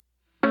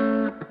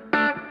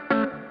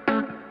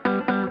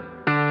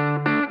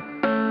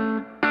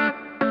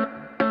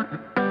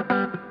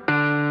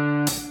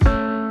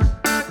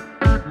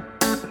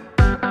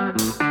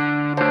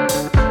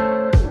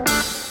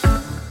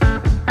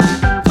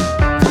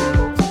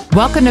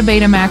Welcome to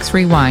Betamax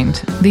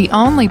Rewind, the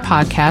only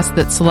podcast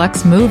that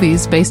selects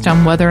movies based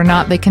on whether or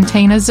not they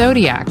contain a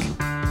zodiac.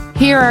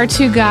 Here are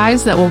two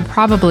guys that will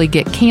probably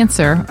get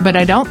cancer, but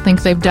I don't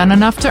think they've done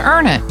enough to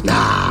earn it.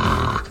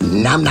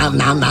 Nom nom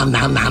nom nom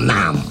nom nom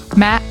nom.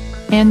 Matt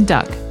and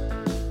Doug.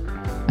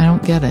 I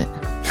don't get it.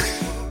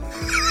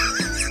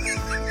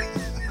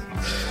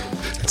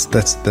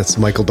 That's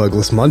Michael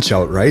Douglas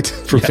Munch-Out, right?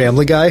 From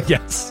Family Guy?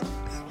 Yes.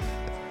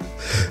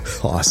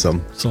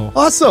 Awesome.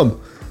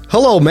 Awesome.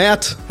 Hello,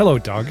 Matt. Hello,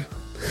 Doug.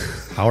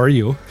 How are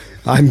you?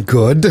 I'm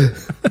good.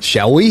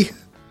 Shall we?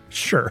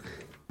 Sure.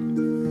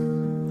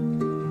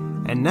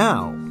 And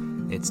now,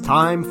 it's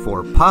time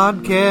for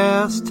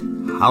podcast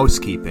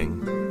housekeeping.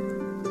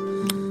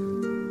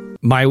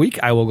 My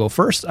week, I will go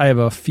first. I have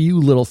a few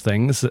little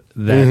things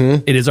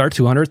that it is our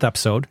 200th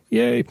episode.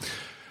 Yay.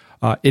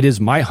 It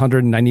is my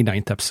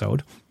 199th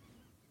episode.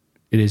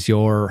 It is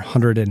your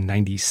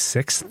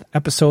 196th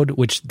episode,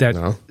 which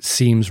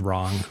seems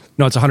wrong.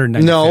 No, it's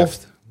 195th. No.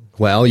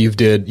 Well, you've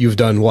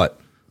done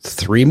what?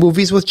 3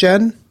 movies with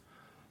Jen?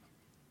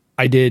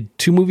 I did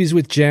 2 movies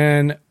with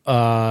Jen.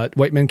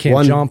 White Men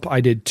Can't Jump.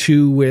 I did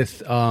 2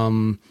 with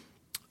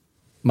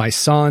my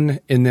son,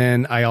 and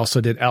then I also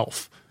did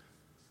Elf.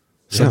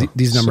 So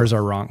these numbers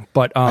are wrong.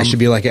 But I should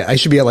be at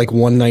like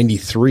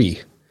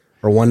 193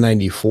 or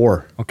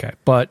 194. Okay,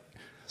 but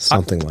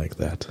something like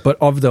that. But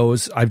of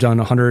those, I've done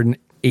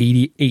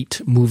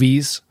 188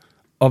 movies.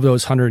 Of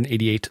those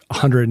 188,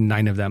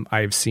 109 of them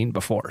I've seen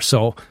before.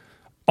 So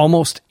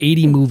almost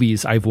 80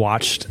 movies I've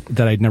watched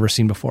that I'd never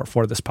seen before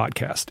for this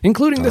podcast,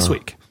 including this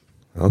week.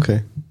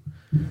 Okay.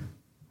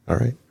 All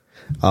right.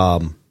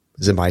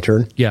 Is it my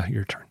turn? Yeah,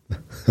 your turn.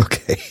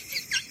 Okay.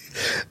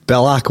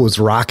 Belloc was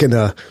rocking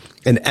an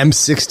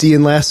M60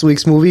 in last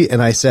week's movie,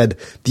 and I said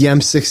the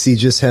M60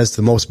 just has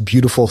the most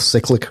beautiful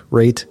cyclic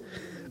rate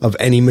of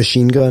any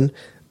machine gun.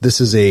 This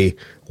is a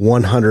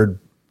 100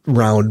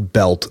 round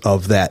belt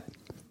of that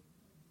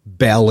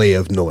ballet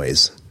of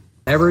noise.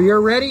 Ever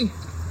you're ready,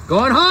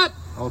 going hot.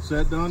 All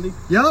set, Dondy?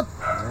 Yep. All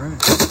right.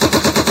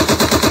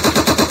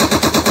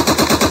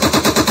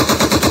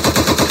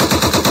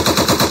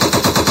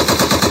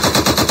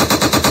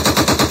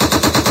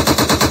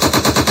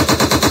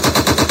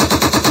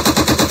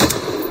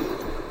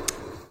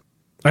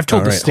 I've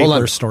told the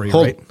stapler story,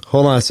 right?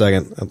 Hold on a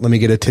second. Let me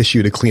get a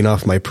tissue to clean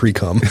off my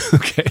pre-cum.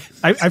 Okay.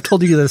 I've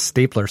told you the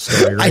stapler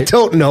story, right? I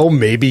don't know.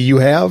 Maybe you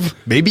have.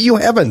 Maybe you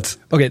haven't.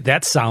 Okay,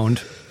 that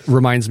sound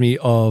reminds me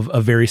of a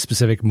very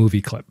specific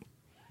movie clip.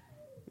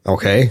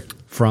 Okay.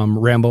 From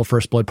Rambo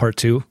First Blood Part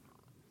 2.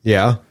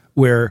 Yeah.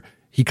 Where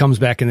he comes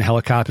back in the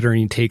helicopter and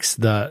he takes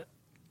the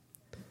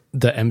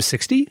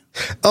M60.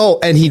 Oh,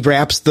 and he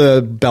wraps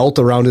the belt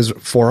around his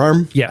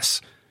forearm? Yes.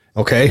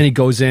 Okay. And he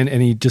goes in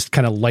and he just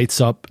kind of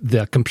lights up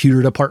the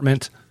computer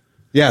department.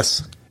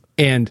 Yes.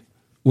 And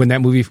when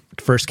that movie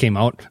first came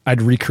out,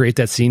 I'd recreate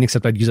that scene,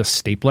 except I'd use a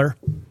stapler.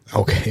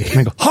 Okay. And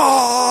I go,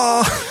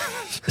 ha!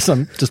 So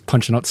I'm just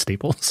punching out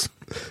staples.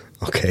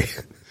 Okay.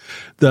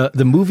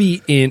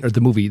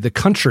 The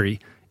country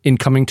in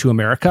Coming to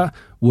America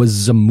was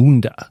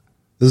Zamunda.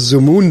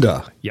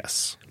 Zamunda.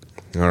 Yes.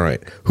 All right.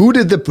 Who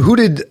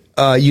did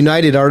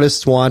United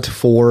Artists want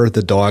for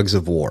The Dogs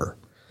of War?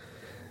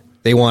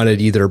 They wanted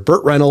either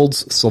Burt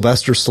Reynolds,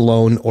 Sylvester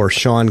Stallone, or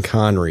Sean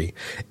Connery.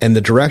 And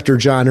the director,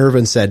 John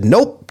Irvin, said,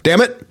 nope,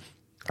 damn it.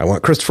 I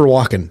want Christopher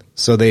Walken.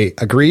 So they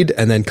agreed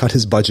and then cut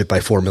his budget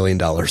by $4 million.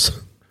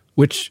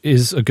 Which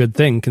is a good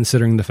thing,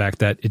 considering the fact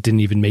that it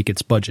didn't even make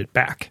its budget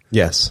back.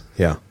 Yes,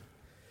 yeah.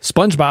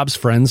 SpongeBob's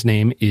friend's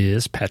name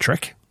is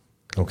Patrick.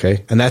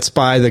 Okay, and that's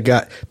by the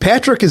guy.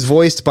 Patrick is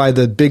voiced by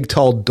the big,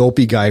 tall,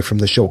 dopey guy from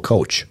the show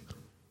Coach.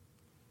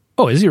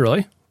 Oh, is he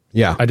really?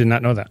 Yeah. I did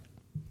not know that.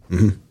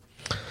 Mm-hmm.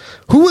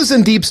 Who was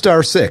in Deep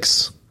Star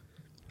 6?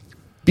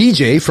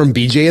 BJ from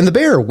BJ and the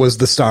Bear was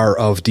the star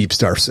of Deep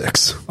Star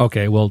 6.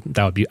 Okay, well,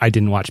 that would be... I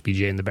didn't watch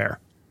BJ and the Bear.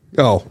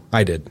 Oh,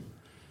 I did.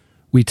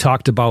 We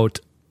talked about...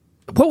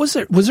 What was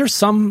there? Was there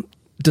some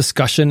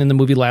discussion in the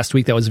movie last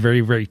week that was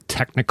very, very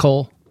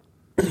technical?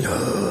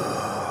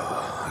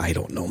 I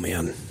don't know,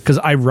 man. Because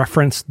I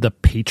referenced The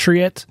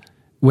Patriot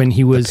when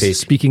he was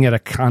speaking at a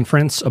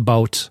conference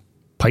about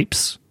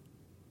pipes.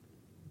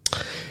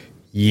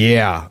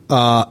 Yeah.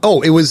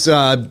 It was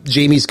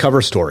Jamie's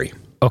cover story.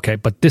 Okay,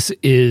 but this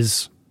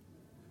is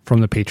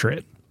from The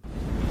Patriot.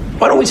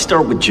 Why don't we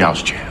start with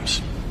joust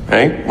jams?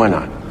 Hey, why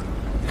not?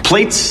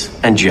 Plates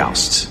and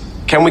jousts.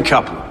 Can we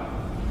couple?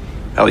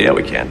 Hell yeah,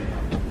 we can.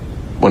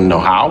 Want to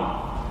know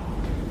how?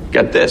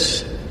 Get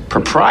this.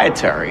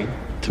 Proprietary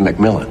to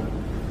Macmillan.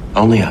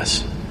 Only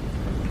us.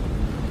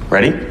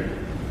 Ready?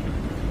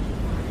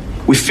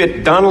 We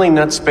fit Donnelly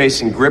nut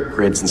spacing grip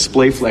grids and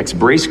Splayflex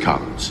brace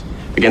columns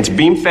against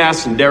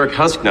Beamfast and Derrick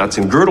Husk nuts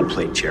and girdle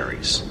plate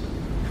cherries,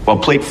 while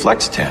plate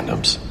flex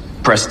tandems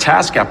press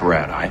task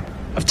apparati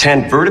of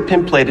 10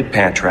 vertipin plated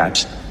pant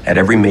traps at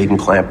every maiden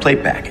clamp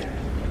plate backet.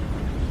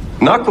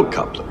 Knuckle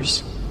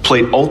couplers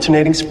plate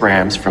alternating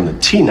sprams from the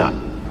T-nut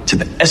to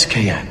the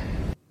SKN.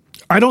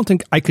 I don't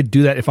think I could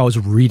do that if I was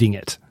reading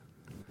it,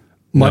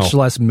 much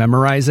less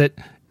memorize it.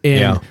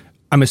 And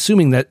I'm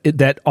assuming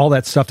that all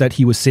that stuff that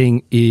he was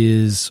saying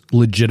is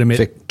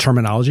legitimate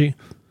terminology.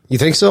 You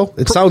think so?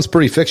 It sounds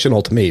pretty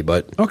fictional to me,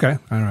 but okay,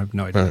 I have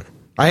no idea.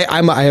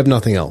 I have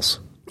nothing else.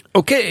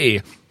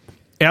 Okay,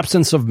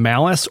 Absence of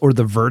Malice or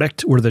The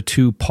Verdict were the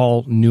two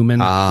Paul Newman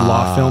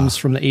law films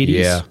from the 80s.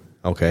 Yeah.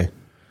 Okay.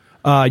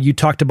 You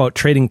talked about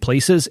Trading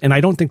Places, and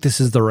I don't think this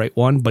is the right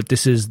one, but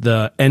this is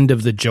the end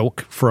of the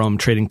joke from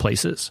Trading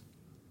Places.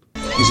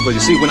 But you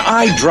see, when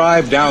I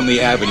drive down the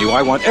avenue,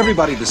 I want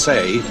everybody to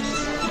say,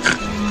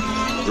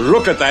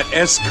 look at that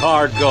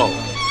S-car go.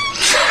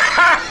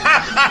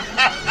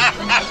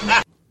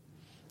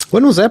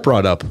 When was that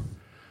brought up?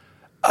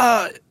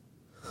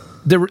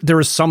 There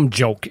was some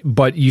joke,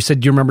 but you said,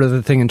 do you remember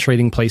the thing in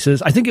Trading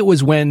Places? I think it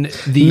was when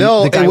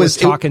the guy was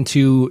talking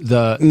to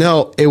the...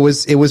 No, it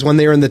was when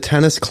they were in the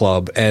tennis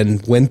club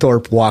and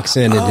Winthorpe walks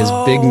in his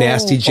big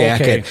nasty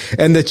jacket.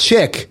 Okay. And the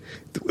chick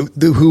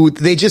who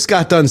they just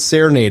got done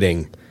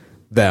serenading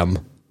them,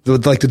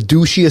 like the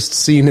douchiest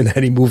scene in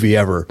any movie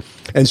ever.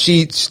 And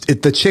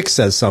the chick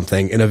says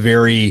something in a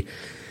very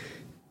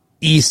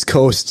East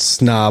Coast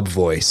snob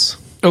voice.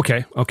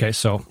 Okay,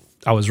 so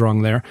I was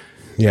wrong there.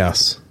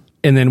 Yes.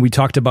 And then we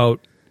talked about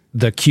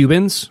the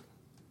Cubans.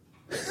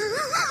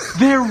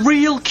 They're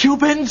real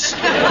Cubans?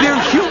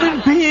 They're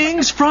human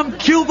beings from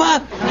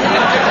Cuba?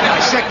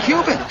 I said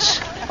Cubans.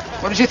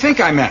 What did you think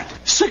I meant?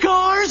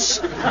 Cigars?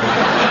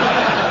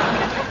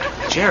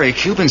 Jerry,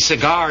 Cuban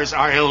cigars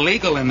are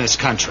illegal in this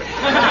country.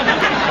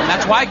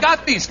 That's why I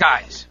got these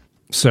guys.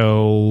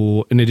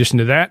 So, in addition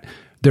to that,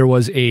 there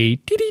was a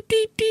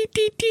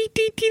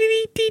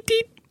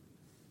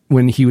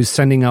when he was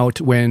sending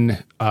out,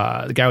 when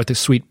the guy with the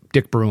sweet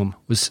dick broom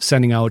was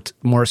sending out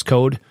Morse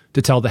code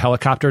to tell the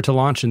helicopter to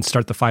launch and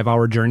start the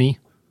 5-hour journey.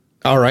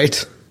 All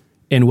right.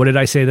 And what did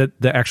I say that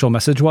the actual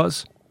message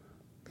was?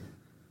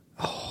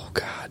 Oh,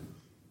 God.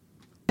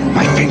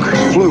 My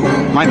fingers flew.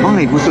 My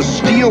mind was a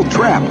steel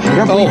trap.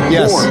 Every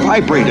pore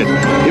vibrated.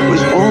 It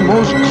was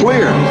almost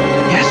clear.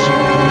 Yes.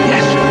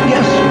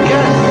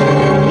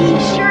 Be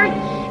sure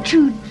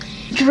to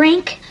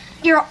drink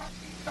your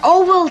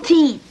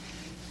Ovaltine.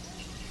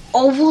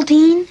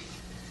 Ovaltine?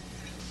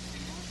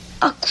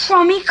 A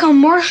crummy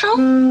commercial?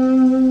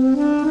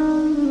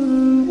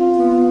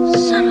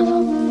 Son of a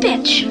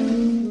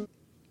bitch.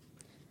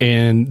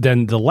 And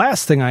then the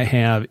last thing I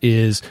have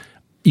is,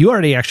 you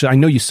already actually, I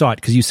know you saw it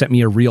because you sent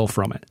me a reel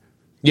from it.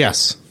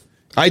 Yes.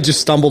 I just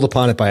stumbled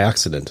upon it by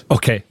accident.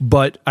 Okay,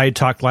 but I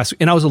talked last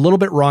week, and I was a little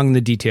bit wrong in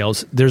the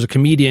details. There's a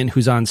comedian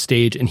who's on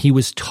stage, and he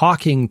was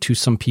talking to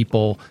some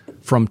people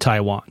from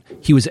Taiwan.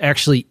 He was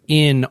actually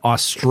in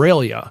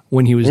Australia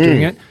when he was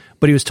doing it,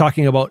 but he was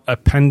talking about a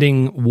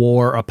pending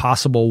war, a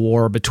possible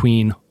war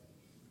between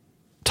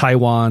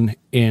Taiwan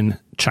and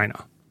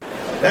China.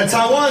 That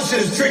Taiwan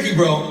shit is tricky,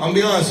 bro. I'm gonna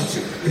be honest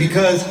with you.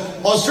 Because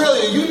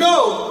Australia, you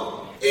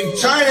know, if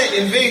China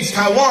invades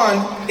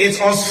Taiwan, it's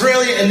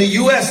Australia and the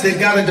U.S. that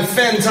gotta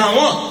defend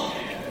Taiwan.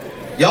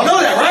 Y'all know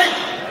that, right?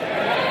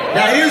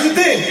 Now, here's the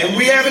thing, and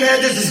we haven't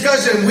had this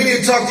discussion. We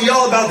need to talk to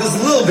y'all about this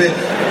a little bit.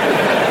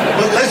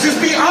 But let's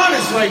just be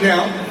honest right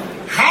now.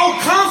 How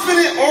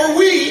confident are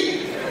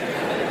we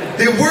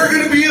that we're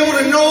going to be able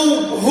to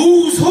know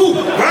who's who,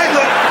 right?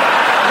 Like,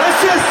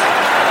 let's just...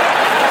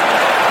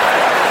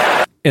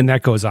 And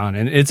that goes on,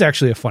 and it's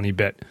actually a funny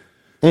bit.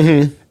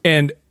 Mm-hmm.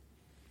 And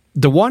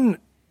the one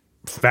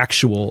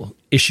factual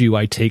issue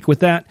I take with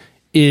that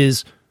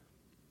is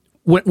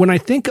when I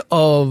think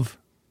of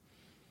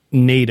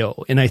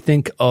NATO and I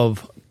think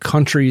of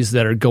countries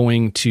that are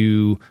going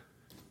to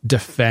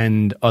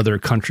defend other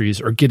countries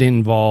or get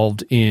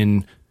involved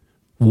in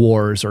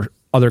wars or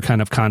other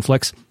kind of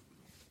conflicts,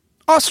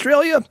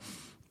 Australia,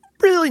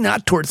 really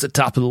not towards the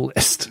top of the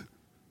list.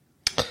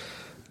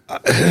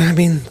 I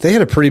mean, they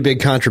had a pretty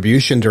big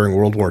contribution during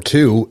World War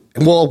II.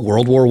 Well,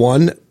 World War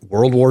I,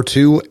 World War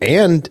II,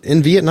 and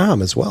in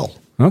Vietnam as well.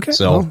 Okay,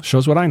 so well,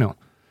 shows what I know.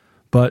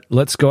 But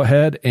let's go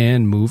ahead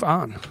and move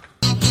on.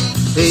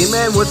 Hey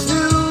man, what's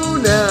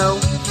new now?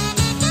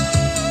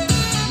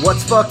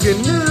 What's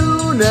fucking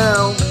new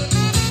now?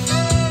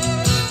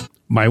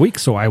 My week,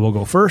 so I will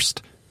go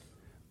first.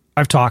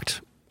 I've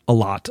talked a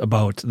lot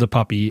about the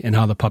puppy and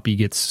how the puppy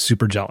gets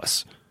super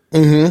jealous.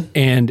 Mm-hmm.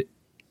 And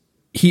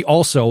he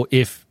also,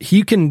 if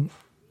he can,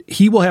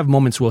 he will have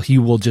moments where he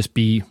will just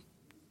be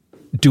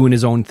doing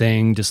his own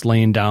thing, just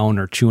laying down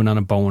or chewing on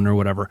a bone or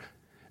whatever.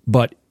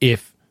 But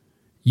if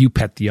you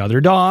pet the other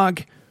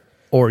dog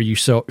or you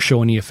show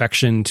any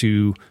affection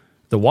to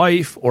the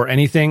wife or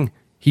anything,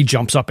 he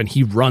jumps up and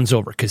he runs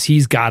over because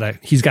he's got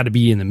to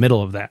be in the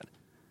middle of that.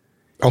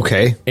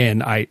 Okay.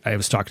 And I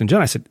was talking to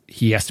Jen. I said,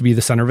 he has to be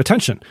the center of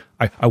attention.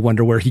 I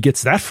wonder where he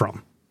gets that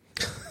from.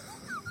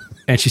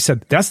 And she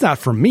said, that's not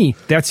from me.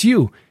 That's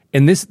you.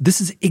 And this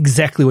is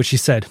exactly what she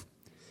said.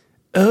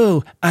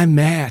 Oh, I'm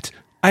Matt.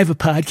 I have a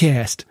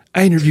podcast.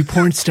 I interview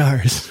porn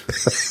stars.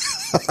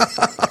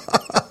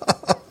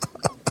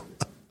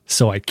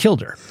 So I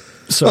killed her.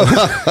 So,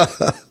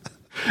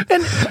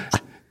 and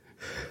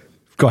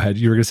go ahead.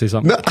 You were going to say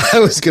something? No, I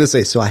was going to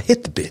say, so I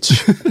hit the bitch.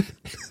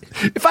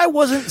 If I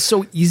wasn't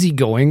so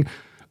easygoing,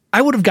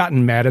 I would have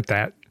gotten mad at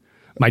that.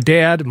 My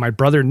dad, my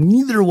brother,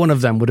 neither one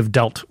of them would have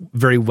dealt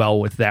very well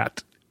with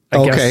that.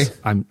 I guess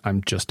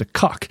I'm just a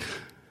cuck.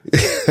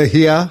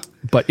 Yeah.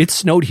 But it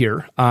snowed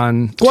here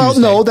on Well,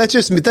 Tuesday. no, that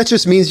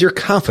just means you're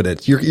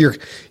confident.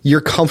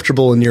 You're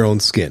comfortable in your own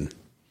skin.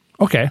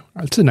 Okay.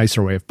 That's a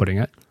nicer way of putting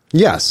it.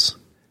 Yes.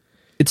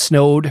 It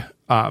snowed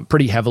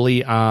pretty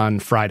heavily on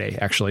Friday,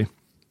 actually.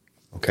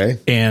 Okay.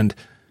 And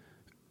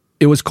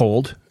it was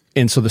cold,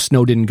 and so the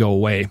snow didn't go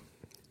away.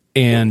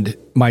 And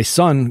my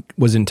son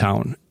was in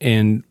town,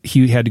 and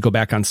he had to go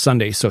back on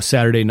Sunday. So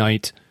Saturday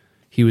night,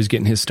 he was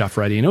getting his stuff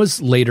ready. And it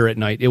was later at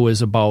night. It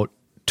was about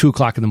 2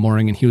 o'clock in the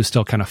morning, and he was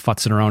still kind of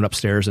futzing around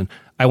upstairs. And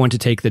I went to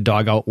take the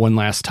dog out one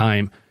last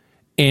time.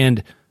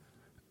 And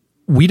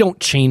we don't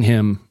chain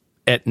him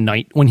at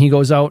night when he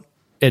goes out.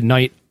 At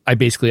night, I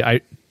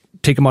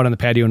take him out on the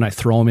patio, and I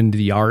throw him into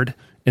the yard,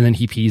 and then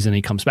he pees, and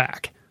he comes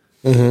back.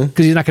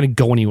 Because he's not going to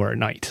go anywhere at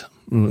night.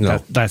 No.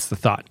 That's the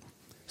thought.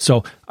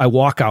 So I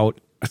walk out,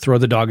 I throw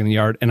the dog in the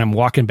yard, and I'm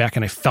walking back,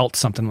 and I felt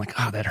something like,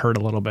 that hurt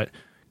a little bit.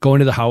 Go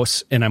into the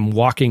house, and I'm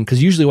walking,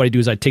 because usually what I do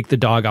is I take the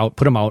dog out,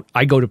 put him out,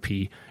 I go to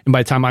pee, and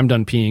by the time I'm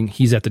done peeing,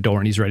 he's at the door,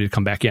 and he's ready to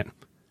come back in.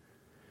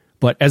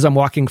 But as I'm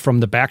walking from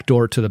the back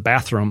door to the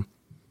bathroom,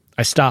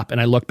 I stop, and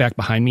I look back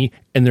behind me,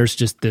 and there's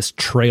just this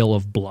trail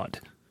of blood.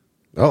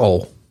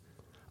 Uh-oh.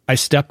 I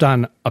stepped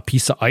on a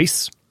piece of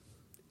ice,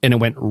 and it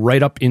went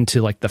right up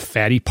into like the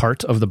fatty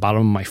part of the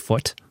bottom of my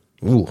foot.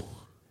 Ooh.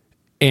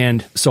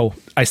 And so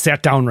I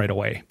sat down right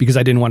away because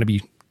I didn't want to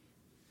be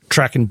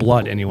tracking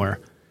blood anywhere.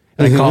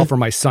 And I called for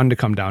my son to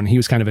come down. He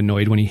was kind of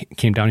annoyed when he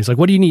came down. He's like,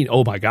 "What do you need?"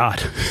 "Oh my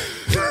God."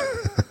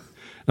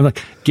 I'm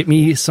like, "Get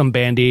me some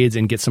Band-Aids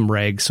and get some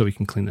rags so we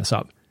can clean this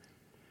up."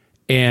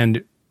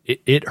 And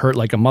it hurt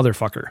like a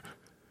motherfucker.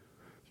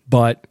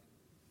 But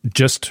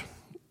just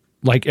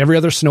like every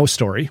other snow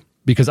story,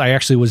 because I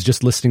actually was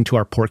just listening to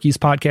our Porky's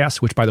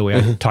podcast, which, by the way,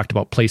 I talked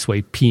about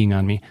Placeway peeing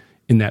on me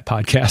in that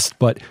podcast.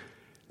 But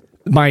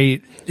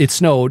it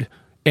snowed,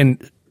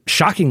 and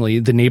shockingly,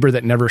 the neighbor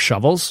that never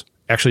shovels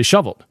actually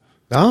shoveled.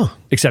 Oh.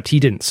 Except he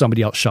didn't.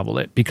 Somebody else shoveled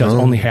it because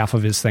only half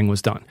of his thing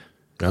was done.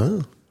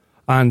 Oh.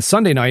 On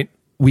Sunday night,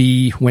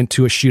 we went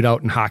to a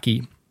shootout in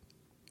hockey.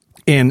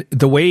 And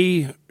the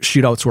way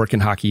shootouts work in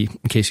hockey,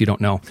 in case you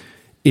don't know,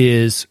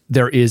 is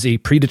there is a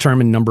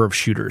predetermined number of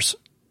shooters.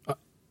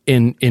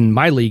 In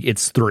my league,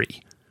 it's 3.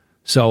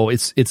 So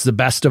it's the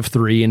best of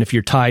 3. And if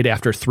you're tied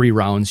after 3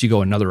 rounds, you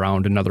go another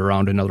round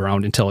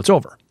until it's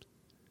over.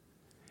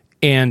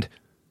 And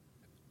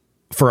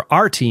for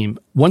our team,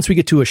 once we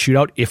get to a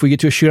shootout, if we get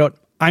to a shootout,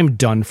 I'm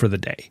done for the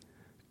day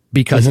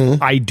because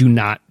I do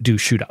not do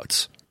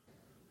shootouts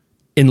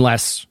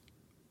unless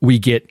we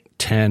get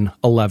 10,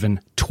 11,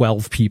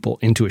 12 people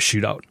into a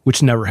shootout,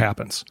 which never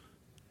happens.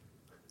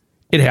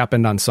 It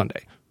happened on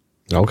Sunday.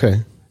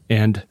 Okay.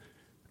 And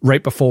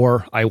right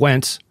before I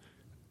went,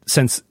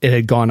 since it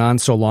had gone on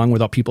so long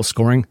without people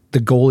scoring, the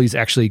goalies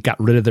actually got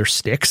rid of their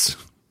sticks,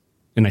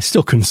 and I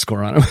still couldn't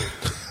score on them.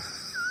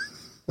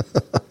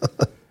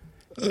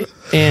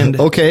 And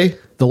okay,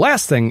 the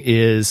last thing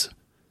is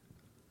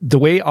the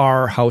way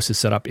our house is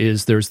set up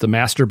is there's the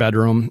master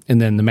bedroom,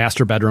 and then the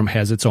master bedroom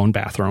has its own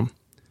bathroom.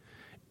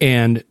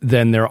 And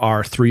then there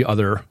are 3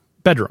 other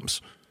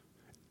bedrooms.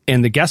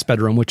 And the guest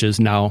bedroom, which is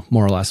now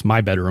more or less my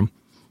bedroom,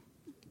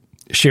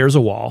 shares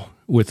a wall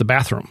with the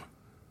bathroom.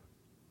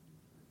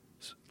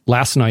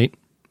 Last night,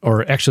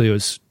 or actually it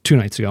was 2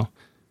 nights ago,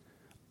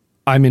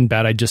 I'm in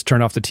bed. I just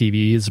turned off the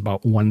TV. It's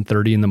about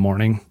 1:30 in the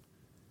morning.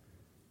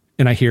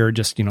 And I hear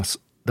just,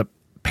 the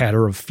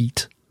patter of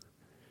feet.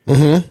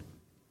 And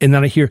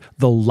then I hear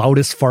the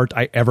loudest fart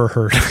I ever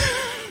heard.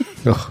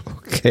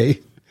 Okay.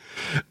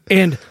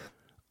 And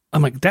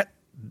I'm like,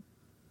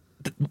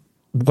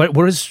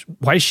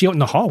 why is she out in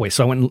the hallway?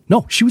 So I went,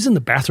 no, she was in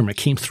the bathroom. It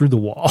came through the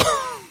wall.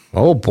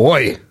 Oh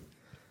boy.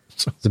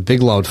 It's a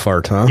big loud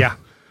fart, huh? Yeah.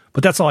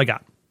 But that's all I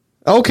got.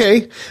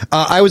 Okay.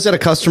 I was at a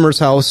customer's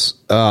house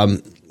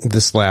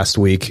this last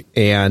week,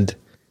 and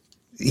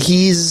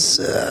he's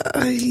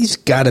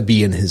got to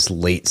be in his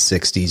late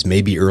 60s,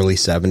 maybe early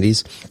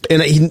 70s.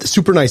 And he's a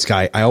super nice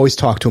guy. I always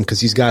talk to him because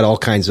he's got all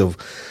kinds of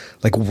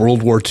like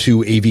World War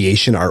II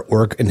aviation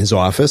artwork in his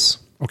office.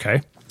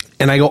 Okay.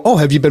 And I go, "Oh,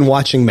 have you been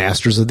watching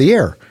Masters of the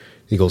Air?"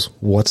 He goes,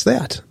 "What's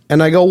that?"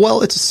 And I go,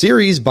 "Well, it's a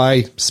series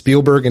by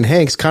Spielberg and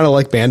Hanks, kind of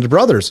like Band of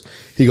Brothers."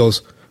 He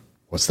goes,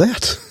 "What's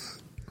that?"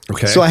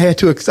 Okay. So I had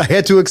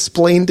to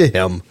explain to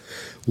him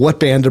what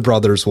Band of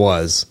Brothers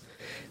was.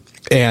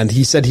 And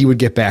he said he would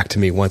get back to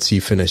me once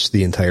he finished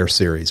the entire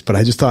series. But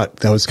I just thought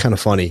that was kind of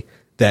funny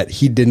that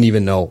he didn't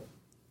even know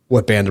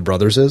what Band of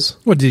Brothers is.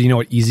 What, did you know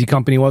what Easy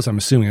Company was? I'm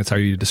assuming that's how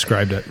you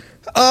described it.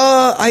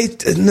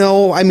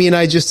 No. I mean,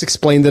 I just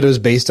explained that it was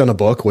based on a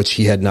book, which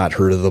he had not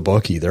heard of the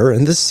book either.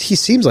 And he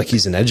seems like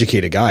he's an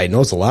educated guy. He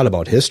knows a lot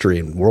about history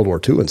and World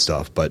War II and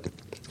stuff. But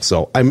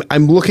so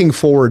I'm looking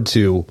forward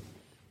to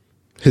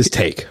his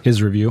take,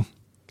 his review.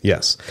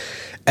 Yes.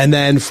 And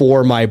then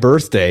for my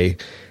birthday,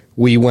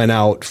 we went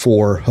out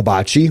for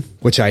hibachi,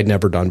 which I had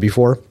never done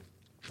before.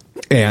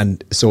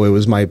 And so it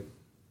was my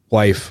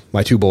wife,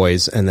 my 2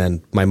 boys, and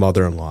then my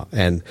mother-in-law.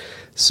 And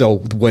so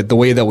the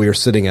way that we were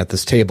sitting at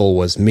this table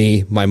was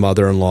me, my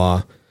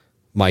mother-in-law,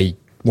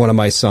 one of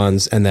my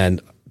sons, and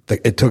then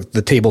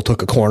the table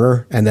took a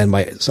corner, and then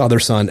my other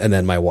son, and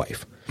then my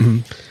wife. Mm-hmm.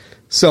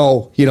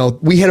 So,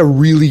 we had a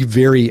really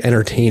very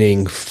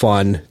entertaining,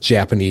 fun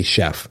Japanese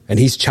chef, and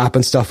he's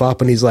chopping stuff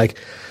up, and he's like,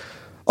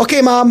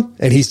 okay, Mom.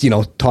 And he's,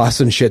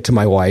 tossing shit to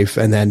my wife,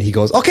 and then he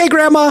goes, okay,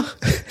 Grandma.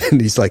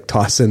 And he's like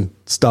tossing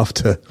stuff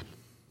to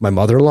my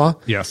mother-in-law.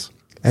 Yes.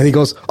 And he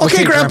goes,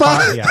 okay,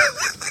 Grandpa. Yeah.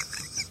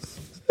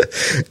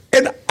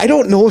 And I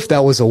don't know if that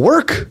was a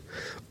work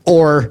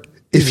or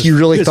if he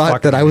really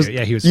thought that I was.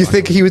 Yeah, he was. You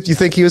think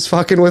he was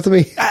fucking with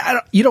me?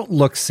 You don't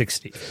look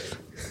 60.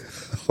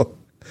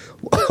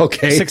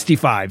 Okay.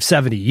 65,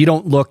 70. You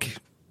don't look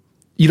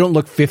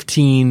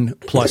 15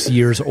 plus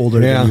years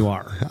older than you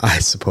are. I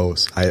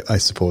suppose. I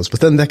suppose. But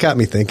then that got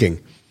me thinking,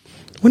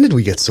 when did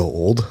we get so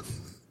old?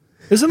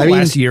 Isn't it the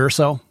last year or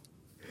so?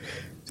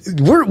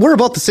 We're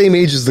about the same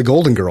age as the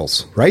Golden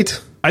Girls,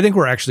 right? I think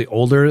we're actually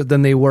older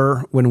than they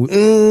were when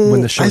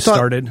the show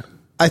started.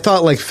 I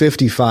thought like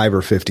 55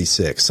 or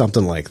 56,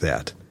 something like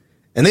that.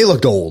 And they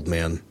looked old,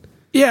 man.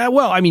 Yeah,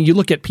 well, I mean, you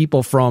look at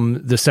people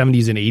from the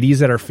 70s and 80s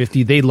that are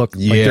 50, they look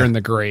like they're in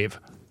the grave.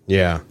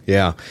 Yeah,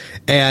 yeah.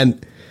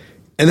 And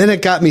then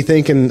it got me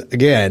thinking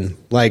again,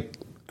 like,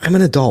 I'm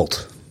an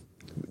adult.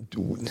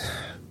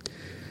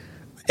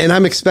 And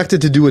I'm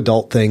expected to do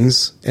adult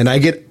things, and I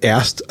get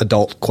asked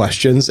adult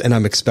questions, and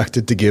I'm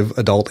expected to give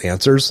adult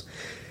answers.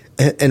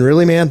 And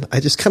really, man,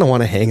 I just kind of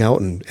want to hang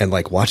out and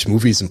like watch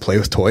movies and play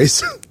with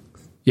toys.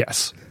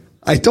 Yes.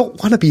 I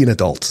don't want to be an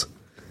adult.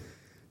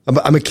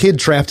 I'm a kid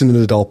trapped in an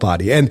adult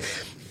body. And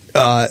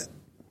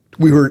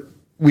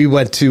we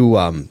went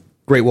to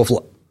Great Wolf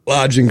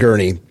Lodge in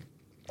Gurney,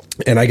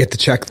 and I get to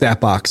check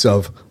that box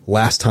of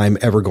last time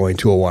ever going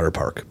to a water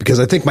park, because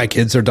I think my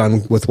kids are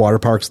done with water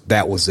parks.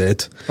 That was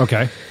it.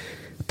 Okay.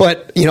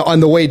 But,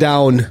 on the way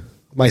down,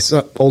 my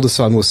oldest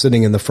son was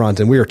sitting in the front,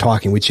 and we were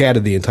talking. We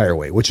chatted the entire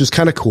way, which was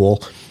kind of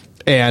cool.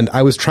 And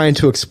I was trying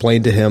to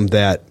explain to him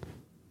that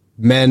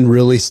men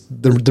really,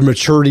 the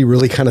maturity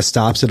really kind of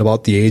stops at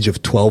about the age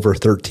of 12 or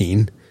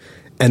 13.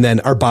 And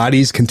then our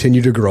bodies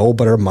continue to grow,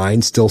 but our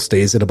mind still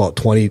stays at about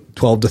 12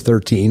 to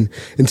 13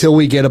 until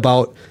we get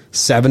about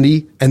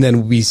 70. And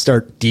then we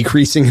start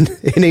decreasing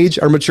in age.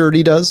 Our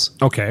maturity does.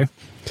 Okay.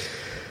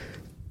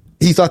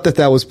 He thought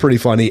that was pretty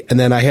funny. And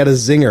then I had a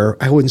zinger.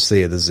 I wouldn't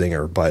say it a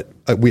zinger, but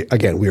we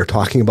were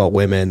talking about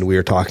women. We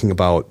were talking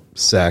about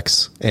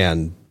sex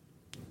and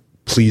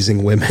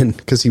pleasing women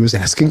because he was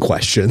asking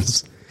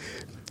questions.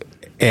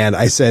 And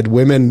I said,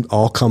 women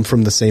all come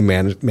from the same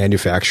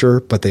manufacturer,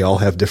 but they all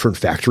have different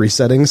factory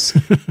settings.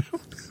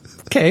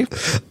 Okay.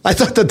 I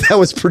thought that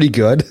was pretty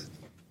good.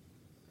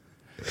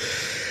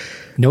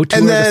 No two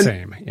are the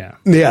same. Yeah.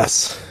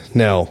 Yes.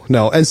 No.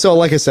 And so,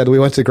 like I said, we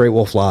went to Great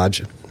Wolf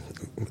Lodge.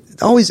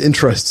 It always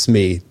interests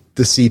me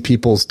to see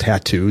people's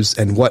tattoos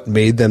and what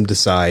made them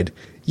decide,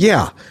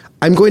 yeah,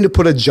 I'm going to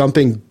put a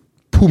jumping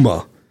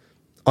puma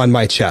on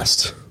my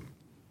chest.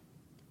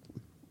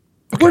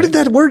 Okay. Where did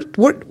that word,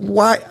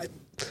 why?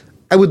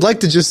 I would like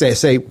to just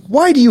say,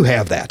 why do you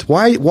have that?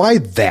 Why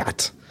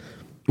that?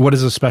 What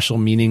is the special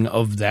meaning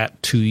of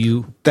that to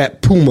you?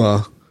 That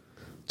puma,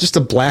 just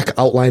a black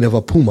outline of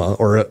a puma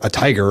or a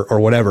tiger or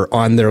whatever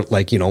on their,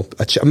 like,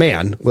 a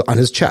man on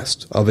his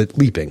chest of it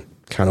leaping.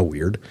 Kind of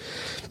weird.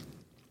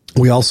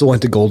 We also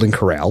went to Golden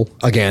Corral.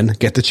 Again,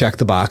 get to check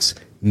the box.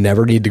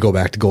 Never need to go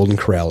back to Golden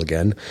Corral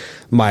again.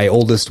 My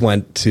oldest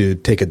went to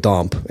take a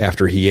dump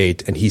after he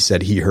ate, and he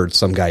said he heard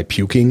some guy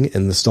puking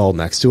in the stall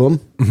next to him.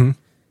 Mm-hmm.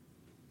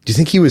 Do you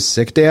think he was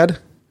sick, Dad? I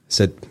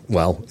said,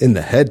 well, in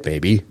the head,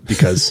 maybe,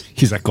 because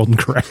he's at Golden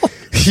Corral.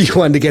 He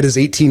wanted to get his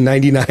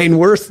 $18.99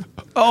 worth.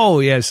 Oh,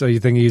 yeah. So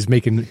you think he's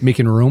making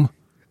room?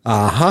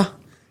 Uh-huh.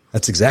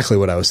 That's exactly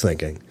what I was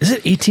thinking. Is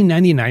it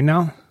 $18.99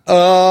 now?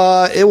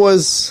 It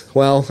was,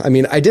 well, I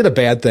mean, I did a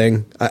bad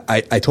thing.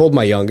 I told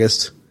my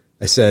youngest,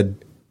 I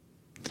said,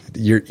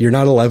 you're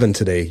not 11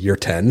 today, you're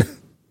 10.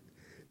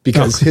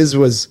 Because his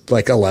was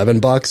like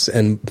 $11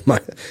 and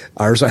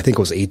ours, I think,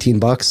 was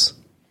 $18.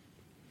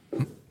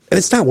 And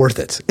it's not worth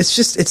it. It's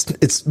just,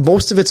 it's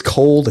most of it's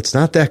cold. It's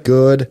not that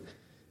good.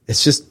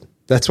 It's just,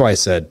 that's why I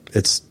said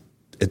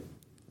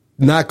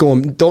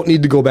don't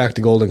need to go back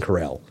to Golden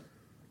Corral.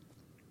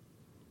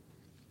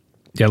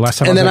 Yeah. Last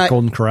time I was at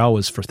Golden Corral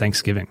was for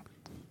Thanksgiving.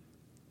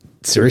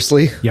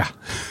 Seriously? Yeah.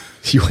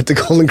 You went to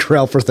Golden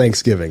Corral for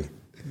Thanksgiving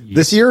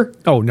this year?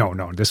 Oh,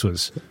 no. This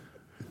was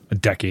a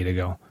decade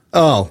ago.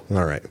 Oh,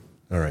 all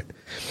right.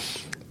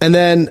 And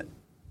then,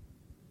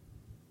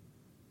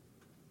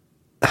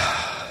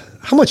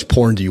 how much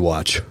porn do you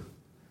watch?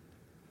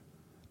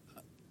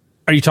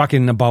 Are you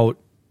talking about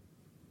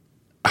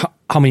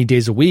how many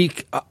days a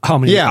week? How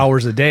many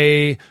hours a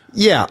day?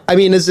 Yeah. I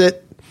mean, is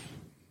it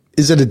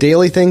a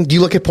daily thing? Do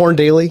you look at porn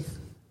daily?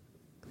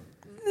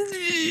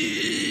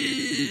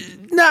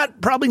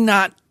 Probably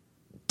not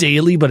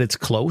daily, but it's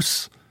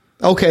close.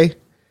 Okay.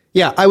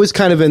 Yeah. I was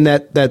kind of in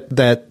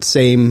that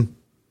same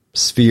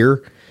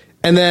sphere.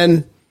 And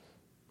then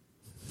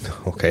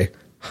Okay.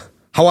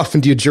 How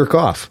often do you jerk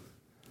off?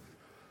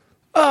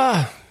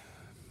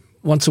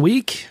 Once a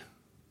week.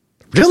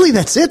 Really?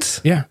 That's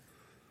it? Yeah.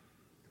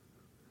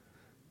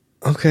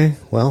 Okay.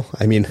 Well,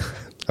 I mean,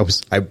 I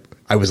was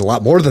a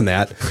lot more than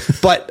that,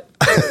 but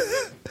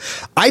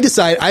I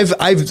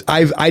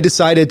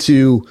decided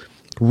to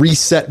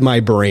reset my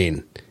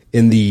brain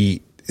in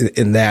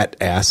that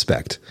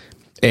aspect.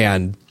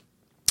 And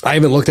I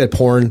haven't looked at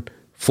porn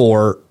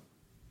for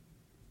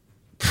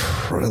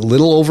a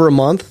little over a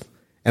month,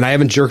 and I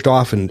haven't jerked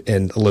off in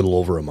a little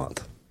over a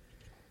month.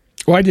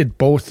 Well, I did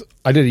both.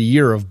 I did a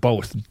year of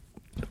both.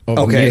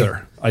 Of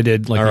neither. I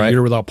did a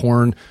year without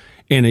porn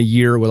and a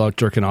year without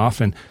jerking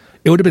off, and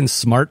it would have been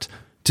smart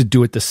to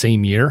do it the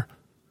same year,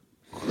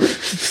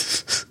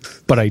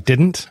 but I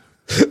didn't.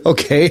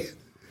 Okay.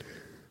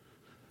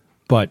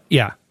 But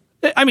yeah,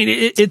 I mean,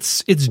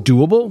 it's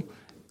doable.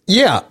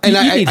 Yeah, and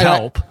I need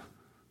help.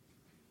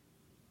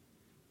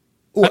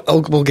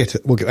 We'll get to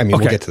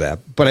that.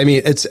 But I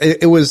mean,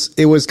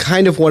 it was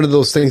kind of one of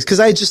those things because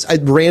I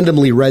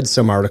randomly read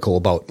some article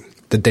about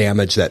the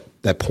damage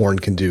that porn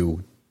can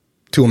do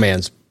to a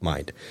man's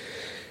mind,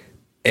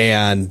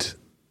 and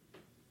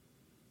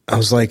I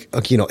was like,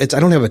 okay, I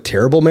don't have a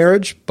terrible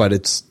marriage, but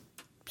it's,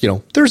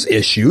 there's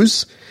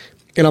issues,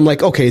 and I'm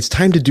like, okay, it's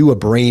time to do a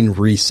brain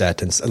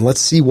reset and let's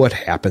see what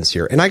happens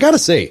here. And I gotta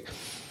say,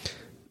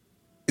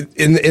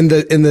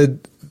 in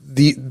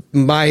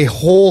my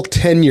whole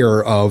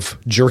tenure of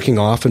jerking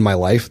off in my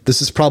life,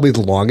 this is probably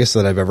the longest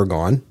that I've ever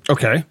gone.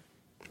 Okay.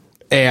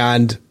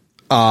 And,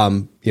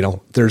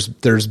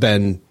 there's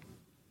been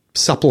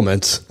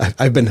supplements.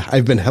 I've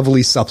been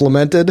heavily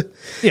supplemented.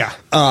 Yeah.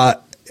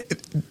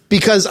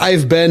 Because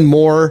I've been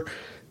more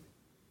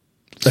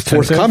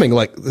forthcoming,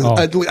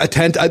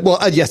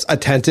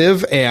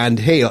 attentive, and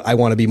hey, I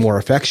want to be more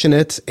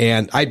affectionate.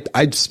 And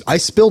I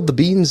spilled the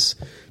beans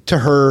to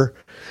her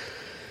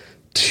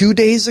 2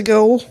 days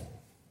ago,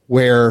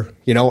 where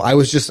I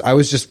was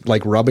just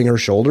like rubbing her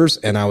shoulders,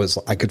 and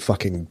I could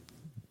fucking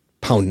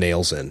pound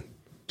nails in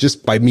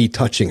just by me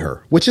touching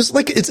her, which is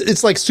like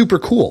it's like super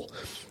cool.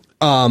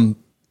 And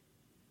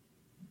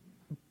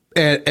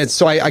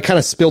so I kind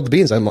of spilled the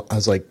beans. I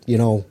was like,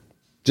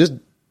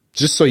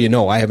 just so you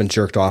know, I haven't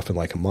jerked off in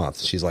like a month.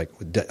 She's like,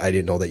 I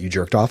didn't know that you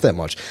jerked off that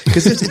much,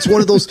 because it's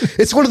one of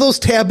those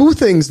taboo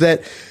things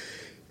that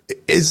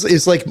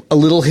is like a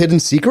little hidden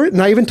secret.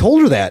 And I even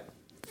told her that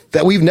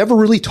we've never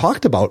really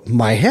talked about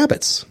my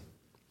habits.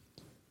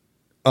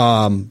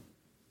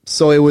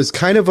 So it was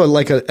kind of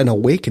an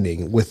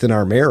awakening within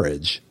our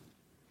marriage.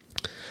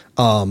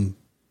 I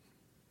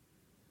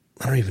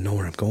don't even know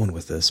where I'm going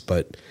with this,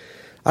 but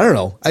I don't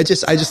know. I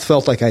just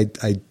felt like I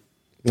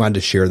wanted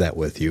to share that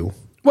with you.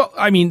 Well,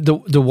 I mean,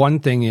 the one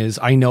thing is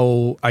I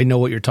know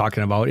what you're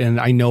talking about, and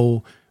I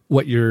know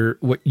what you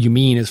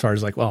mean as far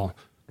as like, well,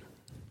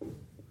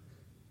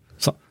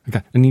 so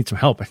I need some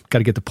help. I got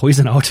to get the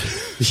poison out.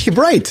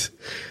 Right.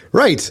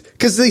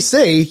 Because they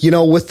say,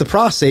 with the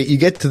prostate, you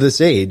get to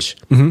this age,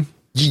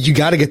 you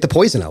got to get the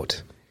poison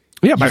out.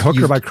 Yeah, by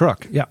hook or by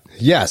crook. Yeah.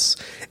 Yes.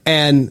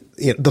 And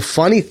the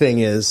funny thing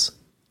is,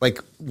 like,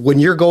 when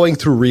you're going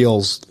through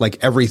reels, like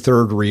every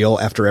third reel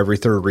after every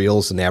third reel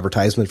is an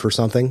advertisement for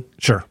something.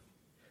 Sure.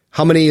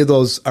 How many of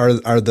those are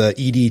the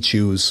ED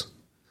chews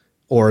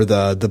or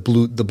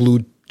the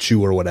blue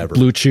chew or whatever?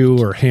 Blue Chew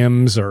or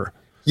Hims or.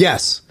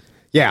 Yes.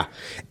 Yeah.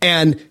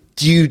 And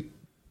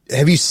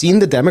have you seen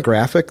the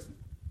demographic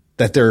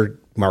that they're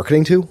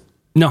marketing to?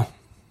 No.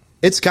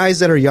 It's guys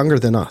that are younger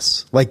than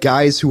us, like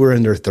guys who are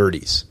in their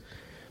 30s.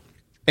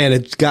 And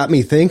it got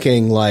me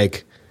thinking,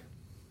 like,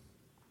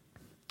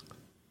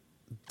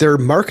 they're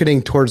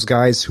marketing towards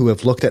guys who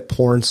have looked at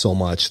porn so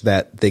much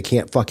that they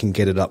can't fucking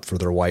get it up for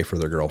their wife or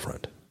their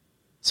girlfriend.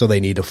 So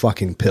they need a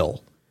fucking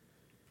pill.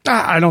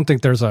 I don't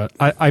think there's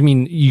I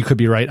mean, you could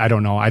be right. I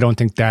don't know. I don't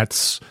think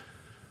that's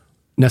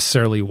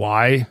necessarily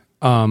why.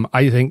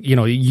 I think,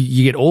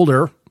 you get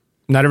older,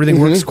 not everything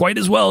works quite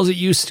as well as it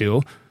used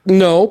to.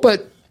 No,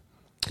 but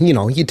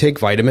you take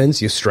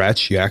vitamins, you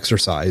stretch, you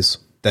exercise.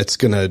 That's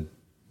going to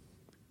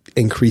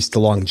increase the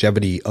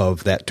longevity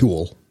of that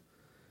tool.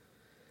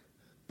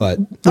 But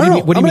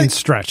what do you mean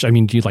stretch? I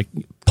mean, do you like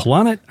pull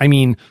on it? I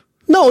mean,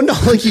 no,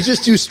 like you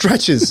just do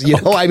stretches,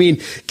 I mean,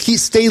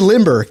 stay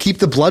limber, keep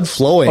the blood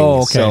flowing.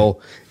 Oh, okay.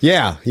 So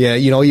yeah.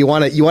 You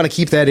want to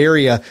keep that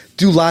area,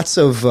 do lots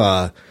of,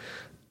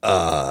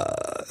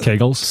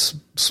 Kegels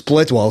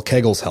split. Well,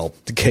 Kegels help.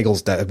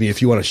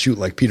 If you want to shoot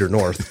like Peter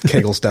North,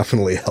 Kegels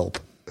definitely help,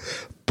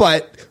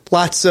 but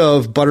lots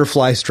of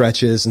butterfly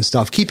stretches and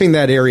stuff, keeping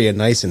that area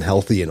nice and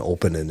healthy and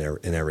open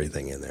and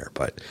everything in there.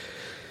 But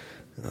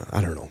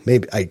I don't know.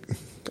 Maybe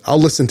I'll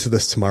listen to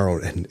this tomorrow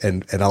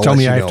and I'll tell let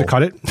me you I know. have to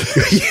cut it.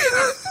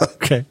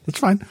 Okay, that's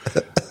fine.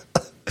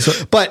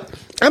 But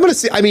I'm going to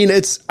say, I mean,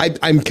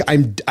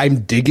 I'm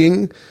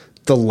digging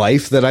the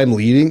life that I'm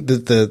leading,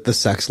 the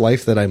sex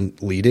life that I'm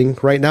leading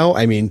right now.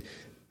 I mean,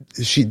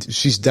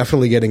 she's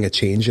definitely getting a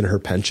change in her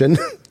pension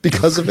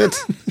because of it.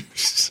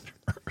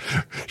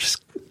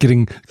 Just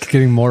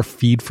Getting more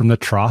feed from the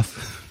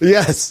trough.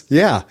 Yes.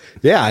 Yeah.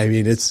 Yeah. I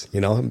mean, it's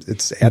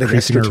adding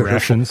increasing her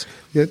rations.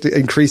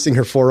 Increasing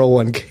her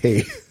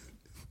 401k.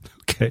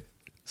 Okay.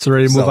 So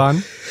ready to move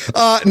on?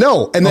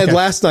 No. And then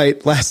last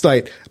night,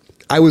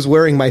 I was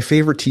wearing my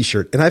favorite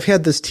t-shirt, and I've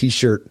had this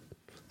t-shirt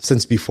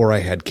since before I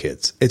had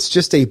kids. It's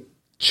just a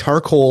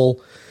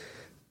charcoal,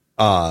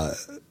 light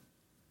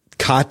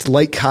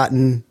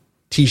cotton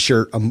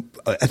t-shirt.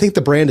 I think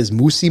the brand is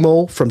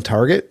Musimo from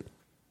Target.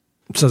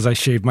 Says I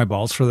shaved my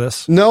balls for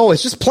this. No,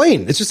 it's just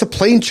plain. It's just a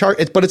plain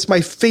chart, but it's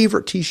my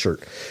favorite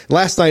t-shirt.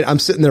 Last night I'm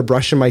sitting there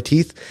brushing my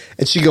teeth,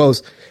 and she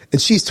goes,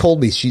 and she's told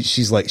me,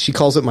 she's like, she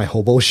calls it my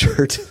hobo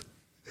shirt.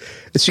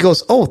 And she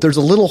goes, "Oh, there's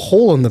a little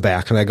hole in the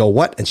back." And I go,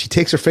 "What?" And she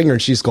takes her finger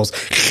and she just goes,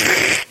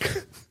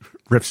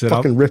 rips it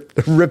up.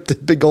 Ripped a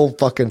big old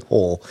fucking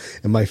hole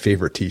in my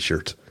favorite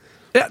t-shirt.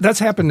 Yeah, that's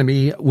happened to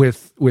me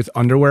with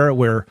underwear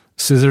where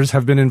scissors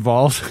have been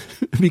involved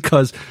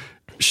because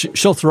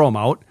she'll throw them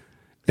out.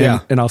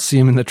 And I'll see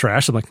them in the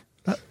trash. I'm like,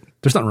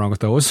 there's nothing wrong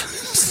with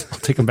those. I'll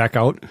take them back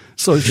out.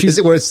 So is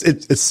it where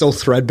it's so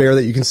threadbare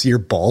that you can see your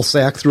ball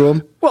sack through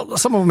them? Well,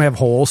 some of them have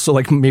holes, so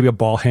like maybe a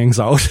ball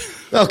hangs out.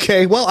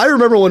 Okay. Well, I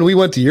remember when we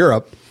went to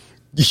Europe,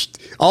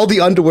 all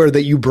the underwear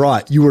that you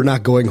brought, you were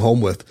not going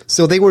home with.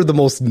 So they were the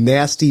most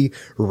nasty,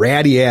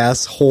 ratty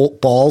ass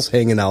balls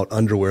hanging out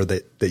underwear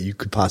that you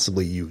could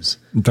possibly use.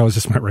 That was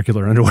just my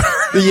regular underwear.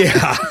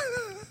 Yeah.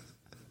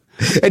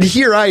 And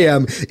here I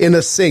am in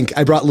a sink.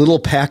 I brought little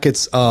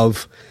packets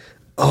of,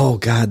 oh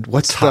God,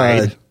 what's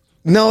Tide?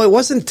 No, it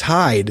wasn't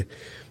Tide.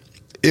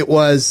 It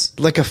was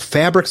like a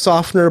fabric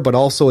softener, but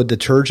also a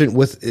detergent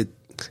with it.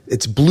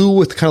 It's blue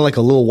with kind of like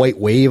a little white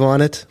wave on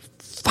it.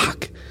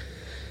 Fuck.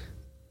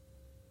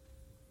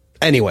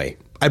 Anyway,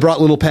 I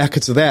brought little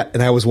packets of that,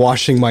 and I was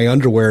washing my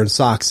underwear and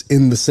socks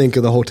in the sink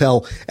of the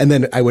hotel, and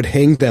then I would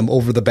hang them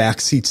over the back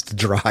seats to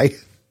dry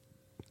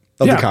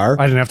of the car.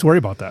 I didn't have to worry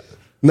about that.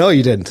 No,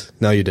 you didn't.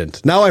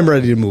 Now I'm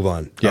ready to move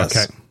on. Yes.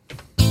 Okay.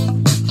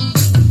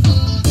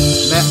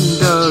 Matt and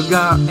Doug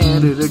are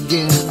at it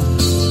again.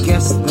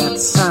 Guess that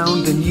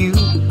sound and you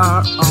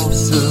are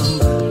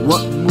awesome.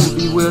 What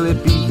movie will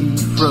it be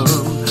from?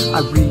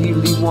 I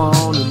really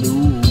want to know.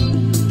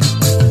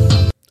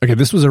 Okay,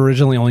 this was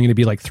originally only going to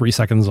be like 3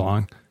 seconds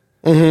long.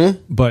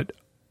 Mm-hmm. But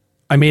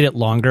I made it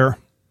longer.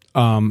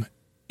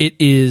 It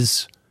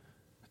is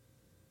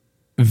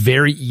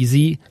very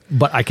easy,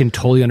 but I can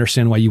totally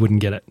understand why you wouldn't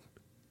get it.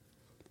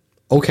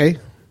 Okay.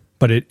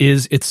 But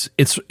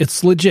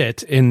it's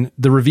legit, and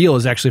the reveal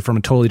is actually from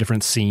a totally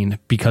different scene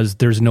because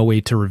there's no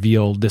way to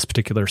reveal this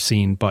particular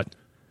scene, but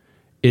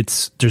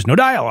there's no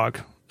dialogue,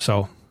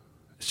 so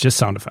it's just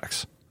sound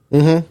effects.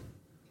 Mm-hmm.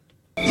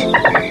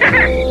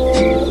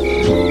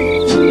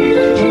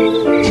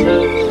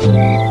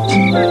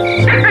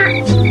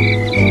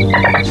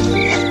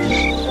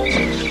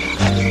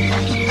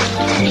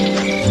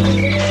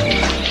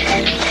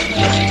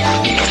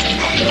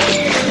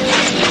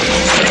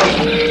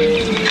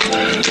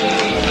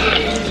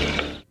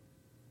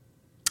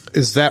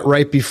 Is that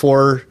right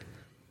before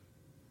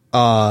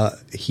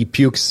he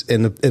pukes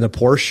in a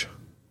Porsche?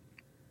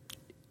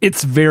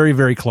 It's very,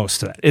 very close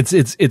to that.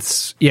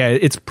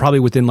 It's probably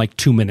within like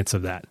 2 minutes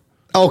of that.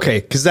 Okay,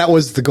 because that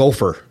was the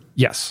gopher.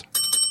 Yes.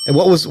 And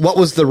what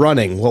was the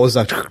running? What was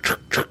that?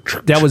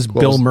 That was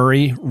Bill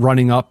Murray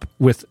running up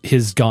with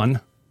his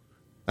gun.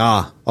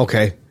 Ah,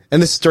 okay.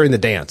 And this is during the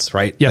dance,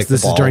 right? Yes, like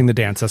this is during the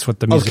dance. That's what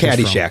the music is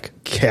from.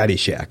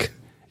 Caddyshack.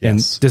 Yes. And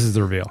this is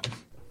the reveal.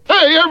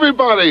 Hey,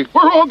 everybody,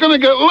 we're all going to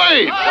get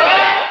laid.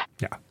 Yeah.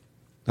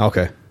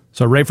 Okay.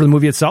 So ready for the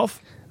movie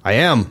itself? I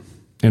am.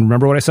 And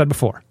remember what I said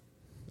before.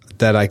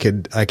 That I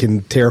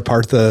can tear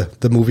apart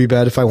the movie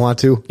bed if I want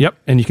to. Yep.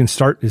 And you can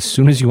start as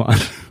soon as you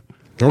want.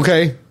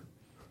 Okay.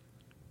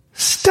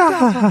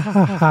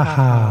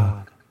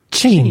 Star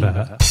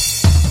Chamber.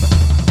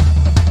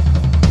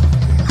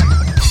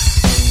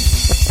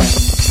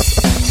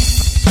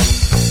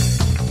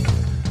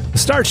 The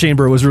Star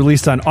Chamber was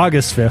released on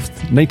August 5th,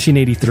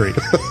 1983.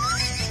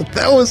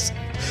 That was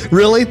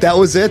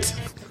it?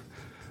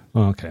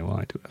 Okay, well,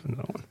 I do have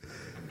another one.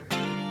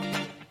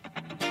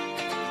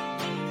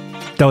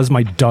 That was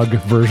my Doug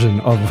version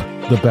of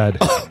the bed.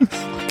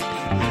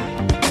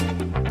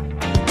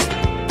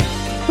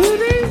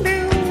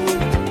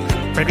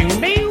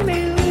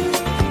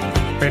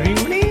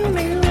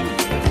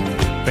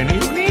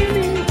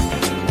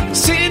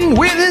 Sitting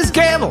with his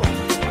gavel,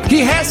 he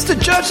has to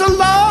judge the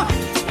law.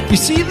 You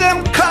see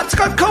them cuts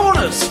cut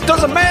corners,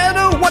 doesn't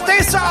matter what they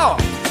saw.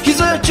 He's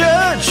a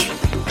judge,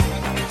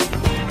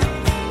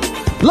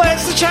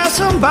 likes to try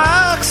some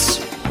box.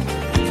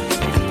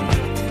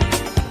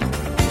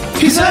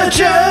 He's a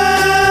judge.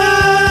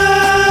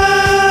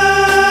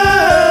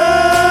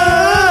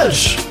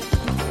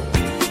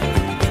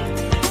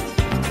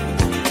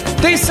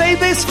 They say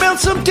they smelled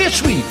some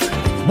ditch weed,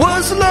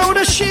 was a load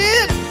of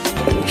shit.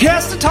 He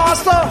has to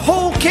toss the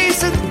whole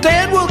case and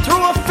Dan will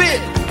throw a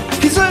fit.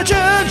 He's a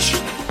judge,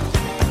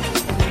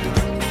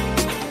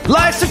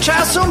 likes to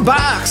try some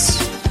box.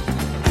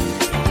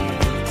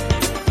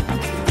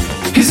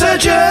 He's a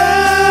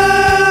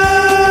judge.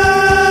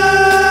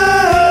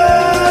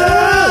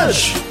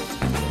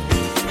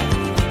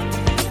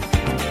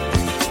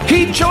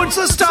 joins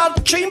the Star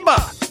Chamber.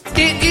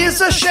 It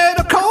is a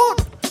shadow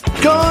court.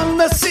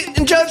 Gonna sit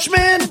in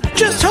judgment.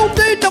 Just hope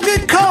they don't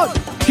get caught.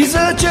 He's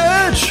a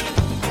judge.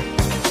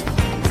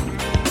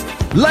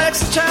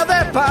 Likes to chow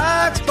that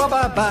box,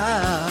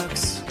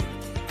 box.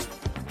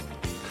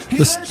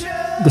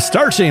 The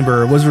Star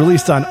Chamber was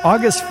released on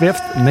August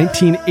 5th,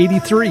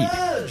 1983.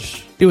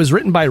 It was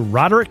written by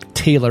Roderick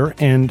Taylor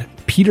and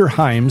Peter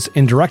Hyams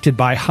and directed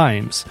by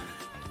Hyams.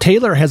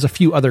 Taylor has a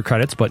few other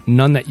credits, but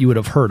none that you would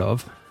have heard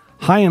of.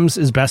 Hyams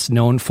is best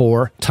known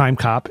for Time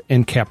Cop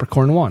and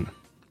Capricorn 1.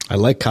 I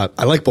like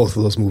both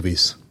of those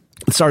movies.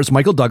 It stars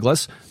Michael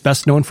Douglas,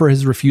 best known for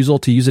his refusal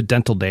to use a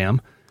dental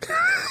dam.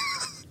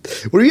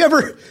 Were you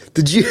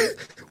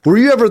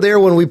ever there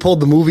when we pulled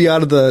the movie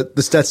out of the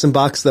Stetson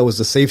box that was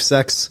the safe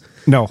sex?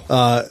 No.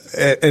 And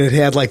it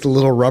had like the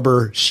little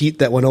rubber sheet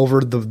that went over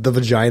the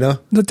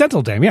vagina. The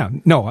dental dam, yeah.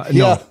 No.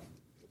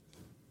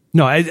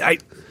 No, I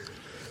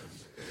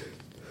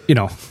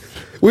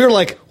we were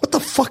like, what the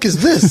fuck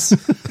is this?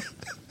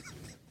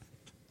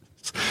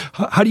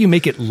 How do you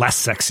make it less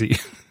sexy?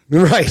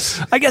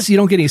 Right. I guess you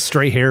don't get any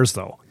stray hairs,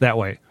 though, that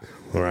way.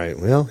 All right.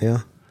 Well, yeah.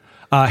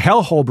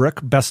 Hal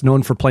Holbrook, best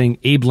known for playing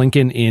Abe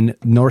Lincoln in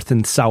North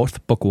and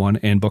South, Book 1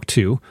 and Book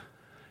 2.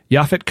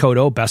 Yaphet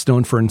Kotto, best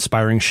known for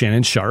inspiring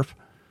Shannon Sharp.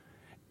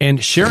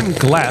 And Sharon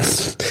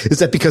Glass. Is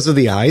that because of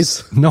the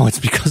eyes? No, it's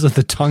because of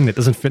the tongue that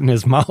doesn't fit in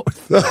his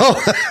mouth.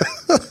 Oh.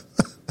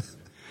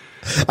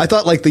 I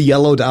thought like the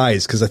yellowed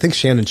eyes, because I think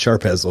Shannon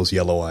Sharp has those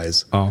yellow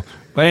eyes. Oh.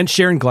 And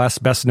Sharon Glass,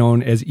 best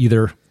known as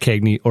either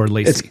Cagney or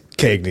Lacey.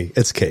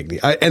 It's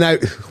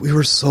Cagney. We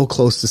were so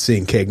close to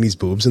seeing Cagney's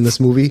boobs in this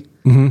movie.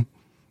 Mm-hmm.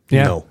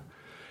 Yeah.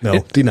 No,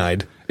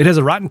 denied. It has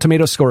a Rotten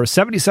Tomatoes score of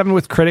 77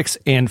 with critics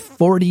and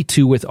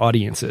 42 with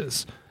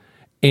audiences.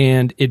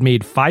 And it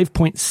made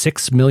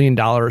 $5.6 million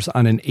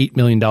on an $8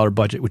 million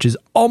budget, which is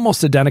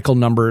almost identical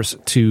numbers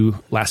to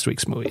last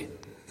week's movie.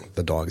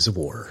 The Dogs of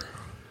War.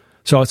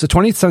 So it's a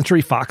 20th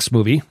Century Fox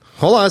movie.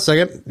 Hold on a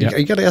second. Yep.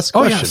 You got to ask a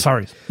question. Oh, yeah,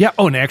 sorry. Yeah.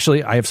 Oh, and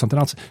actually, I have something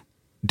else.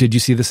 Did you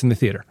see this in the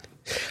theater?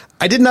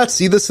 I did not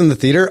see this in the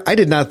theater. I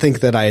did not think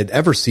that I had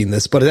ever seen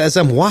this, but as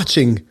I'm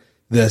watching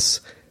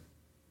this,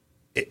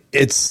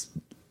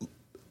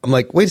 I'm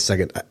like, wait a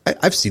second.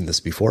 I've seen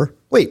this before.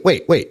 Wait.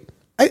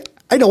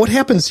 I know what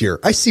happens here.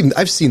 I've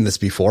seen this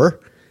before.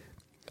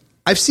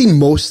 I've seen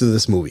most of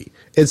this movie.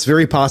 It's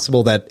very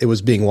possible that it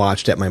was being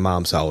watched at my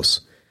mom's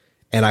house,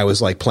 and I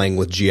was like playing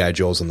with G.I.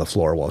 Joes on the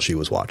floor while she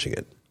was watching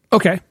it.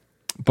 Okay.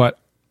 But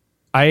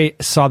I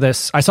saw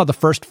the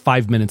first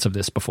 5 minutes of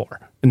this before,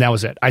 and that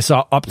was it. I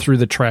saw up through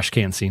the trash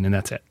can scene, and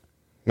that's it.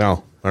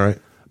 No. All right.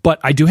 But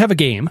I do have a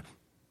game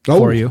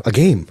for you. A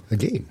game.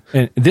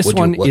 And this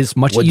one is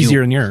much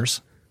easier than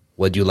yours.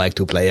 Would you like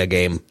to play a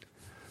game?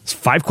 It's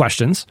 5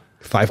 questions.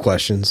 5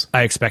 questions.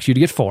 I expect you to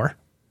get 4.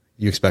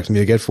 You expect me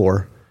to get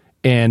 4.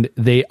 And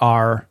they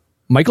are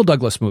Michael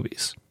Douglas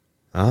movies.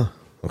 Ah,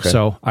 okay.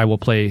 So I will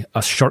play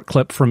a short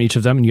clip from each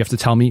of them, and you have to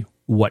tell me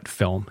what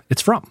film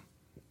it's from.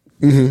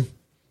 Mm-hmm.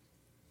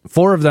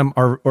 3 of them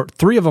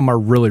are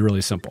really,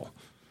 really simple.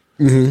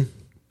 Mm-hmm.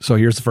 So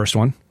here's the first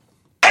one.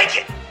 Take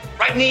it!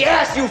 Right in the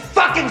ass, you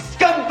fucking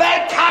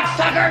scumbag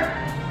cocksucker!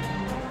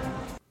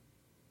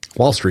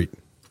 Wall Street.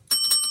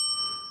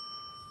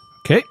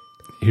 Okay,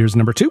 here's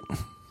number 2.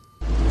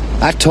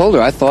 I told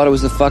her I thought it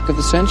was the fuck of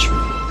the century.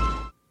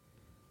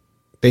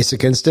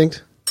 Basic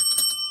Instinct.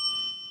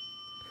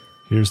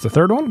 Here's the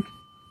third one.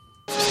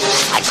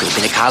 I could have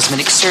been a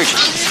cosmetic surgeon.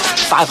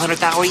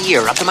 $500 a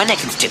year up to my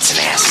neck in tits and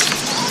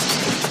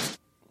ass.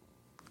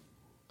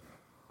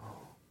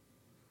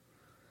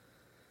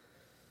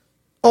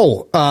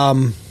 Oh,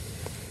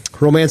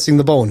 Romancing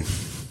the Bone.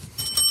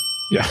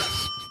 Yeah.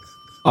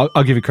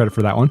 I'll give you credit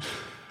for that one.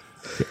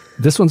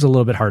 This one's a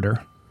little bit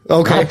harder.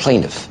 Okay. Not a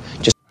plaintiff.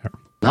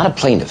 Not a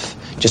plaintiff.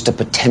 Just a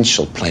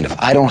potential plaintiff.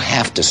 I don't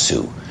have to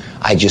sue.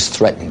 I just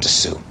threaten to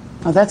sue.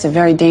 Oh, that's a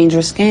very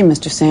dangerous game,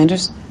 Mr.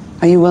 Sanders.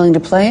 Are you willing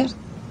to play it?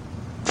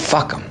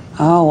 Fuck them.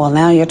 Oh, well,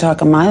 now you're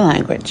talking my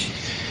language.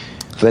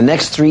 For the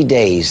next 3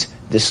 days,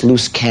 this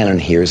loose cannon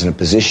here is in a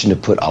position to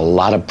put a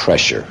lot of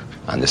pressure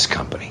on this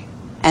company.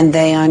 And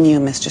they on you,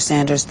 Mr.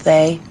 Sanders.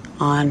 They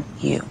on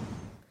you.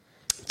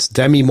 It's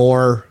Demi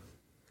Moore.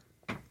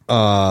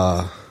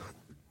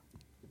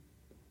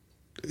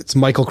 It's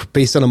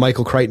based on a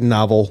Michael Crichton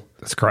novel.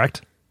 That's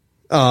correct.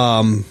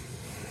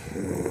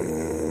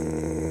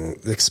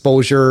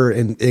 Exposure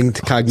and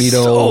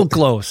Incognito. So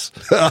close.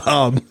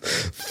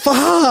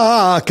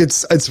 Fuck.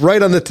 It's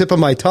right on the tip of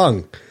my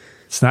tongue.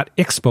 It's not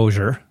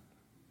exposure.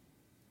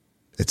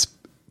 It's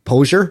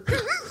posure.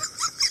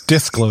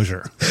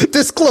 Disclosure.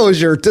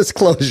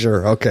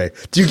 Disclosure. Okay.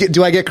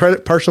 Do I get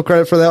partial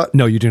credit for that?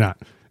 No, you do not.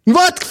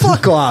 What?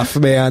 Fuck off,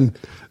 man.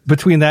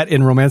 Between that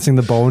and Romancing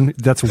the Bone,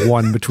 that's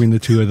 1 between the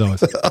 2 of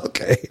those.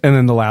 Okay. And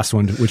then the last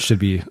one, which should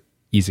be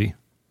easy.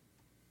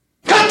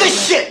 Cut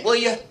this shit, will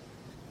you?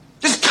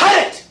 Just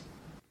cut it!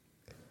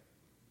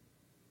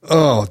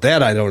 Oh,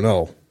 that I don't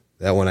know.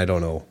 That one I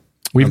don't know.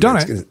 We've done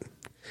it.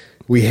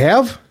 We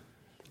have?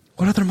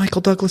 What other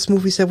Michael Douglas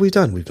movies have we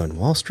done? We've done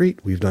Wall Street.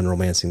 We've done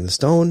Romancing the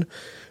Stone.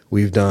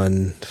 We've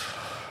done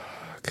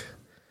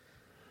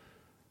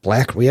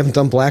Black. We haven't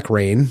done Black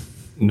Rain.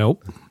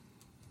 Nope.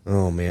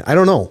 Oh man, I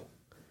don't know.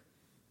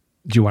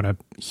 Do you want a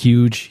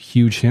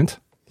huge hint?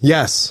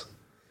 Yes.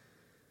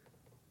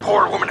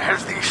 Poor woman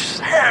has the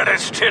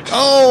saddest tits.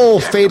 Oh,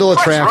 Fatal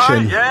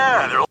Attraction. Right.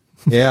 Yeah.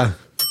 Yeah.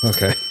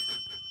 Okay.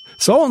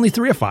 So only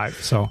 3 of 5.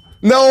 So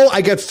no,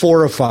 I got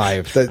 4 of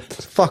 5.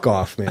 Fuck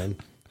off, man.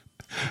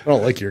 I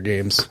don't like your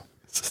games.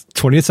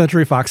 20th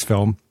Century Fox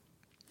film.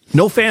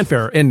 No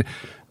fanfare, and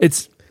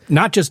it's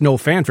not just no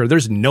fanfare.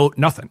 There's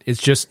nothing.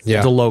 It's just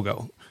the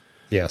logo.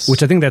 Yes.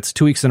 Which I think that's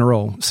 2 weeks in a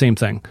row. Same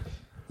thing.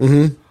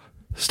 Mm-hmm.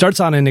 Starts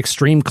on an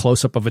extreme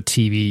close-up of a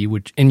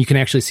TV, and you can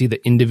actually see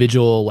the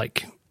individual,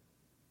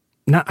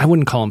 I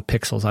wouldn't call them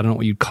pixels. I don't know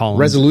what you'd call them.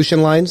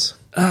 Resolution lines?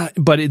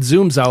 But it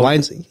zooms out.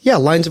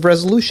 Lines of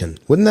resolution.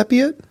 Wouldn't that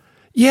be it?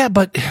 Yeah,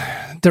 but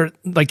they're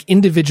like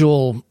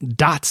individual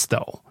dots,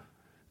 though,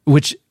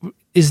 which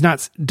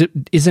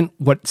isn't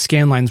what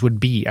scan lines would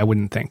be, I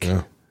wouldn't think.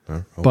 Yeah.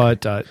 Okay.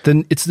 But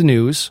then it's the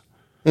news,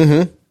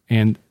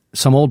 and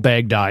some old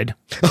bag died.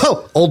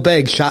 Oh, old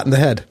bag shot in the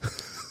head.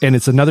 And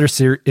it's another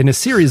in a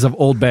series of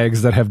old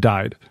bags that have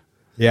died.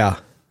 Yeah.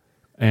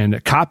 And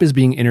a cop is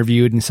being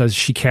interviewed and says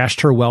she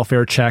cashed her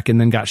welfare check and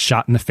then got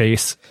shot in the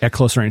face at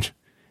close range.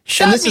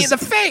 Shot me in the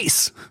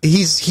face.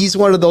 He's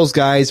one of those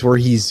guys where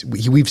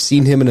we've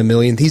seen him in a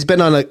million. He's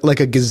been on a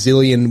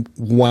gazillion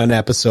 1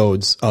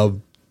 episodes of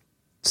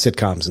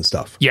sitcoms and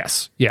stuff.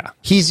 Yes. Yeah.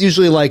 He's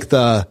usually like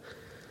the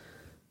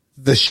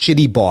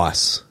shitty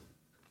boss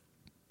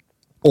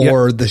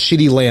or the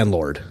shitty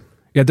landlord.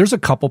 Yeah, there's a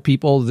couple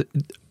people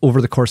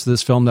over the course of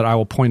this film that I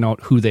will point out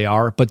who they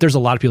are, but there's a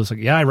lot of people that's like,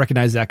 yeah, I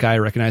recognize that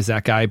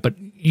guy, but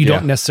you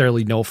don't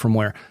necessarily know from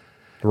where.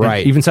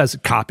 Right. It even says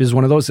cop is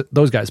one of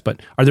those guys,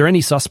 but are there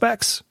any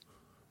suspects?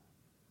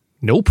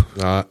 Nope.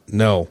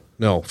 No.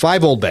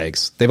 5 old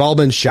bags. They've all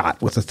been shot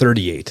with a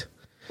 .38.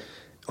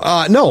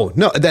 No.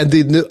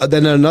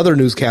 Then another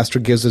newscaster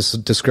gives us a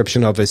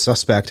description of a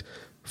suspect,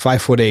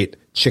 5'8",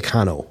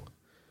 Chicano.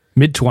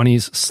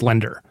 Mid-20s,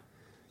 slender.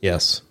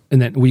 Yes.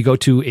 And then we go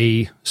to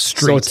a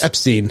street. So it's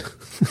Epstein.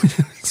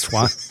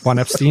 Juan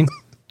Epstein?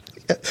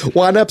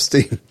 Juan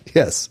Epstein,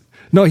 yes.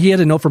 No, he had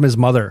a note from his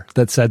mother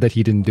that said that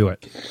he didn't do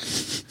it.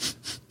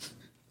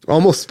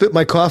 Almost spit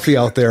my coffee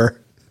out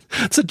there.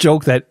 It's a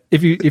joke that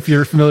if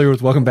you're familiar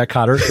with Welcome Back,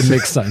 Kotter, it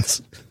makes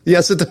sense.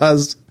 Yes, it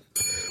does.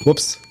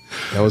 Whoops.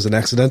 That was an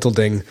accidental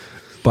ding.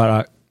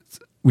 But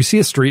we see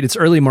a street. It's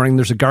early morning.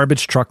 There's a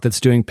garbage truck that's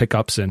doing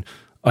pickups, and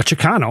a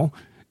Chicano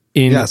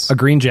in a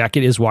green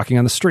jacket is walking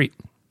on the street.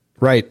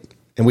 Right.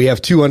 And we have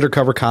 2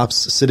 undercover cops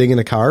sitting in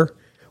a car.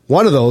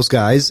 One of those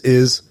guys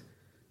is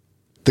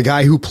the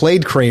guy who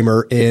played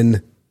Kramer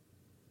in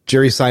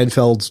Jerry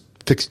Seinfeld's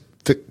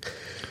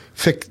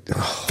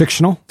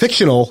fictional.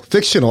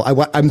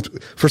 I'm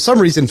for some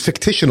reason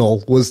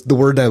fictional was the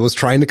word that was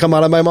trying to come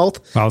out of my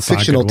mouth. Well,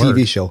 fictional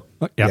TV show.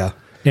 Yeah.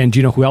 And do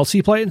you know who else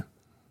he played?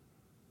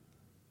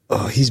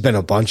 Oh, he's been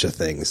a bunch of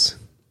things.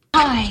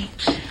 Hi,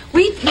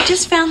 we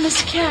just found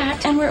this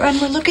cat and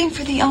we're looking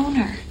for the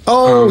owner.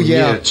 Oh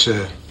yeah, it's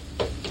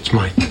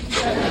mine.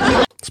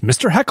 It's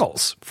Mr.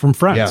 Heckles from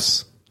Friends.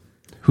 Yes,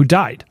 who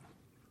died.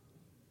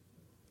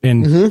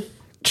 And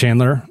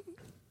Chandler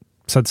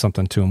said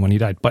something to him when he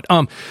died. But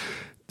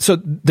so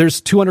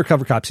there's 2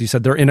 undercover cops. He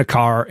said they're in a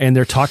car and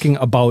they're talking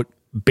about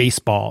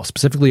baseball,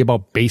 specifically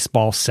about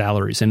baseball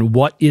salaries. And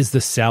what is the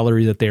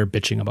salary that they're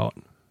bitching about?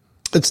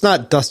 It's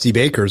not Dusty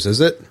Baker's,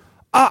 is it?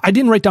 I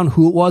didn't write down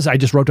who it was. I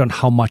just wrote down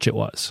how much it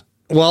was.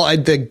 Well, I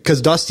think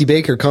because Dusty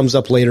Baker comes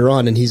up later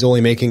on, and he's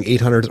only making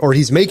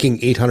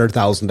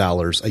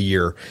 $800,000 a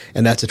year,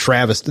 and that's a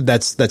travesty.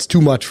 That's too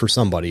much for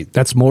somebody.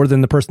 That's more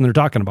than the person they're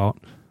talking about.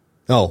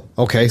 Oh,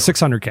 okay,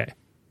 $600K.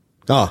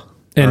 Oh,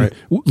 and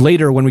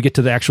later when we get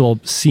to the actual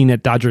scene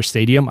at Dodger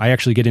Stadium, I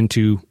actually get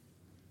into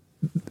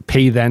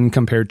pay then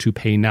compared to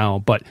pay now.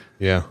 But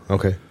yeah,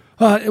 okay.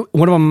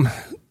 One of them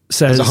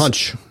says a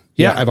hunch.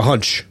 Yeah, I have a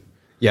hunch.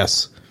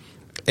 Yes.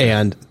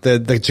 And the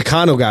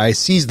Chicano guy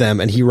sees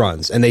them and he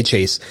runs and they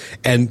chase.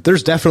 And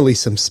there's definitely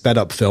some sped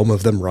up film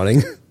of them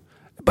running.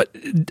 But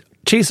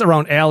chase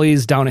around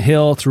alleys, down a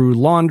hill, through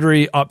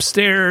laundry,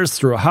 upstairs,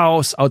 through a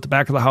house, out the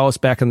back of the house,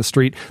 back in the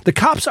street. The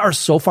cops are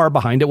so far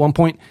behind at one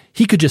point,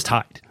 he could just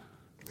hide.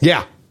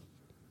 Yeah.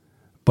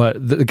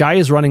 But the guy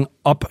is running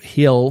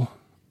uphill,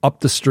 up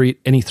the street,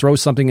 and he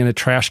throws something in a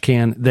trash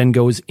can, then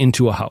goes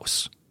into a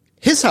house.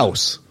 His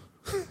house.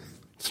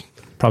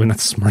 Probably not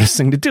the smartest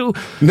thing to do.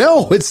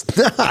 No, it's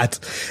not.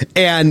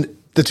 And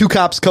the 2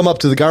 cops come up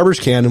to the garbage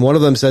can, and one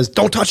of them says,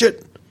 "Don't touch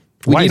it.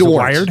 We need a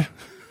warrant." Wired?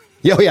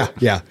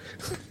 Yeah.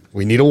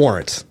 We need a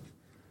warrant.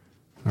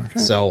 Okay.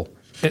 So,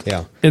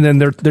 yeah. And then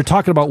they're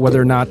talking about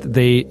whether or not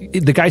the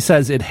guy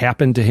says it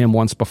happened to him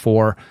once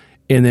before,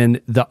 and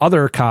then the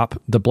other cop,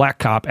 the black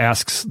cop,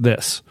 asks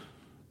this: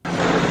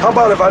 How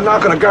about if I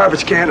knock on a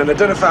garbage can and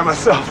identify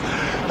myself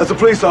as a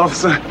police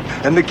officer,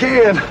 and the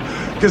can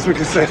gives me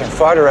consent?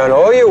 Fart around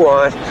all you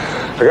want.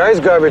 The guy's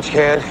garbage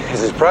can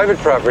is his private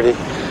property,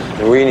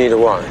 and we need a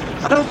warrant.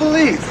 I don't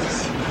believe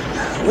this.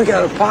 We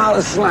got a pile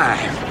of slime.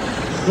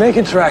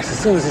 making tracks as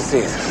soon as he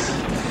sees us.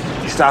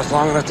 He stops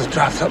long enough to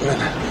drop something in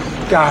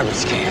the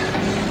garbage can.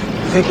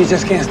 You think he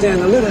just can't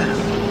stand the litter?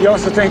 You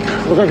also think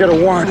we're gonna get a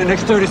warrant in the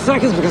next 30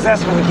 seconds because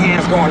that's when the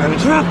can's going in the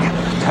truck?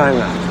 Time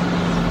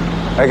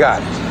out. I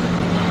got it.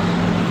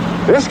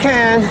 This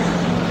can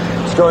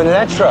is going to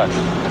that truck.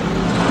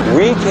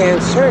 We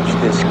can't search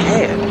this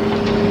can.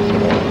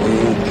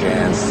 We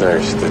can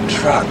search the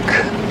truck.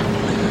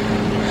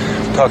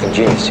 I'm talking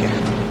genius here.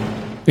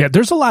 Yeah,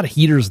 there's a lot of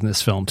heaters in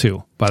this film,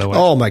 too, by the way.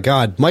 Oh, my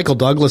God. Michael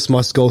Douglas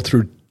must go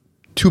through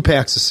 2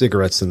 packs of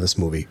cigarettes in this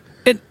movie.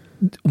 And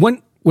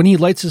when he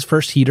lights his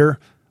first heater,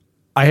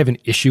 I have an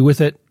issue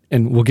with it,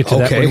 and we'll get to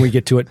that when we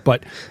get to it.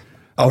 But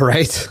all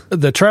right,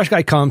 the trash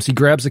guy comes, he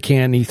grabs the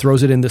can, he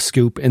throws it in the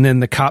scoop, and then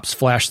the cops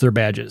flash their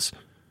badges.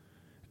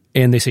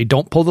 And they say,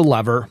 don't pull the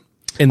lever.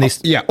 And they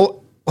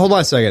hold on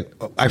a second.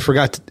 I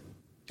forgot.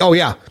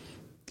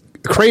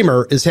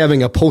 Kramer is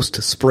having a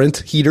post-sprint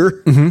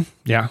heater. Mm-hmm.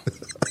 Yeah.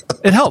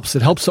 It helps.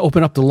 It helps to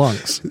open up the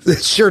lungs.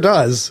 It sure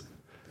does.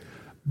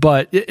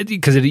 But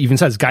because it even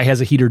says, guy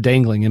has a heater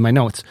dangling in my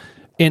notes.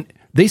 And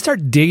they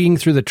start digging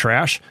through the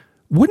trash.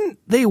 Wouldn't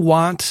they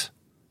want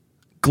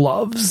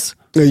gloves?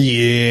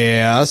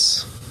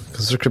 Yes.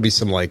 Because there could be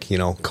some,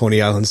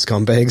 Coney Island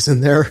scumbags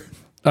in there.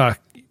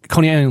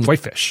 Coney Island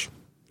whitefish.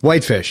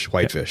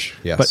 Whitefish,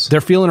 yes. But they're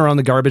feeling around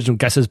the garbage and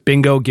guesses,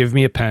 bingo, give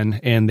me a pen.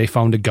 And they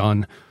found a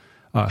gun.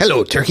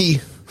 Hello,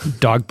 turkey.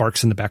 Dog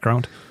barks in the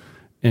background.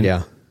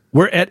 And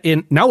we're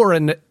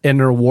in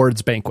an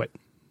awards banquet.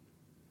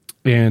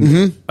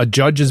 And a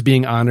judge is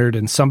being honored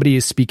and somebody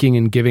is speaking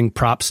and giving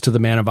props to the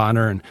man of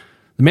honor. And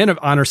the man of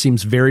honor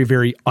seems very,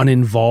 very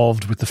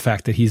uninvolved with the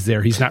fact that he's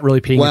there. He's not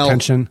really paying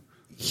attention.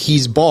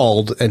 He's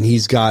bald and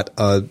he's got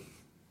a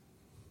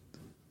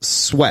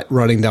sweat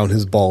running down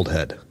his bald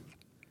head.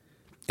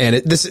 And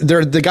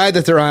the guy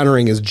that they're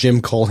honoring is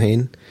Jim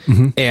Culhane.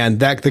 Mm-hmm. And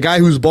the guy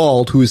who's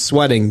bald, who's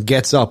sweating,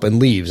 gets up and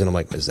leaves. And I'm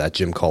like, is that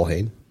Jim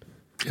Culhane?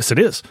 Yes, it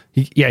is.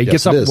 He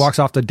gets up, walks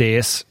off the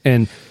dais,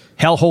 and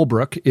Hal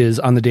Holbrook is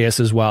on the dais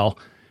as well.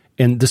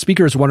 And the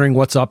speaker is wondering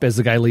what's up as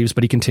the guy leaves,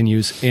 but he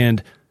continues.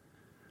 And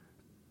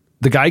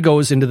the guy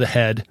goes into the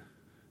head,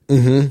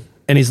 and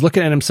he's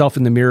looking at himself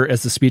in the mirror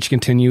as the speech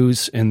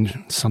continues,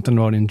 and something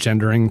about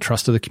engendering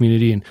trust of the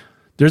community. And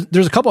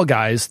there's a couple of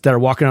guys that are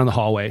walking down the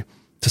hallway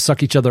to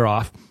suck each other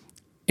off.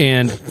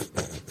 And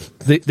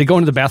they go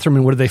into the bathroom,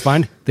 and what do they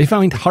find? They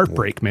find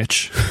heartbreak,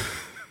 Mitch.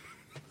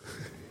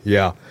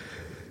 Yeah.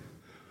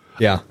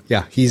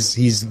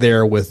 He's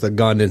there with a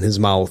gun in his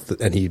mouth,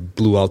 and he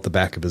blew out the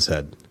back of his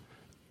head.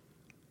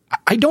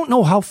 I don't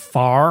know how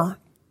far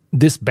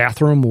this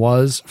bathroom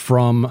was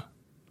from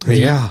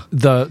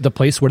the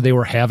place where they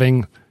were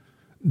having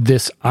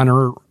this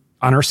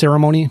honor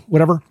ceremony,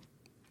 whatever.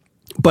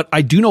 But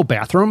I do know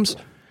bathrooms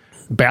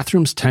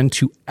tend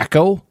to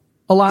echo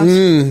a lot.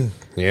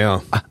 Yeah.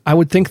 I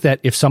would think that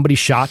if somebody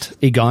shot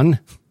a gun,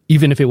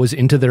 even if it was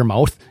into their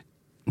mouth,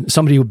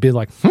 somebody would be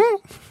like,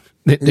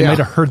 They might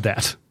have heard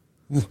that.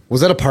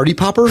 Was that a party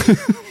popper?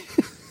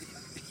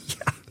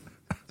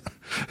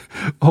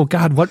 Oh,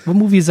 God. What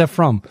movie is that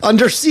from?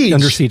 Under Siege.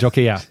 Under Siege.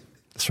 Okay, yeah.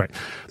 That's right.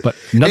 But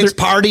it's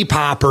party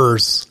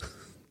poppers.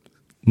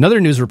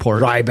 Another news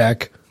report.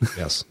 Ryback.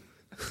 Yes.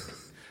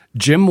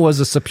 Jim was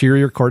a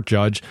Superior Court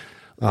judge.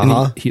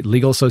 He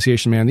Legal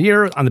Association Man of the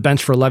Year, on the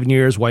bench for 11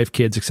 years, wife,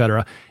 kids,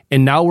 etc.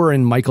 And now we're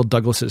in Michael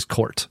Douglas's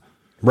court.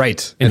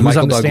 Right. And who's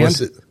Michael on the Douglas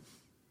stand?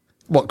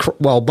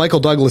 Well, Michael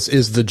Douglas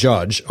is the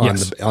judge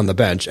on the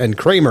bench, and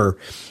Kramer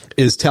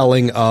is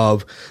telling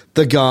of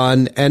the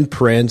gun and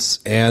prints,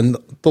 and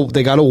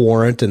they got a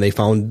warrant, and they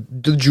found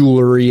the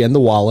jewelry and the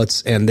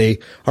wallets, and they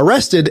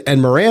arrested and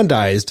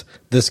Mirandized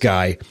this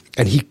guy,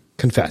 and he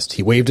confessed.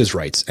 He waived his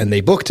rights, and they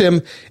booked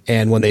him,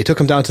 and when they took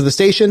him down to the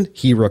station,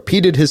 he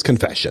repeated his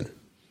confession.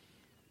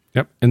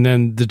 Yep. And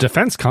then the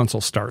defense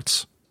counsel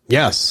starts.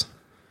 Yes.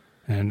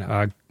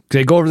 And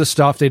they go over the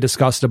stuff they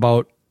discussed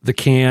about the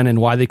can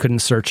and why they couldn't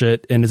search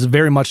it. And it's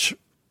very much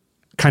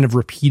kind of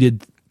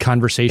repeated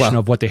conversation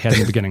of what they had in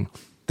the beginning.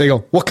 They go,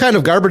 what kind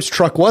of garbage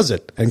truck was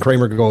it? And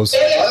Kramer goes, it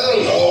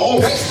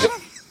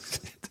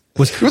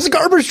was a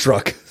garbage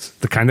truck.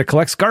 The kind that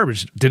collects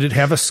garbage. Did it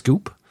have a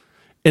scoop?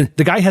 And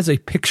the guy has a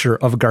picture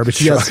of a garbage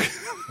truck.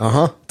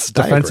 It's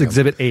Defense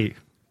Exhibit A.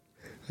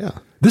 Yeah.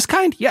 This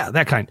kind? Yeah,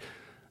 that kind.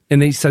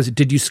 And he says,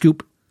 did you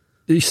scoop?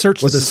 Did you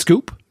search the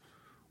scoop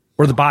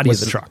or the body of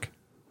the truck?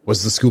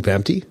 Was the scoop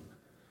empty?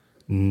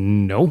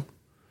 No.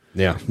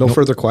 Yeah. No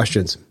further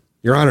questions.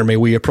 Your Honor, may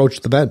we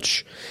approach the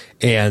bench?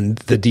 And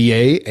the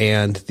DA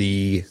and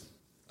the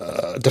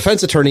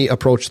defense attorney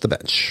approach the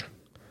bench.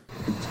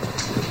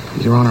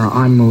 Your Honor,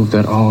 I move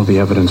that all of the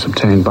evidence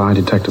obtained by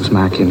Detectives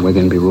Mackey and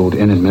Wiggin be ruled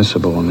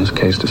inadmissible and this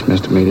case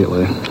dismissed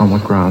immediately. On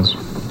what grounds?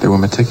 They were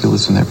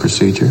meticulous in their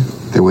procedure.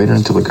 They waited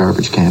until the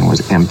garbage can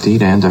was emptied.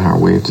 Andahar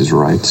waived his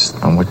rights.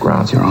 On what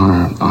grounds? Your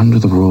Honor, under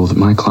the rule that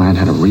my client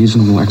had a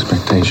reasonable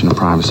expectation of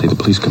privacy, the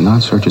police could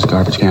not search his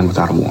garbage can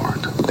without a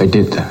warrant. They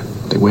did that.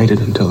 They waited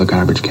until the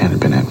garbage can had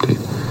been emptied.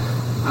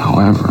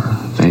 However,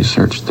 they They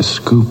searched the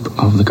scoop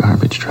of the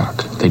garbage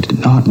truck. They did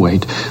not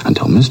wait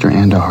until Mr.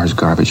 Andahar's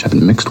garbage had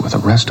been mixed with the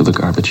rest of the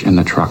garbage in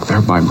the truck,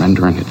 thereby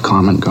rendering it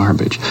common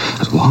garbage.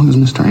 As long as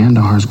Mr.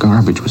 Andahar's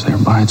garbage was there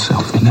by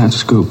itself in that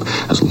scoop,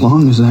 as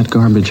long as that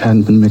garbage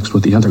hadn't been mixed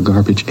with the other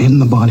garbage in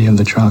the body of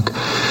the truck,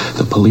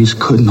 the police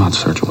could not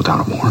search it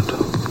without a warrant.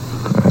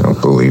 I don't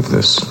believe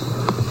this.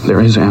 There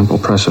is ample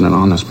precedent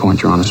on this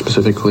point, Your Honor,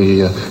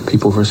 specifically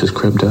People versus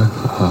Kribda.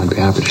 I'd be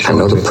happy to show I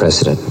know it to the you.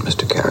 precedent,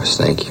 Mr. Karras.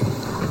 Thank you.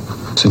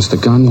 Since the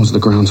gun was the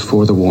grounds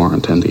for the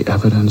warrant, and the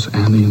evidence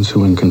and the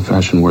ensuing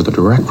confession were the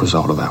direct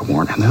result of that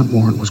warrant, and that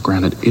warrant was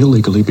granted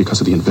illegally because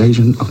of the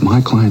invasion of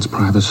my client's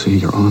privacy,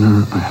 Your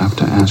Honor, I have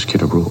to ask you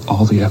to rule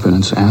all the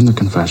evidence and the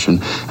confession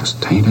as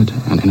tainted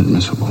and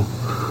inadmissible.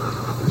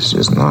 This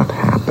is not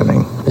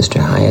happening. Mr.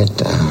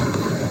 Hyatt,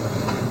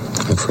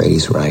 I'm afraid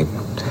he's right.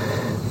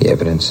 The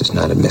evidence is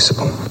not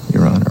admissible.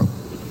 Your Honor,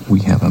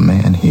 we have a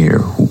man here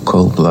who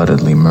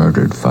cold-bloodedly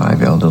murdered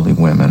 5 elderly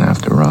women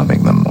after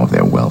robbing them of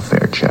their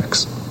welfare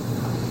checks.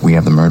 We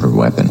have the murder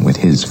weapon with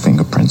his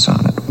fingerprints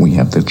on it. We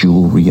have the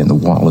jewelry and the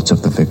wallets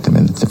of the victim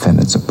in the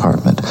defendant's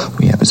apartment.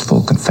 We have his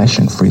full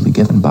confession freely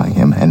given by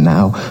him. And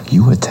now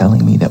you are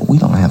telling me that we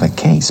don't have a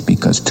case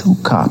because 2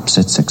 cops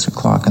at 6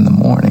 o'clock in the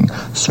morning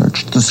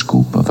searched the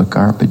scoop of a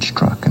garbage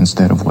truck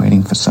instead of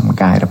waiting for some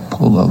guy to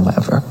pull a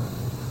lever.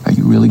 Are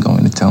you really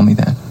going to tell me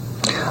that?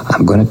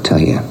 I'm going to tell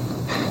you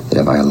that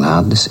if I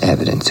allowed this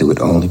evidence, it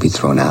would only be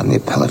thrown out in the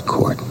appellate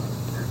court.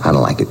 I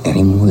don't like it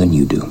any more than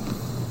you do.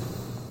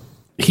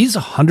 He's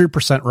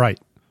 100% right.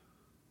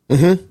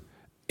 Mm-hmm.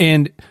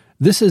 And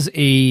this is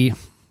a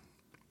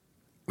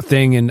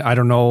thing, and I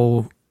don't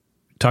know,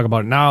 talk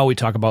about it now, we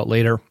talk about it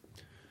later.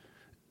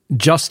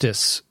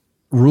 Justice,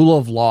 rule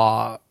of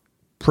law,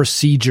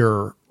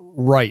 procedure,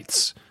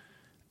 rights,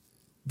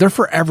 they're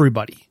for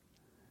everybody.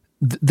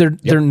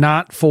 They're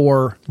not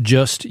for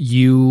just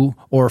you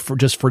or for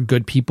just for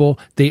good people.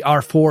 They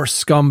are for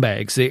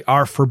scumbags. They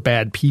are for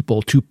bad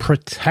people, to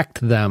protect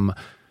them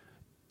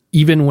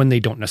even when they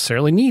don't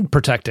necessarily need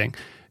protecting.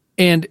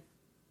 And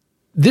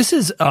this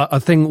is a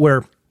thing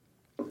where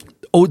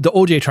the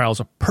OJ trial is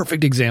a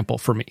perfect example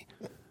for me.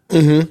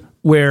 Mm-hmm.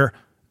 Where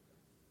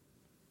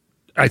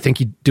I think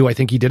he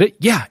did it?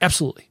 Yeah,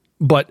 absolutely.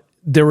 But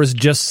there was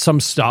just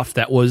some stuff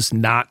that was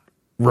not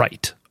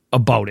right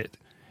about it.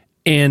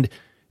 And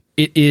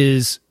it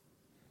is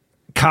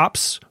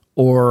cops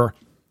or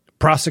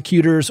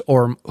prosecutors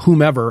or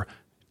whomever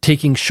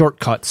taking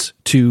shortcuts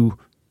to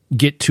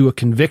get to a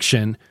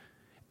conviction,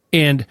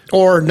 and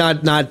or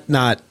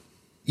not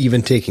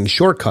even taking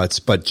shortcuts,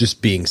 but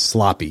just being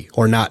sloppy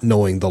or not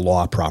knowing the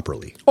law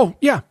properly. Oh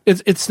yeah,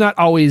 it's not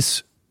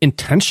always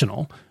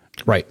intentional,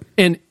 right?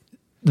 And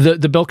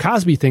the Bill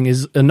Cosby thing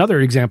is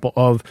another example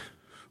of,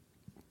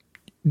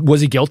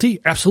 was he guilty?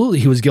 Absolutely,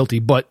 he was guilty,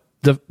 but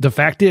the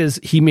fact is,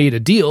 he made a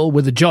deal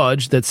with a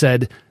judge that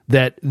said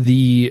that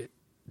the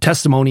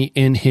testimony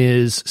in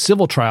his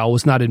civil trial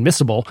was not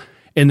admissible.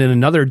 And then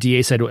another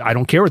DA said, I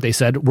don't care what they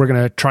said, we're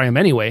going to try him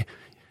anyway.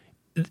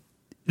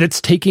 That's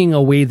taking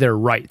away their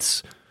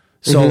rights.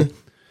 So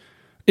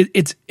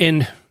it's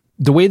in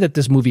the way that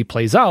this movie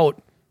plays out,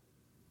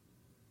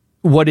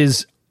 what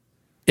is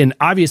an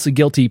obviously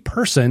guilty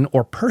person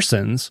or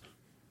persons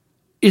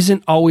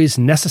isn't always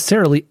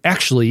necessarily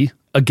actually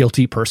a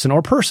guilty person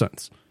or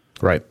persons.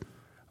 Right.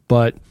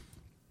 But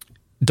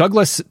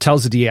Douglas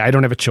tells the DA, I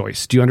don't have a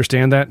choice. Do you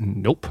understand that?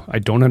 Nope, I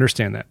don't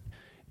understand that.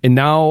 And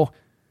now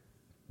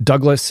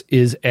Douglas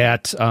is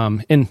at,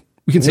 and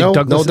we can say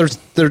Douglas.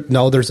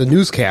 There's a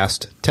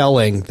newscast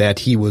telling that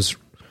he was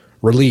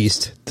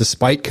released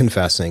despite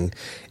confessing,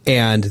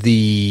 and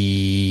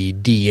the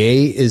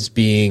DA is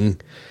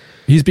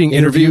he's being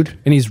interviewed,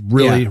 and he's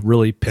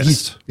really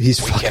pissed.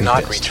 He's we fucking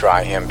cannot pissed.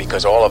 retry him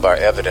because all of our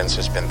evidence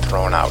has been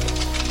thrown out.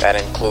 That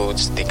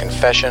includes the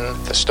confession,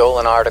 the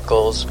stolen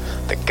articles,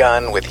 the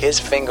gun with his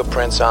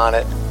fingerprints on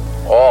it,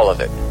 all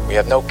of it. We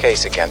have no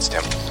case against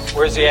him.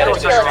 Where's the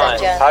editor?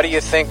 How do you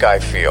think I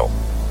feel?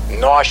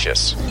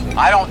 Nauseous.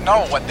 I don't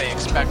know what they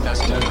expect us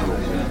to do.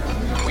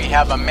 We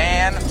have a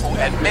man who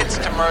admits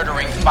to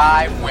murdering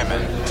 5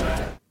 women.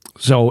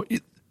 So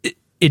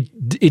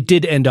it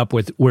did end up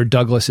with where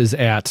Douglas is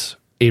at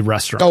a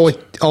restaurant.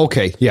 Oh,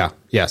 okay. Yeah.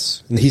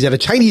 Yes. And he's at a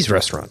Chinese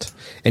restaurant,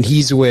 and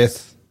he's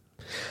with,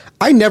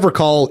 I never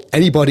call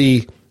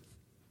anybody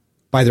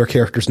by their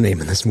character's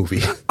name in this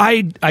movie.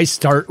 I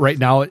start right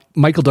now.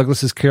 Michael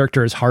Douglas's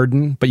character is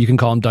Hardin, but you can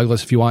call him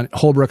Douglas if you want.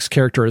 Holbrook's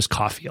character is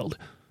Caulfield.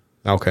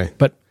 Okay.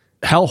 But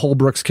Hal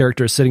Holbrook's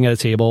character is sitting at a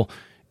table,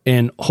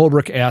 and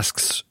Holbrook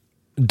asks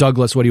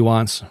Douglas what he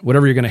wants,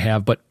 whatever you're going to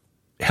have. But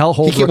Hal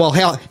Holbrook...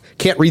 Hal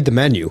can't read the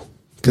menu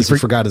because he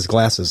forgot his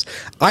glasses.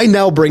 I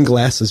now bring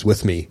glasses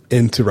with me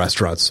into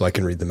restaurants so I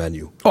can read the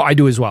menu. Oh, I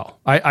do as well.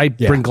 I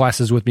bring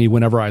glasses with me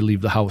whenever I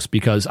leave the house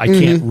because I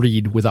can't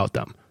read without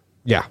them.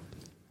 Yeah.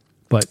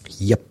 But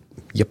Yep.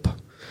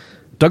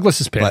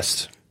 Douglas is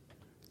pissed.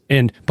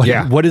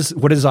 But what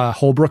does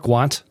Holbrook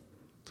want?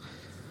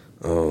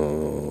 I'm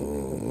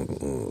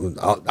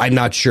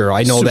not sure.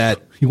 I know soup.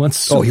 that He wants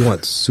soup. Oh, he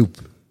wants soup.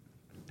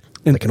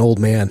 like an old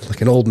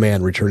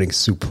man returning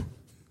soup.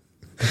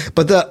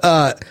 But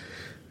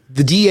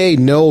the DA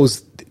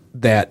knows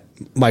that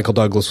Michael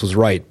Douglas was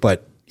right,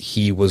 but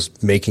he was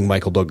making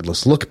Michael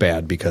Douglas look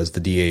bad because the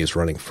DA is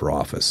running for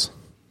office.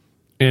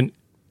 And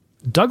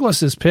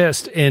Douglas is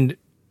pissed, and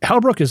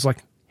Halbrook is like,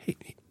 hey,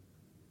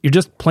 you're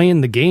just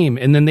playing the game.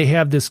 And then they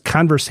have this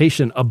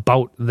conversation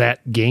about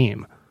that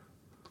game.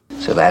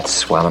 So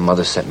that's why my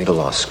mother sent me to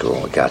law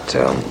school. We got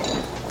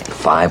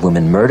 5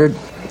 women murdered,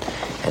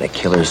 and a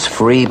killer's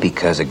free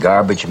because a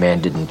garbage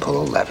man didn't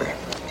pull a lever.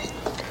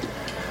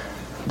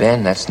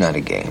 Ben, that's not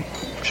a game.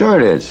 Sure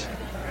it is.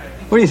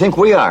 What do you think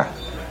we are?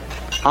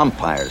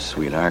 Umpires,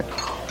 sweetheart.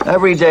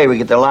 Every day we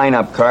get the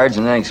lineup cards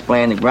and then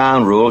explain the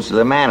ground rules to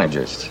the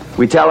managers.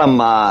 We tell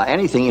them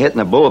anything you hit in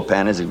the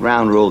bullpen is a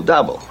ground rule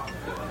double.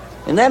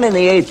 And then in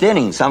the 8th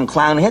inning, some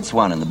clown hits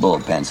one in the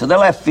bullpen. So the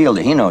left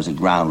fielder, he knows the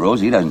ground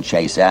rules. He doesn't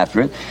chase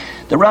after it.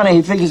 The runner,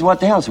 he figures, what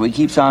the hell, so he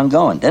keeps on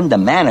going. Then the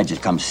manager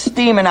comes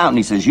steaming out and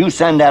he says, you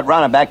send that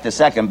runner back to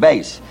second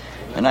base.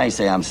 And I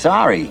say, I'm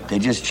sorry, they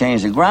just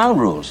changed the ground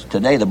rules.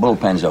 Today the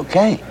bullpen's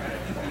okay.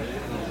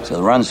 So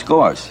the run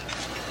scores.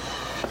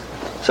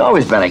 It's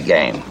always been a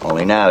game,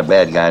 only now the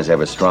bad guys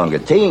have a stronger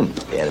team.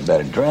 They had a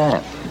better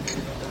draft.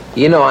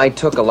 You know, I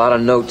took a lot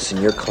of notes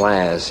in your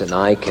class, and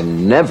I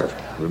can never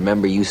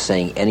remember you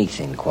saying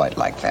anything quite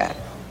like that.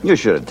 You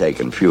should have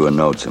taken fewer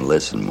notes and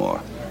listened more.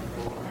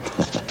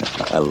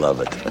 I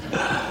love it.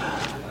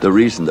 The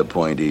reason the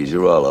point is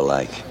you're all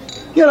alike.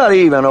 You're not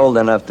even old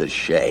enough to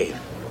shave.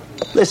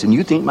 Listen,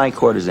 you think my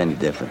court is any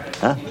different,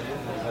 huh?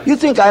 You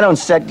think I don't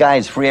set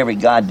guys free every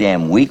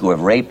goddamn week who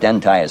have raped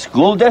entire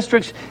school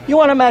districts? You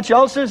want to match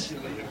ulcers? You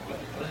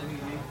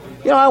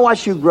know, I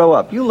watched you grow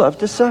up. You love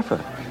to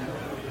suffer.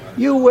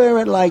 You wear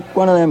it like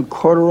one of them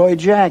corduroy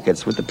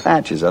jackets with the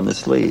patches on the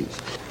sleeves.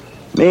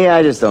 Me,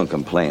 I just don't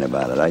complain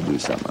about it. I do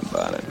something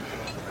about it.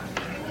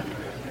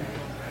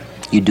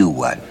 You do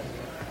what?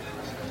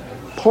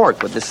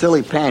 Pork with the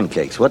silly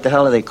pancakes. What the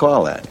hell do they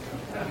call that?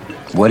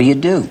 What do you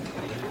do?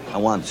 I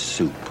want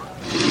soup.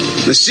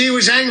 The sea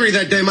was angry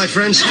that day, my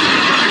friends.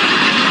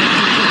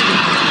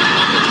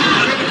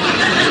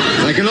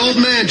 Like an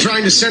old man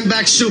trying to send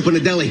back soup in a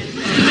deli.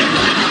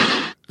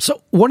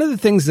 So one of the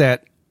things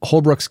that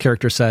Holbrook's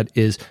character said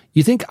is,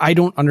 you think I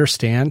don't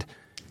understand?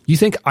 You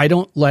think I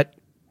don't let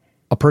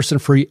a person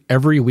free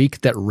every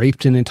week that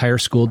raped an entire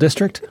school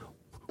district?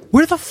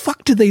 Where the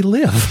fuck do they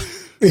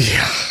live?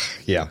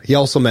 Yeah. He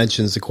also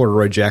mentions the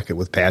corduroy jacket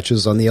with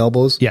patches on the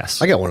elbows.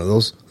 Yes. I got one of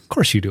those. Of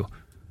course you do.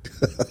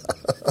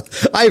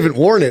 I haven't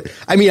worn it.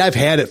 I mean, I've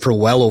had it for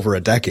well over a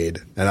decade,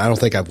 and I don't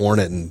think I've worn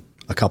it in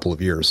a couple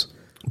of years.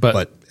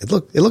 But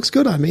it looks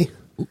good on me.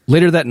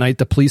 Later that night,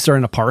 the police are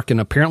in a park,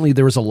 and apparently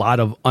there was a lot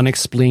of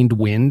unexplained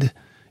wind,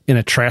 and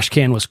a trash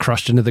can was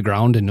crushed into the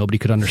ground, and nobody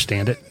could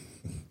understand it.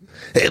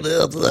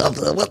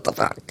 What the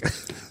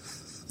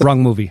fuck?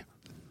 Wrong movie.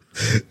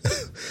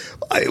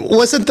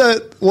 Wasn't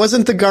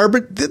the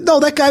garbage?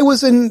 No, that guy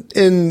was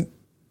in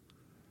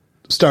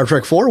Star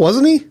Trek 4,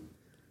 wasn't he?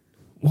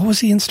 What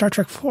was he in Star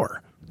Trek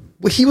 4?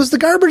 Well, he was the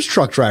garbage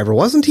truck driver,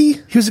 wasn't he?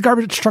 He was the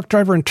garbage truck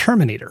driver in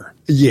Terminator.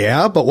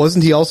 Yeah, but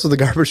wasn't he also the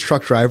garbage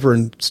truck driver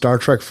in Star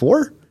Trek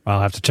 4?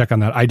 I'll have to check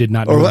on that. I did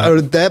not know that. Or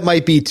that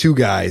might be 2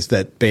 guys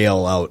that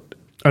bail out.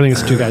 I think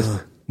it's 2 guys.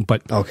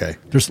 But okay,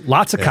 there's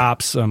lots of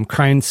cops,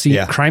 crime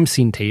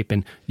scene tape,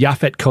 and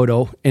Yaphet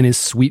Kotto and his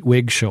sweet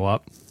wig show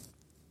up.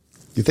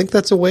 You think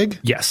that's a wig?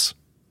 Yes.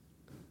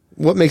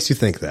 What makes you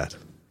think that?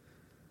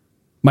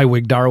 My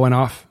wigdar went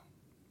off.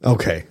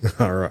 Okay.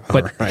 All right.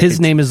 But his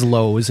name is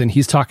Lowe's, and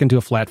he's talking to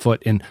a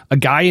Flatfoot, and a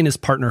guy and his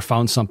partner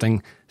found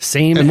something.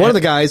 And one of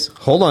the guys,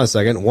 hold on a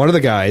second, one of the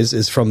guys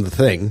is from The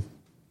Thing.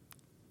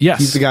 Yes.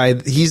 He's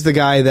the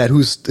guy that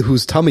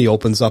whose tummy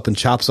opens up and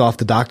chops off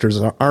the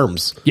doctor's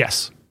arms.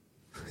 Yes.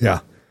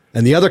 Yeah.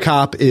 And the other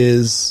cop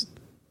is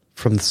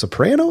from The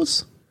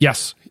Sopranos?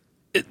 Yes.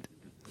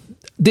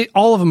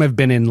 All of them have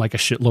been in like a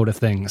shitload of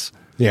things.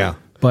 Yeah.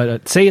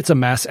 But say it's a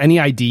mess. Any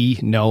ID,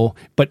 no.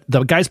 But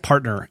the guy's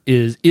partner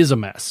is a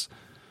mess.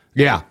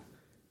 Yeah.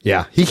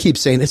 Yeah. He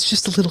keeps saying, it's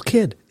just a little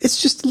kid.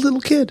 It's just a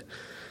little kid.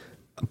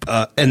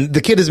 And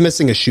the kid is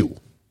missing a shoe.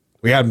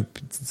 I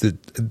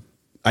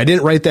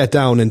didn't write that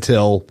down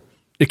until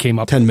it came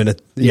up 10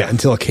 minutes. Yeah.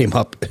 Until it came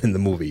up in the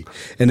movie.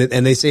 And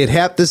they say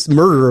this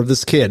murder of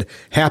this kid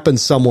happened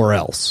somewhere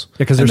else. Yeah,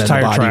 because there's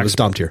tire tracks. The body tracks. was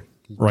dumped here.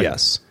 Right.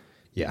 Yes.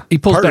 Yeah. He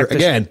pulls partner, back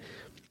again,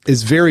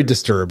 is very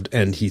disturbed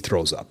and he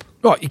throws up.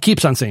 Oh, he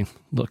keeps on saying,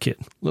 little kid,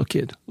 little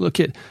kid, little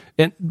kid.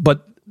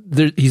 But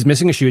he's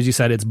missing a shoe, as you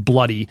said. It's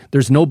bloody.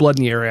 There's no blood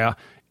in the area.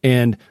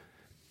 And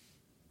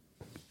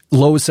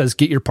Lowe's says,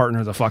 get your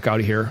partner the fuck out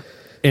of here.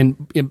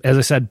 And as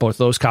I said, both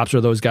those cops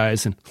are those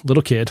guys. And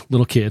little kid,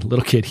 little kid,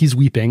 little kid. He's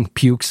weeping,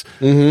 pukes.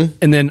 Mm-hmm.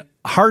 And then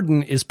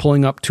Hardin is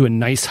pulling up to a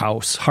nice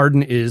house.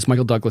 Hardin is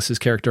Michael Douglas's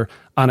character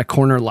on a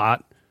corner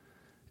lot.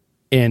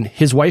 And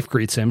his wife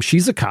greets him.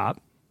 She's a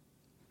cop.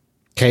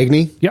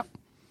 Cagney? Yep.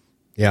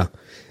 Yeah.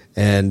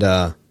 And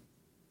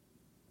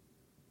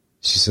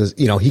she says,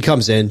 he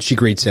comes in, she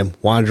greets him.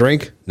 Want a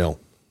drink? No.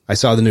 I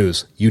saw the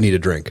news. You need a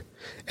drink.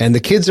 And the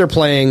kids are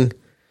playing.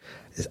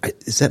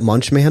 Is that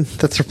Munchman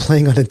that they're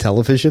playing on a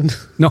television?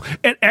 No,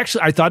 and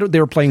actually, I thought they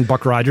were playing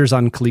Buck Rogers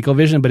on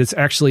ColecoVision, but it's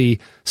actually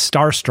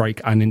Star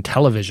Strike on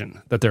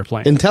Intellivision that they're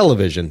playing.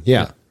 Intellivision,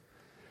 yeah.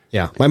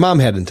 My mom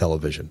had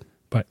Intellivision.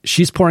 But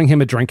she's pouring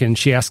him a drink, and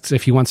she asks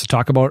if he wants to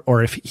talk about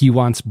or if he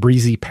wants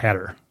breezy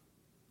patter.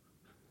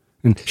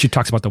 And she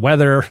talks about the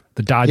weather,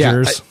 the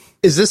Dodgers. Yeah,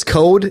 is this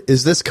code?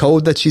 Is this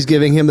code that she's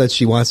giving him that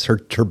she wants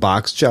her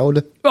box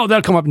chowed? Oh,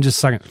 that'll come up in just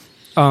a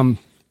second.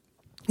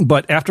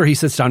 But after he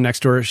sits down next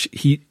to her,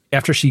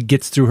 after she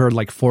gets through her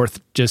like fourth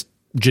just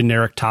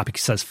generic topic,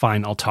 he says,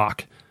 "Fine, I'll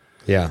talk."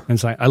 Yeah, and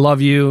it's like, "I love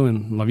you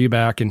and love you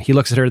back." And he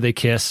looks at her, they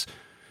kiss.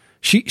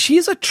 She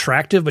is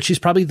attractive, but she's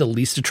probably the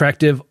least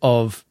attractive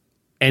of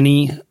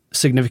any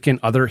significant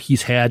other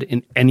he's had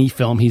in any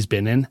film he's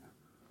been in.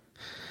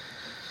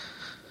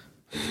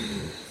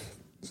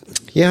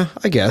 Yeah,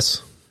 I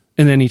guess.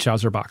 And then he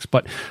chows her box.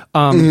 But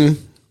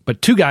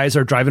but two guys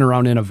are driving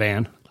around in a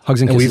van,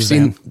 hugs and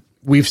kisses.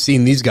 We've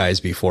seen these guys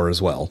before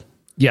as well.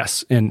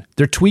 Yes, and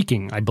they're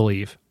tweaking, I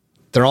believe.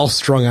 They're all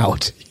strung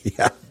out.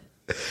 Yeah.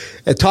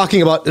 And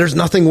talking about there's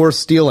nothing worth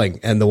stealing.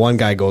 And the one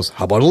guy goes,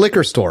 "How about a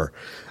liquor store?"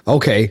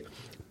 Okay.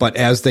 But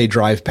as they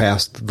drive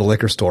past the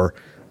liquor store,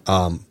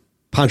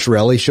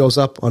 Poncherelli shows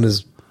up on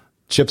his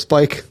Chip's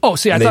bike. Oh,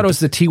 see, I thought it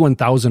was the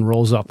T-1000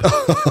 rolls up.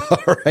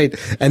 All right.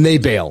 And they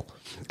bail.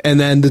 And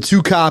then the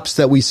two cops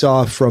that we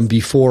saw from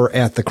before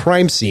at the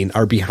crime scene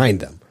are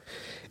behind them.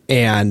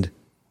 And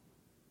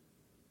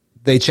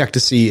they check to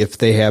see if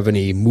they have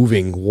any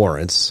moving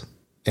warrants.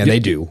 And they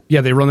do.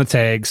 Yeah, they run the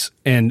tags.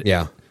 And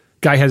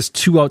guy has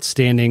 2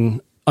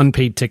 outstanding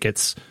unpaid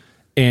tickets.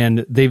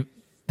 And they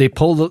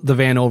pull the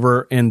van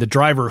over. And the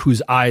driver,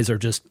 whose eyes are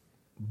just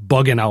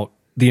bugging out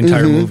the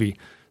entire movie,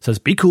 says,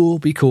 "Be cool,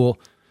 be cool."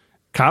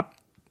 Cop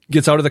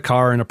gets out of the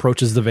car and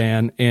approaches the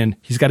van. And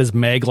he's got his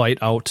mag light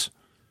out.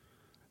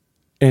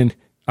 And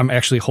I'm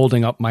actually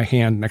holding up my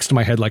hand next to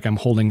my head like I'm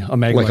holding a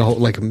mag light.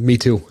 Like me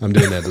too. I'm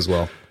doing that as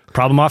well.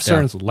 Problem officer,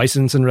 and it's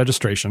license and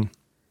registration.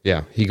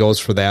 Yeah, he goes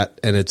for that,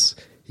 and it's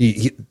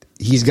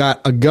he's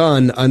got a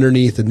gun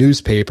underneath the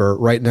newspaper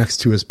right next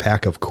to his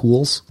pack of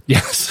Cools.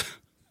 Yes,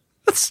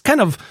 that's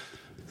kind of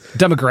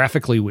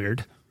demographically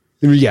weird.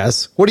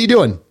 Yes. What are you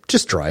doing?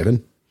 Just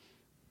driving.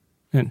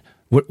 And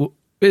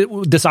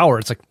this hour,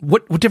 it's like,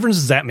 what difference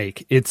does that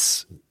make?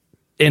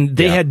 And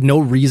they had no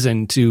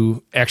reason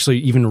to actually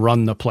even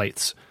run the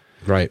plates.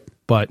 Right.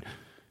 But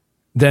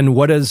then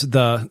what does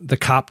the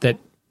cop that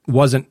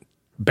wasn't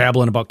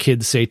babbling about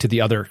kids say to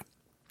the other?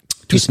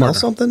 Do you smell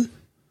something?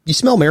 You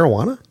smell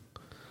marijuana?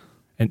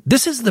 And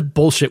this is the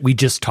bullshit we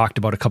just talked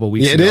about a couple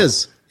weeks ago. It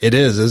is. It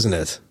is, isn't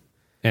it?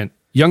 And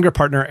younger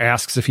partner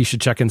asks if he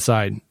should check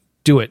inside.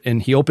 Do it.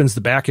 And he opens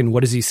the back, and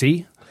what does he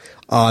see?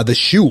 The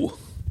shoe.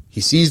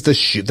 He sees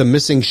the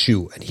missing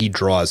shoe, and he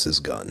draws his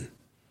gun.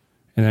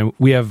 And then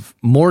we have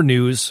more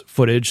news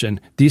footage,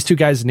 and these two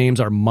guys' names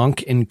are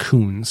Monk and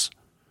Coons.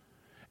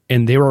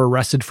 And they were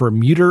arrested for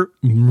murder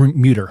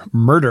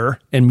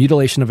and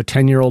mutilation of a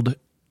 10-year-old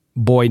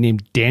boy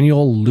named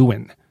Daniel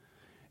Lewin.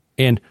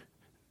 And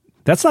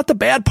that's not the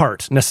bad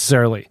part,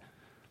 necessarily.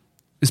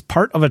 It's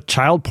part of a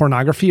child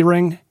pornography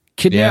ring,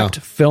 kidnapped,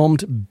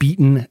 filmed,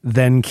 beaten,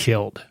 then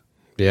killed.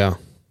 Yeah.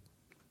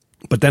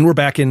 But then we're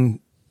back in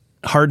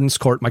Hardin's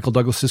court, Michael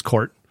Douglas's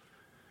court.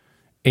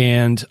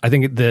 And I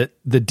think the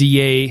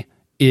DA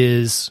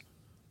is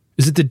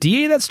it the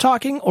DA that's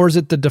talking, or is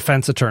it the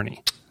defense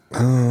attorney?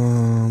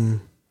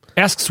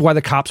 Asks why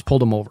the cops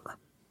pulled him over.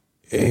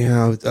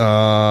 Yeah.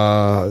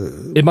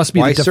 It must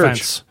be the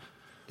defense. Search?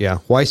 Yeah.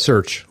 Why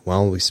search?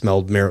 Well, we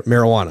smelled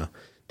marijuana.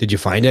 Did you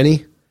find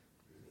any?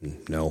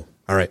 No.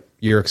 All right.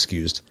 You're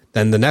excused.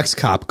 Then the next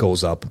cop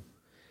goes up.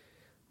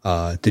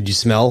 Did you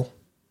smell?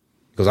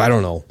 He goes, I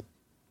don't know.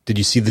 Did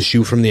you see the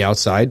shoe from the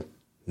outside?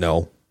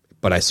 No.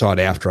 But I saw it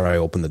after I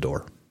opened the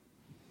door.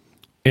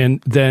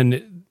 And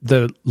then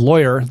the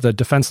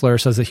defense lawyer,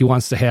 says that he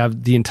wants to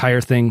have the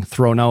entire thing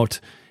thrown out.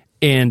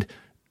 And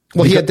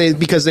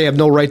because they have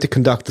no right to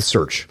conduct the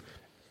search.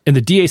 And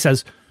the DA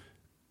says,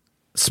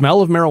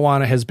 smell of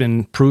marijuana has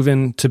been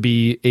proven to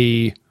be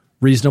a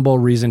reasonable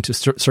reason to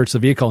search the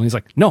vehicle. And he's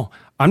like, no,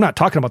 I'm not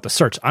talking about the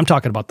search. I'm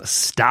talking about the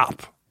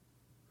stop.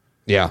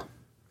 Yeah.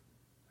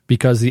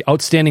 Because the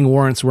outstanding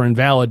warrants were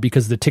invalid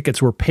because the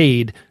tickets were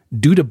paid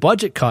due to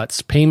budget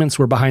cuts. Payments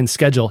were behind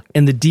schedule,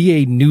 and the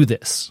DA knew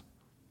this.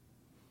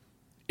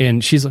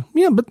 And she's like,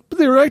 yeah, but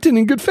they were acting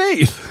in good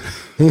faith.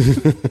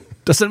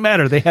 Doesn't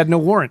matter. They had no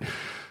warrant.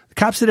 The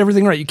cops did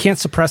everything right. You can't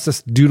suppress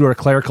this due to a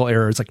clerical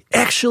error. It's like,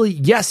 actually,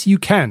 yes, you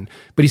can.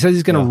 But he says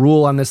he's going to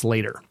rule on this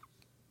later.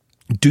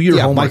 Do your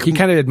homework. He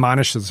kind of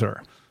admonishes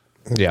her.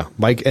 Yeah,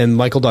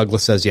 Michael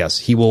Douglas says, yes,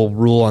 he will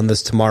rule on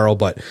this tomorrow,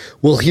 but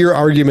we'll hear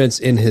arguments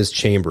in his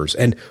chambers.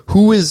 And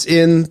who is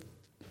in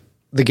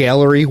the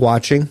gallery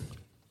watching?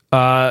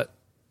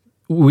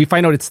 We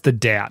find out it's the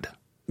dad.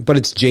 But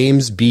it's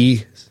James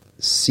B.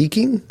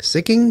 Sicking? Is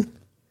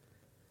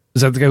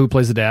that the guy who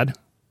plays the dad?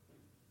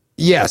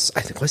 Yes.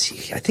 I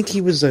think he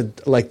was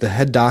like the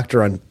head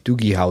doctor on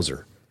Doogie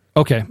Howser.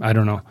 Okay, I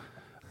don't know.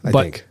 I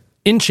think.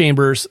 in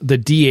chambers, the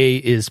DA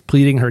is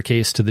pleading her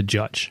case to the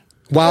judge.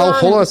 Wow,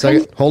 hold on a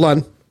second. Hold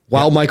on.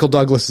 While Michael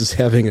Douglas is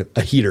having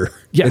a heater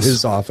in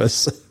his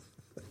office.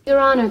 Your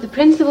Honor, the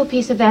principal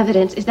piece of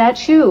evidence is that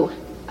shoe,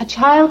 a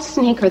child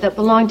sneaker that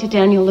belonged to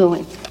Daniel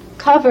Lewin,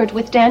 covered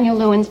with Daniel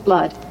Lewin's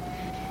blood.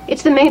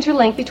 It's the major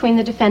link between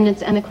the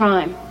defendants and the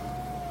crime.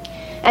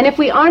 And if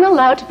we aren't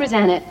allowed to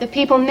present it, the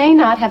people may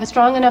not have a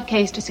strong enough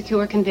case to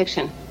secure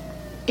conviction.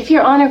 If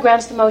Your Honor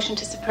grants the motion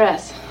to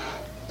suppress,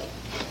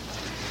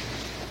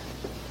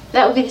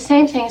 that would be the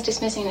same thing as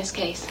dismissing this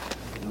case.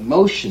 The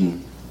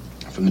motion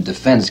from the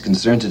defense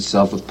concerns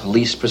itself with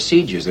police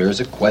procedures. There is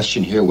a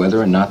question here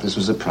whether or not this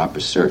was a proper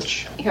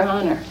search. Your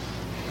Honor,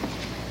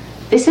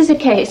 this is a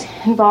case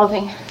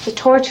involving the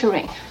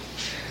torturing,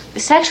 the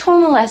sexual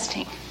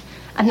molesting,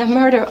 and the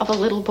murder of a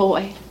little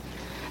boy.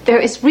 There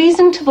is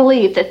reason to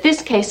believe that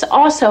this case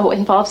also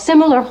involves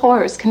similar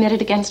horrors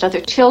committed against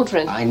other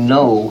children. I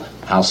know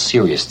how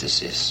serious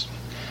this is.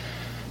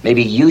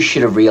 Maybe you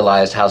should have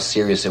realized how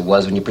serious it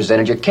was when you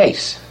presented your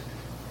case.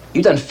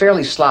 You've done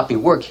fairly sloppy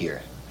work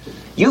here.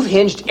 You've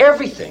hinged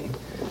everything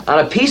on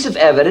a piece of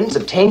evidence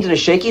obtained in a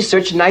shaky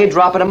search, and now you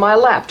drop it in my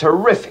lap.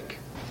 Terrific.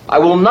 I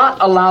will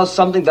not allow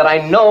something that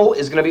I know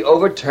is going to be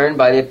overturned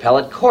by the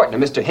appellate court. Now,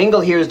 Mr.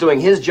 Hingle here is doing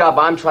his job.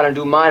 I'm trying to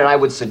do mine, and I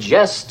would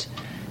suggest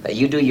that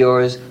you do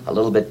yours a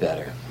little bit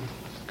better.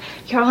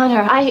 Your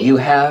Honor, You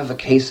have a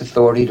case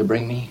authority to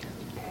bring me?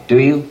 Do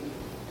you?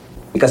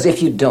 Because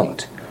if you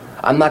don't,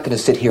 I'm not going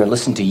to sit here and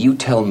listen to you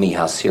tell me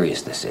how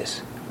serious this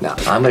is. Now,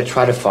 I'm going to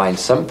try to find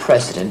some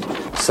precedent,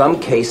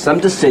 some case, some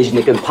decision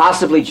that can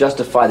possibly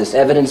justify this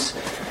evidence,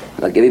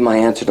 and I'll give you my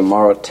answer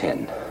tomorrow at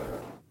 10.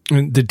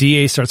 And the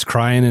DA starts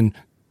crying and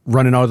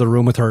running out of the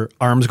room with her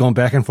arms going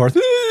back and forth.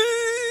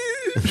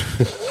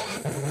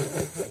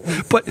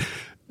 But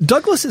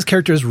Douglas's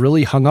character is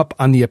really hung up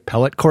on the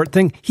appellate court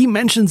thing. He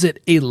mentions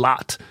it a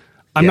lot.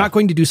 I'm not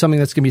going to do something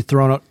that's going to be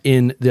thrown out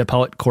in the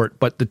appellate court,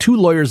 but the two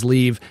lawyers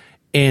leave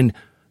and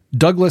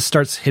Douglas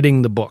starts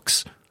hitting the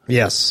books.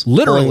 Yes.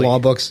 Literally. Pulling law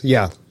books.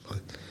 Yeah.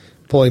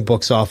 Pulling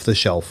books off the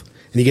shelf.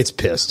 And he gets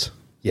pissed.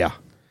 Yeah.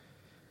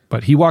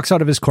 But he walks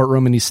out of his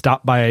courtroom and he's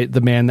stopped by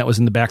the man that was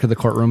in the back of the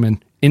courtroom.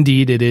 And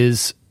indeed, it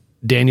is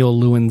Daniel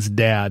Lewin's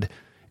dad.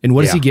 And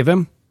what does he give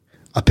him?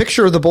 A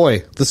picture of the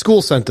boy. The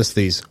school sent us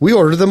these. We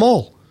ordered them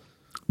all.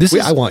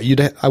 I want you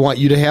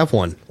to have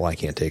one. Well, I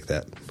can't take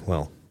that.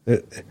 Well,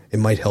 it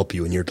might help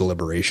you in your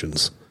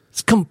deliberations.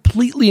 It's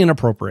completely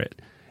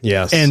inappropriate.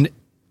 Yes. And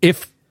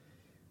if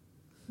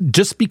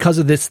just because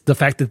of this, the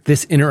fact that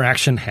this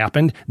interaction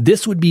happened,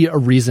 this would be a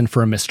reason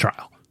for a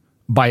mistrial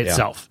by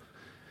itself.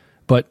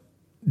 But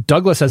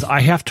Douglas says,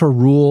 I have to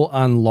rule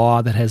on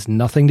law that has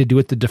nothing to do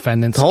with the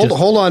defendants.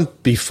 Hold on.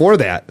 Before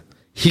that,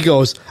 he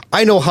goes,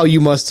 I know how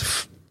you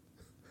must.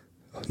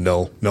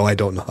 No, I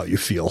don't know how you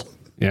feel.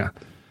 Yeah.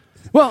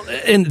 Well,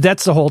 and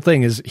that's the whole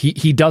thing is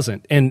he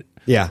doesn't. And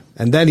yeah.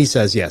 And then he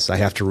says, yes, I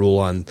have to rule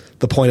on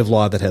the point of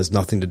law that has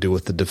nothing to do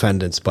with the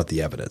defendants, but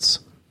the evidence.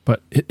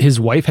 But his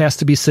wife has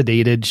to be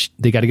sedated.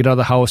 They got to get out of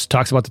the house,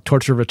 talks about the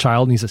torture of a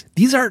child. And he says,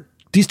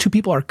 these two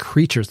people are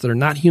creatures that are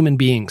not human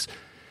beings.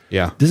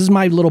 Yeah. This is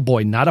my little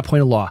boy, not a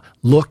point of law.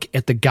 Look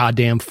at the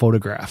goddamn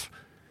photograph.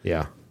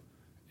 Yeah.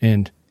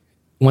 And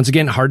once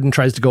again, Hardin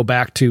tries to go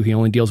back to he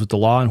only deals with the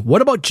law. And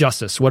what about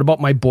justice? What about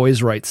my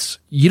boy's rights?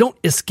 You don't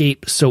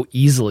escape so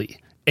easily.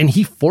 And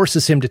he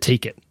forces him to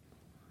take it.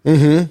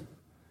 Mm-hmm.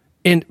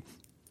 And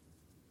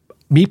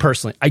me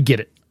personally, I get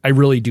it. I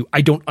really do.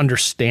 I don't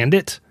understand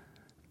it,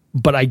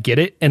 but I get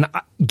it. And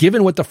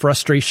given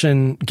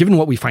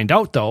what we find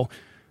out, though,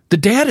 the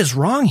dad is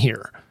wrong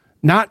here.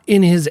 Not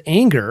in his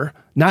anger,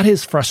 not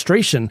his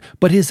frustration,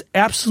 but his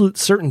absolute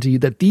certainty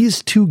that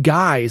these two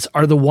guys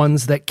are the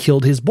ones that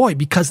killed his boy,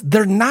 because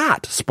they're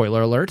not.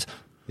 Spoiler alert.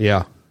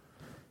 Yeah.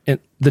 And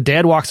the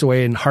dad walks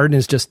away and Hardin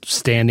is just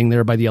standing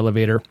there by the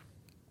elevator.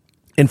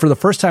 And for the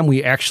first time,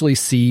 we actually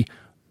see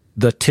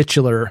the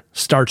titular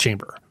Star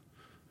Chamber,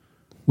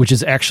 which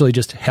is actually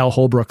just Hal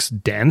Holbrook's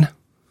den.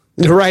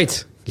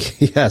 Right.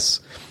 Yes.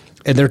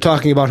 And they're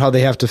talking about how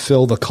they have to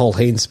fill the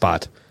Culhane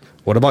spot.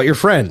 What about your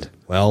friend?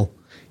 Well,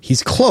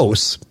 he's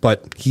close,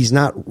 but he's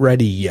not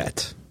ready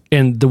yet.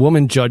 And the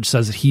woman judge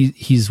says that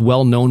he's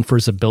well known for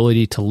his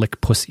ability to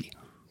lick pussy.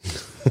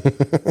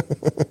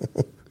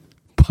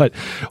 But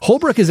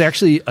Holbrook is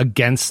actually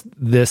against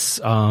this,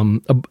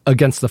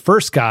 against the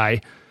first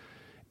guy,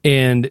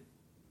 and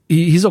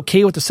he's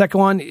okay with the second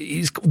one.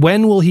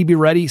 When will he be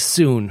ready?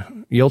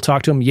 Soon. You'll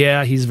talk to him.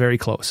 Yeah, he's very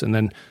close. And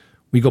then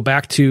we go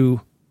back to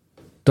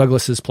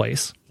Douglas's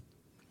place,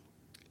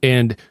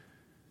 and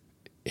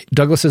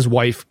Douglas's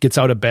wife gets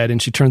out of bed and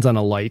she turns on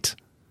a light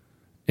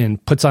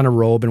and puts on a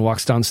robe and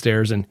walks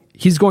downstairs, and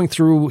he's going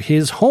through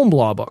his home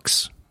law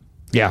books.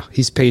 Yeah,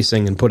 he's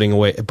pacing and putting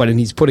away,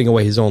 he's putting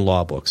away his own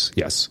law books.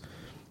 Yes.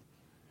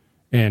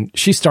 And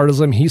she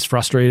startles him. He's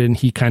frustrated and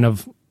he kind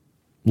of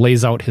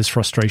lays out his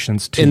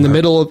frustrations to in the her.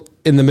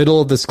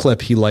 middle of this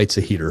clip, he lights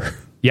a heater.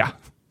 Yeah.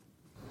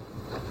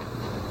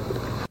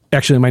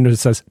 Actually, in my note it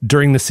says,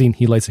 during the scene,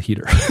 he lights a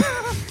heater.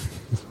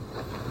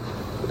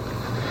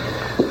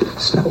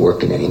 It's not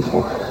working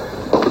anymore.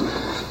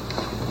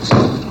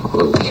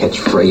 Little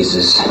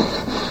catchphrases.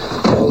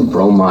 All the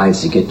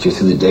bromides to get you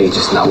through the day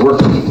just not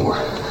work anymore.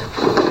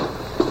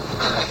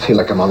 I feel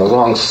like I'm on the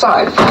wrong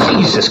side.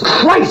 Jesus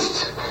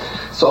Christ!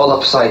 It's all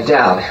upside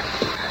down.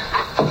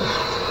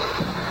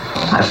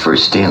 My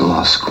first day in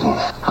law school,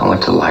 I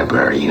went to the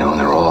library, and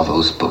there were all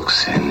those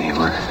books, and they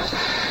were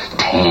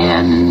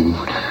tan,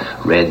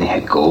 red, and they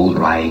had gold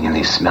writing, and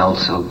they smelled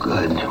so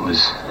good. It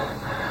was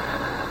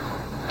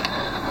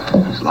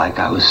like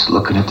I was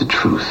looking at the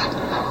truth.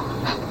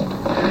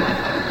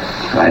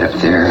 Right up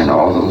there in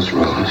all those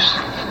rows.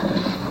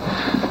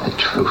 The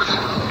truth.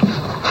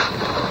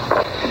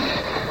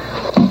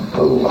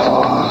 The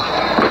law.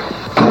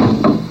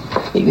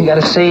 You even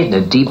gotta say it in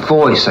a deep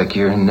voice like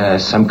you're in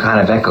some kind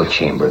of echo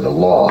chamber. The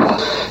law.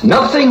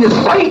 Nothing is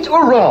right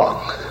or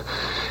wrong.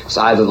 It's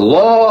either the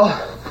law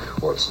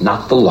or it's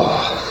not the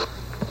law.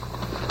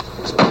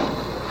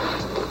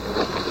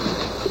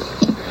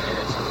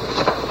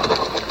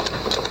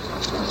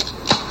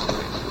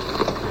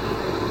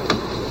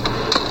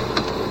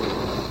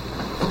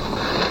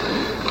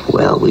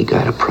 Well, we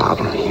got a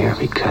problem here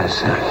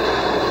because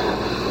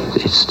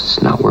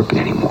it's not working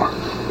anymore.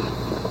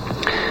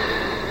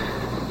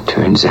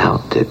 Turns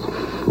out that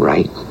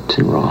right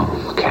and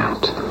wrong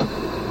count.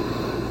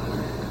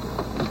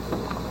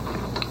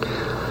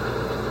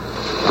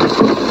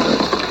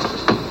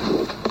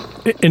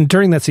 And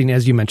during that scene,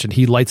 as you mentioned,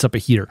 he lights up a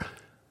heater.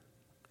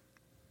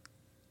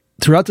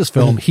 Throughout this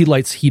film, he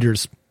lights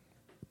heaters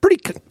pretty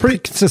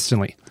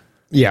consistently.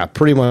 Yeah,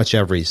 pretty much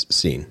every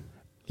scene.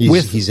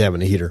 He's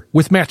having a heater.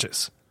 With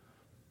matches.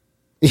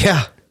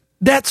 Yeah.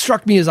 That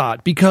struck me as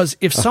odd because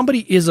if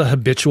somebody is a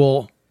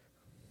habitual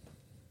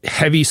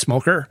heavy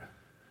smoker,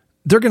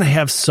 they're going to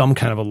have some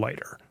kind of a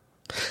lighter.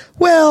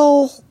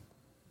 Well,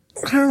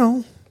 I don't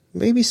know.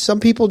 Maybe some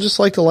people just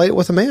like to light it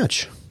with a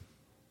match.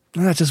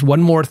 That's just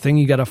one more thing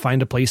you got to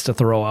find a place to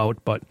throw out.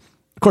 But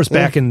of course,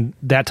 back in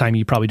that time,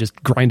 you probably just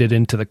grind it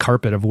into the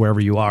carpet of wherever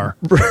you are.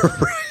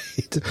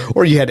 Right.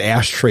 Or you had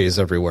ashtrays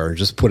everywhere and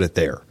just put it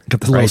there.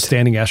 Got the little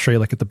standing ashtray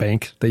like at the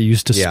bank that you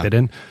used to spit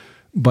in.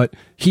 But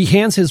he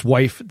hands his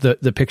wife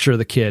the picture of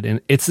the kid,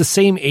 and it's the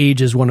same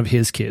age as one of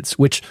his kids,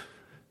 which,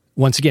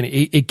 once again,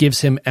 it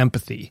gives him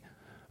empathy.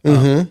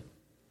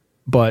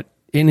 But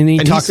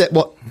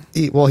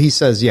he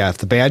says, if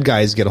the bad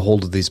guys get a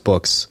hold of these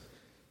books,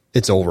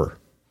 it's over.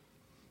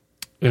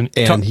 And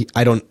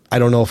I don't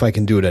know if I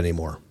can do it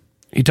anymore.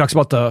 He talks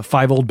about the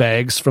 5 old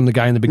bags from the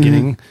guy in the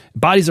beginning.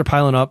 Bodies are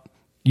piling up,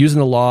 using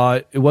the law.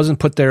 It wasn't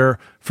put there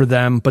for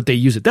them, but they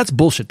use it. That's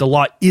bullshit. The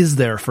law is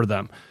there for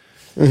them.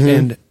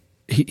 And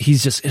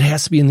he's just, it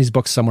has to be in these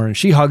books somewhere. And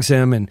she hugs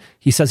him, and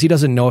he says he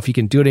doesn't know if he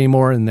can do it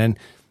anymore. And then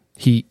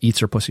he eats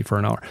her pussy for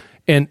an hour.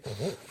 And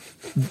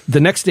the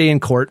next day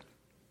in court,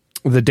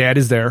 the dad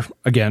is there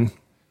again.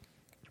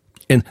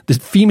 And the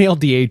female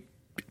DA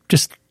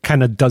just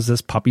kind of does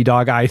this puppy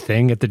dog eye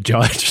thing at the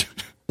judge.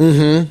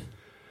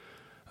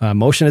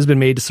 Motion has been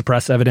made to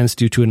suppress evidence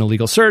due to an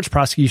illegal search.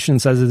 Prosecution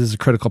says it is a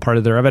critical part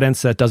of their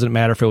evidence. That doesn't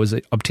matter if it was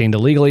obtained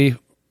illegally.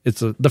 It's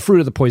the fruit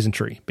of the poison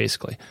tree,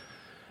 basically.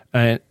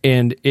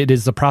 And it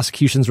is the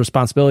prosecution's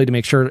responsibility to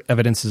make sure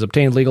evidence is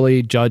obtained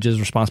legally. Judge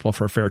is responsible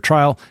for a fair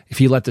trial. If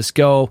he let this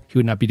go, he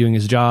would not be doing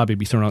his job. He'd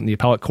be thrown out in the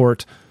appellate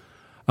court.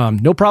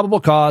 No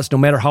probable cause, no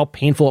matter how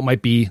painful it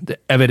might be, the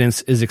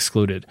evidence is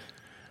excluded.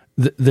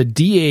 The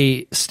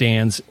DA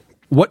stands.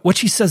 What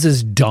she says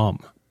is dumb.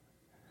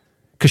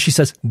 Because she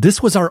says,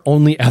 this was our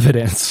only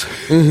evidence.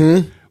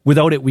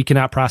 Without it, we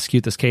cannot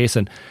prosecute this case.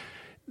 And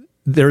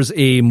there's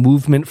a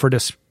movement for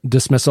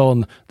dismissal,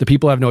 and the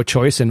people have no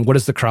choice. And what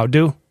does the crowd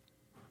do?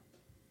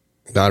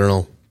 I don't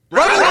know.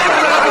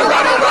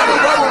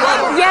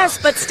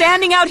 Yes, but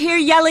standing out here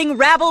yelling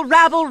rabble,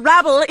 rabble,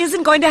 rabble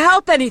isn't going to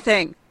help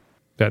anything.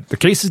 That the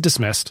case is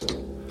dismissed.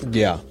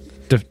 Yeah.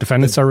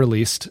 Defendants are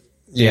released.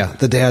 Yeah.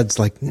 The dad's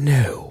like,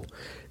 no.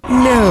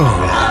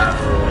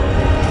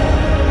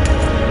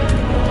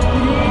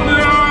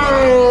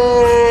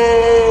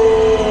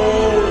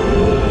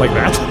 Like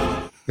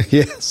that?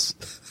 Yes.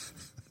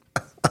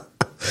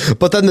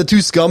 But then the 2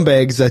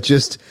 scumbags that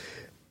just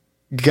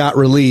got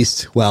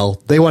released,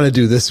 well, they want to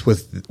do this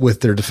with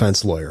their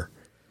defense lawyer.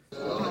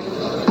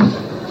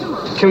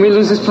 Can we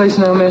lose this place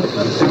now, man?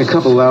 Take a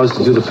couple of hours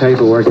to do the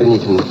paperwork, then you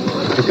can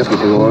pick up your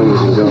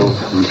belongings and go.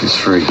 Work is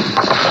free.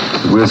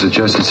 Where's the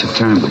justice of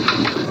time?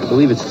 I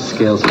believe it's the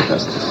scales of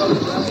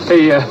justice.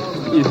 Hey,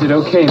 is it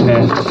okay,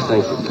 man?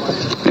 Thank you.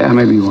 Yeah,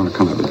 maybe you want to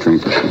come have a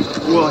drink or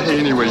something. Well, hey,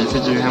 anyway, you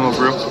think you can handle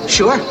brew?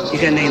 Sure. You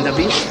gonna name the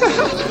beef?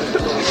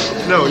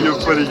 No, you're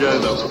a funny guy,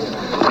 though.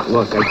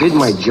 Look, I did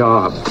my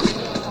job.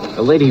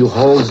 The lady who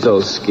holds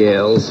those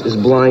scales is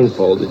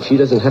blindfolded. She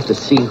doesn't have to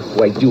see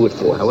who I do it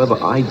for. However,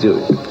 I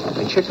do.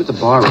 I checked with the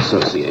Bar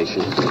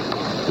Association,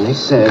 and they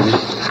said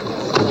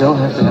you don't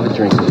have to have a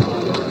drink.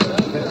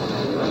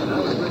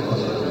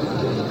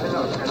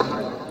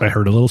 I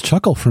heard a little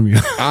chuckle from you.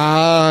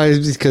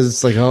 Because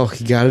it's like, oh,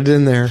 he got it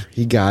in there.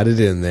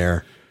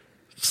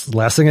 It's the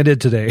last thing I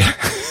did today.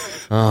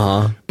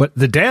 But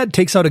the dad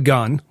takes out a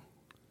gun.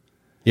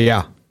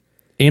 Yeah.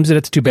 Aims it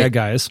at the 2 bad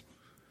guys.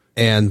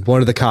 And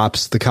one of the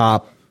cops, the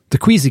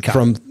Queasy cop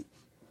from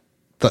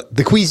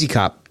the Queasy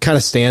cop kind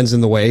of stands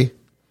in the way,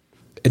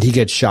 and he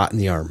gets shot in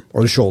the arm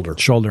or the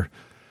shoulder.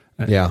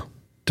 Yeah.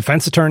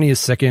 Defense attorney is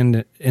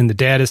sickened, and the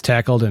dad is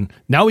tackled. And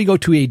now we go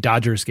to a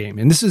Dodgers game.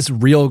 And this is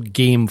real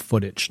game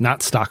footage,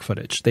 not stock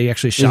footage. They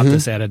actually shot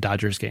this at a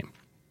Dodgers game.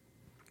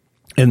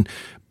 And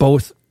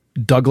both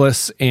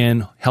Douglas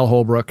and Hal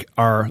Holbrook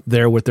are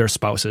there with their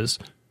spouses.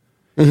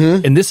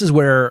 And this is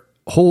where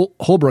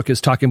Holbrook is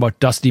talking about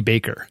Dusty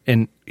Baker,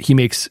 and he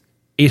makes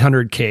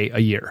 $800K a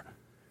year.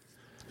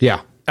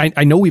 Yeah.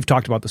 I know we've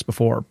talked about this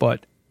before,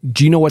 but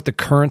do you know what the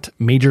current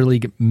major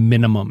league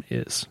minimum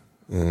is?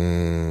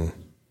 The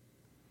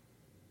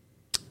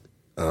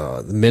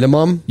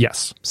minimum?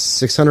 Yes.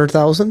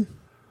 600,000?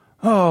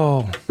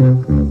 Oh.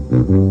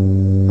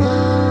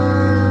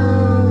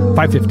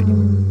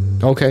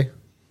 550. Okay.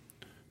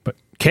 But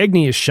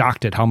Cagney is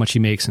shocked at how much he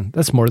makes, and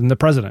that's more than the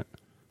president.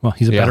 Well,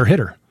 he's a better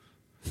hitter.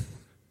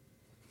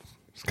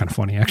 It's kind of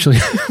funny, actually.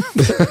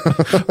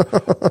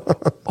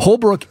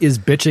 Holbrook is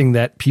bitching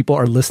that people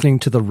are listening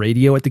to the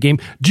radio at the game.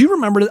 Do you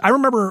remember? I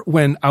remember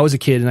when I was a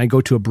kid and I'd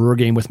go to a Brewer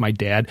game with my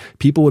dad,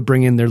 people would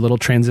bring in their little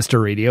transistor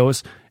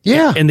radios.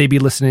 Yeah. And they'd be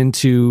listening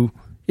to,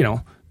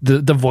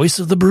 the voice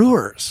of the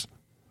Brewers.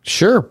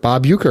 Sure.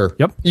 Bob Uecker.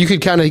 Yep. You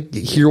could kind of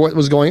hear what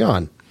was going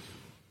on.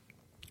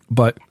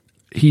 But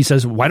he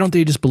says, why don't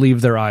they just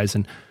believe their eyes?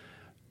 And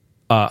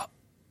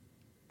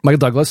Michael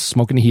Douglas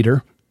smoking a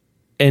heater.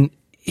 And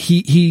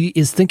he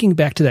is thinking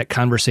back to that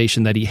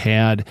conversation that he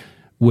had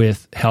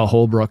with Hal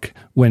Holbrook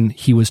when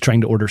he was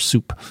trying to order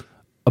soup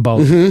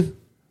about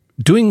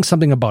doing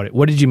something about it.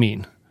 What did you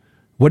mean?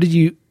 What did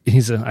you? He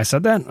said, I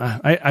said that.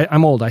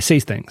 I'm old. I say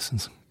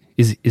things.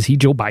 Is he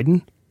Joe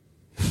Biden?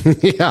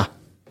 Yeah.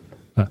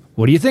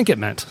 What do you think it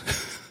meant?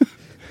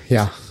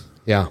 Yeah.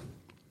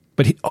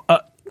 But he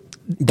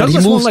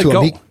Douglas won't let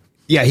go.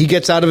 He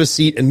gets out of his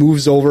seat and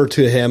moves over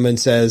to him and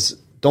says,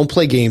 "Don't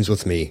play games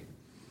with me."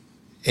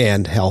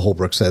 And Hal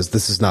Holbrook says,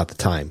 "This is not the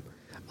time.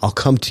 I'll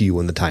come to you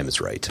when the time is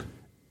right."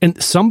 And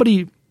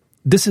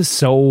this is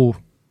so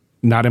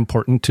not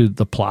important to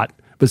the plot,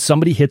 but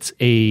somebody hits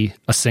a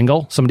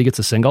single. Somebody gets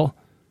a single.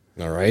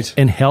 All right.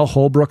 And Hal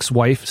Holbrook's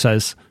wife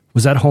says,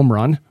 "Was that a home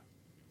run?"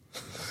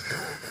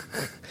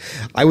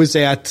 I was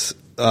at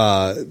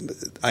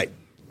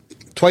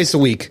twice a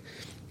week.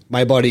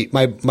 My buddy,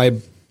 my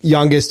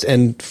youngest,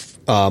 and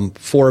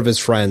 4 of his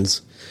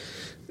friends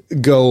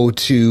go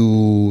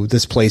to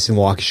this place in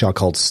Waukesha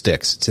called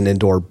Sticks. It's an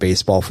indoor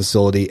baseball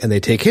facility, and they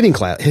take hitting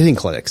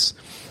clinics.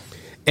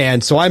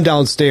 And so I'm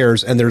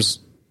downstairs, and there's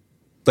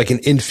like an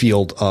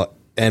infield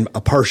and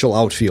a partial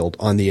outfield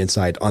on the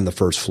inside on the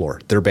first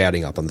floor. They're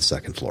batting up on the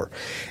second floor.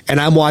 And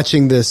I'm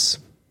watching this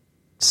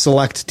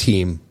select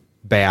team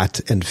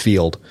bat and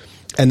field.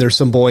 And there's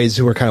some boys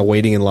who are kind of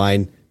waiting in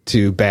line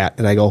to bat.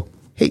 And I go,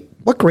 "Hey,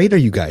 what grade are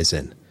you guys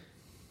in?"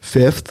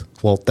 5th.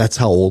 Well, that's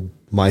how old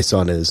my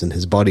son is and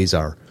his buddies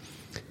are.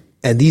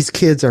 And these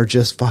kids are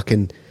just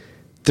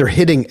they're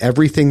hitting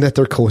everything that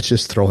their coach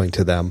is throwing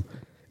to them.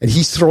 And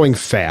he's throwing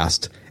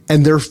fast,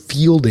 and they're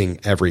fielding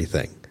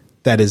everything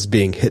that is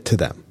being hit to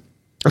them.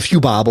 A few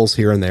bobbles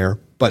here and there,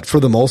 but for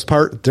the most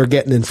part, they're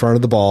getting in front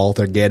of the ball.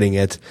 They're getting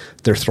it.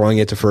 They're throwing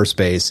it to first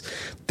base.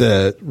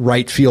 The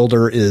right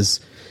fielder is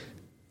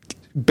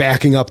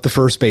backing up the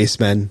first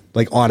baseman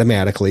like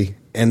automatically.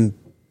 And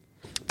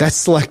that's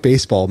select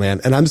baseball, man.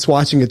 And I'm just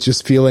watching it,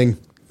 just feeling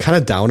kind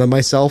of down on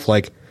myself.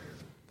 Like,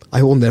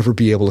 I will never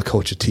be able to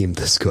coach a team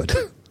this good.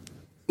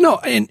 No.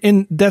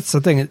 And that's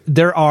the thing.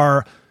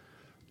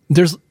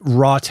 There's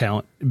raw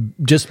talent,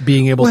 just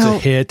being able to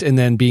hit and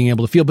then being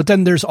able to field. But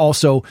then there's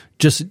also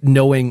just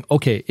knowing,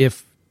 okay,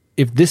 if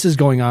this is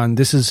going on,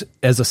 this is,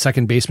 as a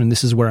second baseman,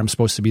 this is where I'm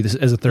supposed to be. This,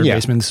 as a third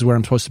baseman, this is where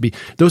I'm supposed to be.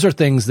 Those are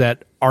things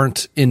that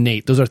aren't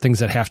innate. Those are things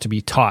that have to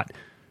be taught.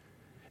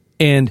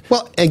 And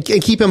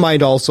keep in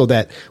mind also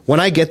that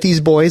when I get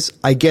these boys,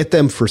 I get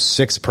them for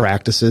 6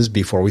 practices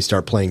before we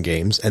start playing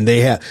games. And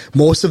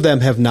most of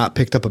them have not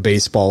picked up a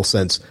baseball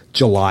since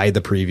July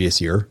the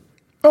previous year.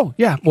 Oh,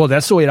 yeah. Well,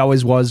 that's the way it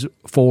always was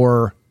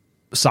for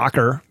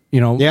soccer.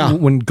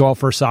 When go out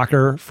for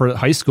soccer for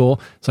high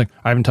school, it's like,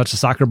 I haven't touched a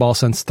soccer ball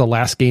since the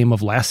last game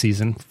of last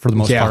season for the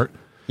most part.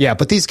 Yeah,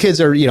 but these kids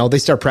are, they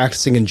start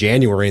practicing in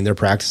January, and they're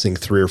practicing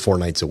 3 or 4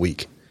 nights a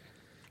week.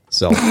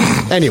 So,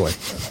 anyway.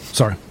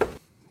 Sorry.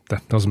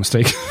 That was a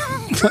mistake.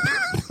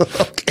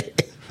 Okay.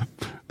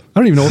 I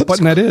don't even know what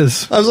button that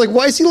is. I was like,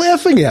 why is he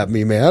laughing at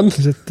me, man?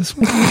 Is it this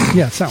one?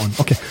 Yeah, it's that one.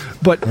 Okay.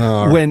 But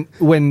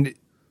when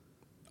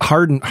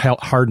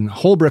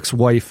Holbrook's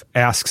wife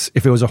asks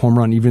if it was a home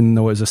run, even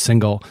though it was a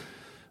single,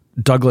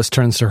 Douglas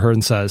turns to her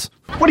and says,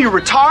 "What are you,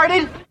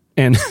 retarded?"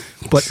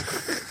 But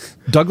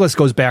Douglas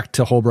goes back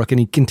to Holbrook and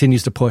he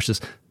continues to push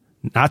this.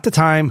 Not the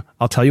time.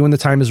 I'll tell you when the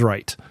time is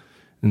right.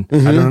 And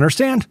I don't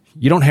understand.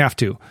 You don't have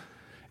to.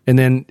 And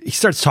then he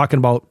starts talking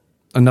about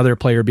another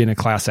player being a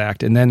class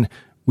act. And then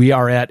we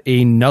are at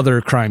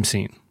another crime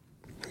scene.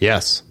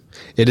 Yes.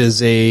 It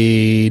is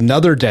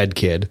another dead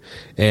kid.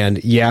 And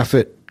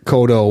Yaphet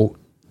Kotto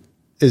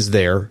is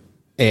there.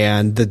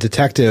 And the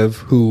detective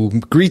who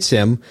greets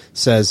him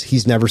says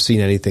he's never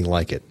seen anything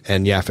like it.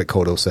 And Yaphet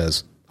Kotto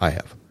says, I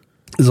have.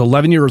 He's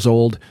 11 years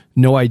old,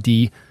 no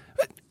ID.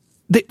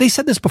 They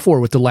said this before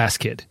with the last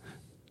kid.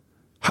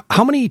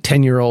 How many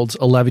 10-year-olds,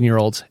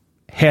 11-year-olds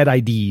had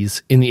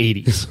IDs in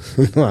the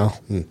 80s? Well,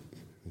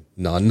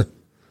 none.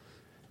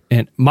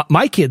 And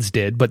my kids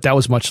did, but that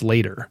was much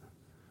later.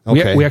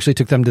 Okay. We actually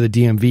took them to the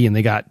DMV and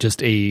they got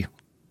just an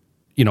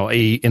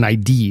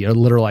ID, a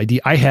literal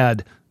ID. I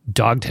had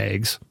dog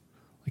tags.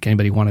 Like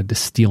anybody wanted to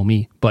steal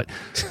me, but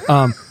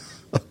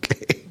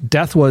okay.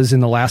 Death was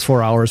in the last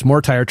 4 hours.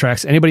 More tire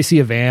tracks. Anybody see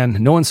a van?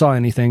 No one saw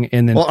anything.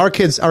 And then, well, our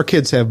kids have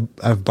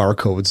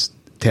barcodes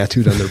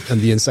tattooed on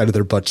the inside of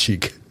their butt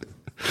cheek.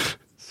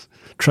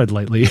 Tread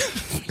lightly,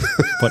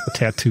 but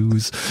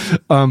tattoos.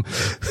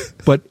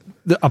 But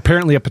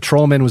apparently, a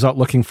patrolman was out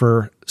looking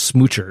for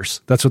smoochers.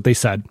 That's what they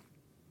said.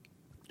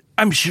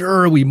 I'm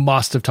sure we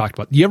must have talked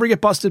about. Do you ever get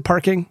busted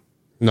parking?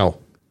 No.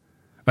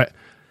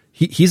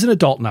 He's an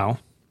adult now,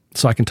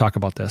 so I can talk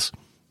about this.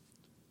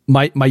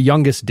 My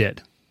youngest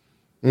did.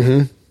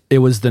 Mm-hmm. It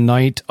was the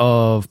night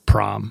of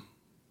prom.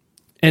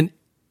 And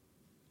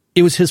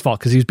it was his fault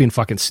because he was being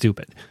fucking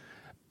stupid.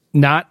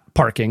 Not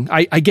parking.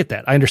 I get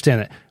that. I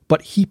understand that.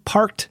 But he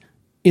parked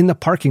in the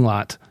parking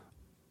lot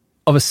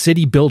of a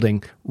city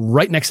building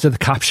right next to the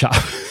cop shop.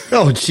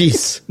 Oh,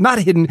 jeez. Not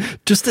hidden,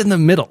 just in the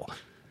middle.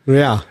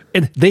 Yeah.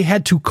 And they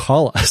had to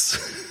call us.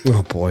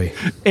 Oh, boy.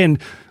 And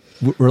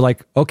we're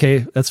like,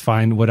 okay, that's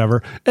fine,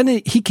 whatever. And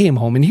then he came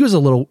home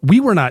and we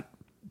were not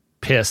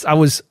pissed.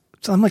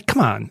 I'm like,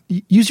 come on,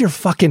 use your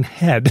fucking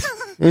head.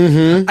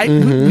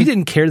 Mm-hmm, We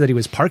didn't care that he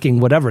was parking,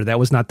 whatever. That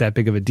was not that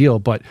big of a deal.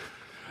 But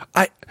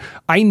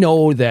I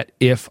know that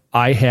if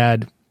I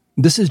had,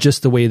 this is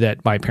just the way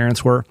that my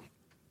parents were.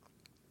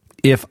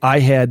 If I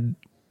had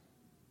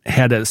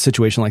a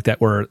situation like that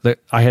where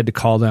I had to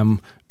call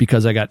them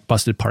because I got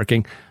busted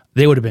parking,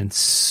 they would have been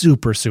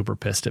super, super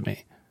pissed at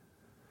me.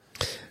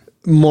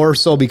 More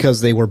so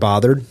because they were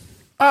bothered?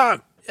 I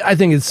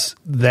think it's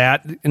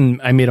that,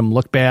 and I made them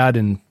look bad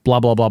and blah,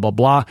 blah, blah, blah,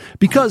 blah.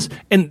 Because,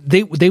 and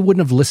they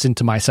wouldn't have listened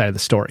to my side of the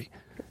story.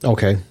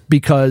 Okay.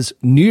 Because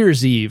New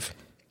Year's Eve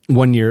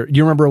one year,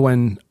 you remember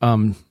when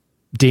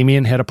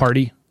Damien had a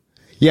party?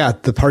 Yeah,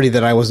 the party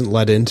that I wasn't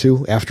let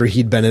into after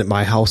he'd been at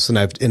my house and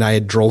I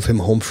had drove him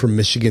home from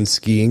Michigan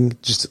skiing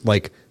just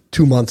like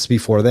 2 months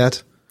before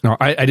that. No,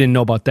 I didn't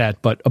know about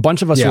that, but a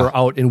bunch of us were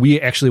out and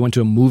we actually went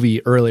to a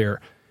movie earlier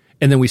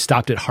and then we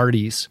stopped at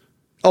Hardee's.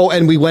 Oh,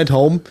 and we went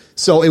home.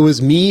 So it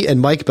was me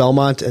and Mike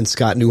Belmont and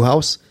Scott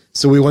Newhouse.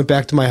 So we went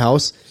back to my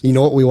house. You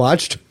know what we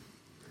watched?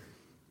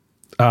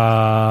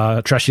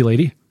 Trashy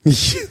Lady.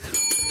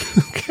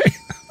 Okay.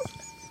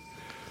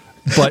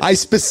 But I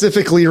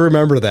specifically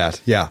remember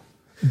that. Yeah.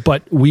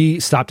 But we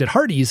stopped at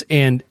Hardee's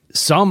and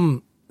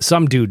some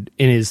dude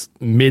in his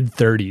mid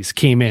 30s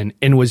came in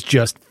and was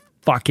just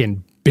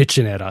fucking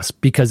bitching at us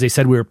because they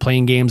said we were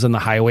playing games on the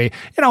highway.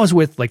 And I was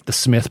with like the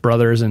Smith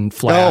brothers and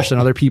Flash and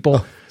other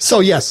people.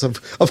 So yes,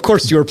 of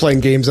course you were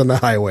playing games on the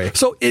highway.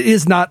 So it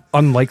is not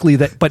unlikely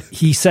that, but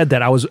he said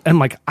that I'm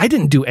like, I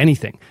didn't do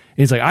anything. And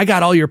he's like, I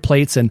got all your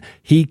plates. And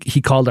he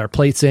called our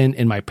plates in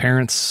and my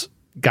parents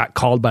got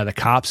called by the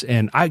cops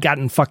and I got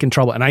in fucking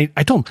trouble. And I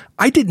told him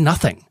I did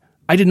nothing.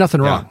 I did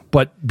nothing wrong,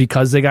 but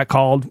because they got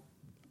called,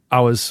 I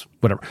was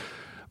whatever.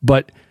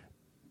 But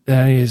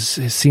he's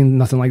seen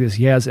nothing like this.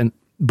 He has.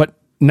 But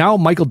now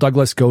Michael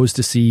Douglas goes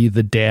to see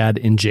the dad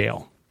in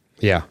jail.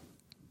 Yeah.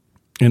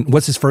 And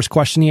what's his first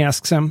question he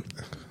asks him?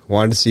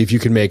 Wanted to see if you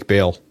can make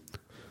bail.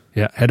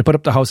 Yeah. Had to put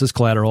up the house as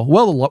collateral.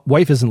 Well, the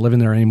wife isn't living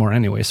there anymore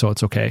anyway, so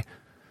it's okay.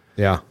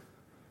 Yeah.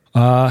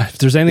 If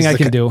there's anything I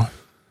can do.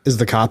 Is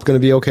the cop going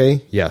to be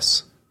okay?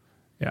 Yes.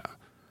 Yeah.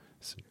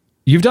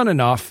 You've done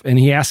enough. And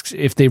he asks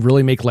if they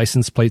really make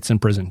license plates in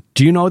prison.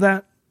 Do you know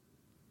that?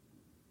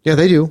 Yeah,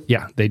 they do.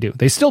 Yeah, they do.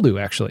 They still do,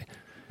 actually.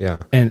 Yeah.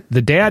 And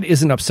the dad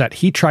isn't upset.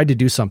 He tried to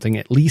do something.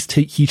 At least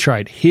he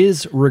tried.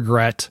 His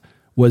regret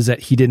was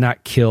that he did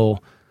not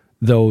kill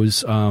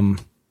those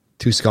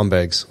two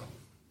scumbags.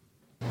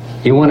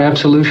 You want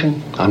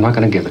absolution? I'm not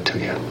going to give it to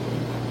you.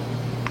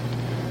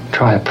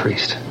 Try a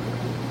priest.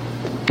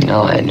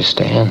 No, I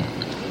understand.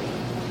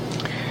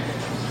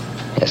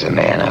 As a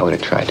man, I would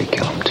have tried to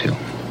kill him too.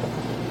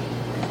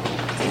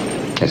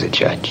 As a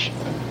judge,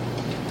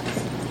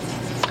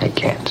 I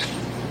can't.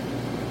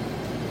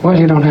 Well,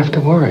 you don't have to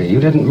worry. You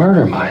didn't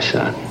murder my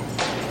son.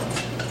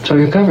 So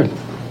you're covered.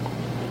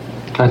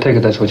 I take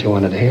it that's what you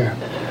wanted to hear.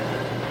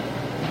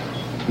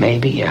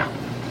 Maybe, yeah.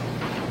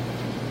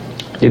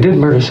 You did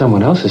murder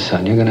someone else's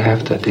son. You're going to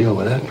have to deal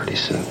with that pretty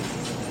soon.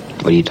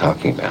 What are you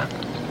talking about?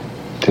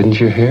 Didn't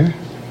you hear?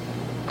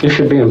 You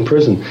should be in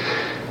prison.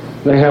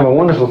 They have a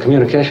wonderful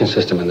communication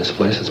system in this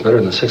place. It's better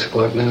than the 6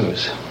 o'clock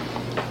news.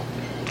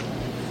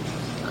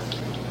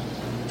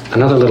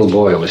 Another little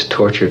boy was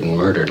tortured and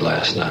murdered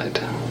last night.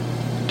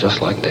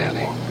 Just like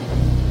Danny.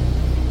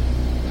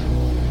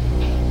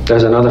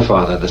 There's another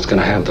father that's going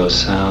to have those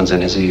sounds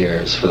in his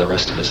ears for the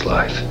rest of his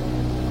life.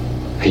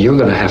 And you're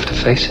going to have to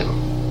face him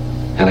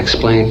and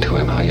explain to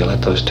him how you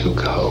let those two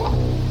go.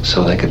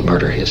 so they could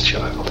murder his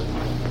child.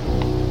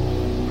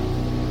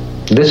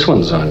 This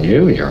one's on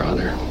you, Your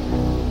Honor.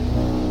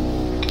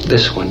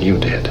 This one you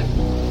did.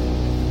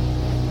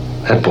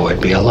 That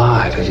boy'd be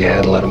alive if you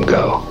hadn't let him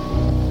go.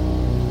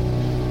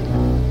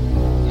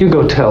 You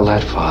go tell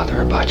that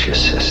father about your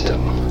system.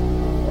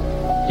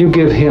 You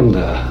give him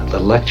the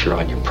lecture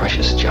on your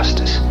precious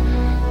justice.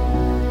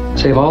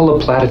 Save all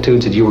the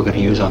platitudes that you were going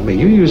to use on me.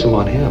 You use them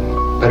on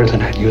him. Better than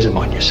that, use them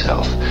on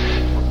yourself.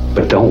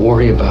 But don't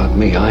worry about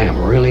me. I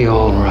am really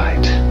all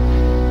right.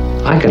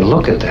 I can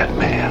look at that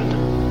man.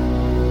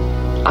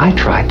 I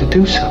tried to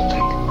do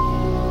something.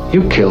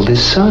 You killed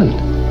his son.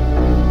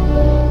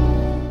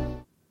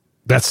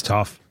 That's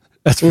tough.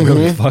 That's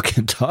really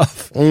fucking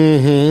tough.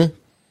 Mm-hmm.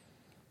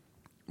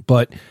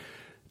 But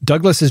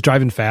Douglas is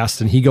driving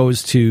fast, and he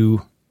goes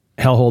to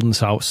Hal Holden's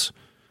house.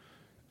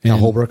 Hal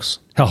Holbrook's?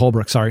 Hal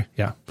Holbrook, sorry.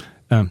 Yeah.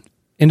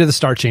 Into the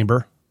Star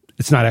Chamber.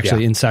 It's not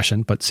actually in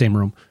session, but same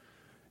room.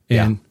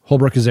 And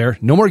Holbrook is there.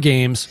 No more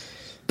games.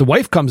 The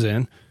wife comes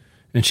in,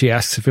 and she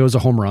asks if it was a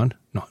home run.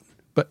 No.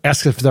 But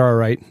asks if they're all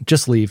right.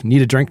 Just leave.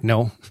 Need a drink?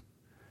 No.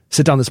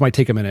 Sit down. This might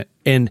take a minute.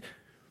 And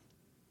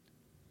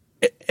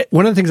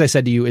one of the things I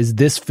said to you is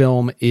this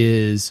film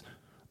is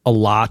a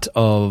lot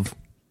of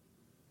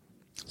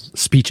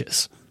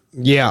speeches.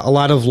 Yeah, a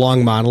lot of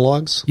long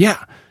monologues.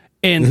 Yeah.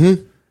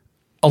 And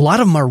a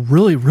lot of them are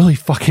really, really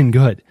fucking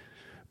good.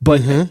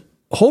 But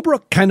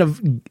Holbrook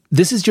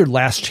this is your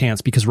last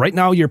chance, because right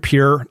now you're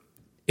pure,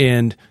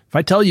 and if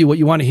I tell you what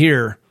you want to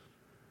hear,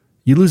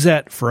 you lose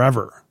that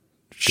forever.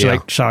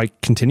 Shall I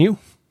continue?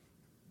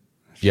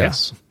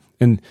 Yes. Yeah.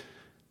 And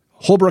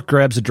Holbrook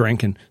grabs a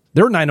drink, and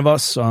there were 9 of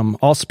us,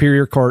 all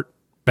Superior Court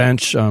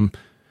bench,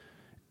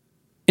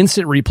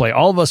 instant replay.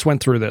 All of us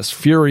went through this.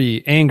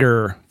 Fury,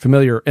 anger,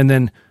 familiar. And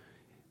then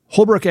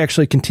Holbrook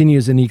actually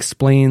continues, and he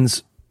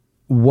explains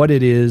what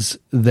it is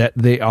that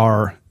they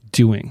are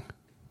doing.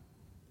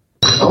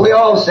 Well, we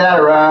all sat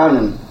around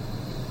and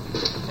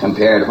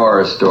compared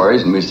horror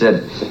stories, and we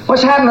said,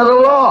 what's happened to the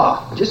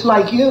law? Just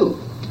like you.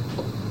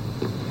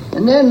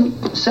 And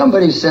then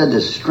somebody said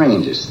the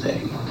strangest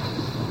thing.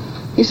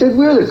 He said,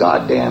 we're the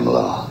goddamn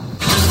law.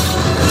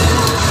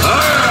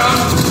 I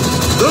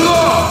am the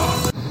law.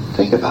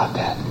 Think about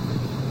that.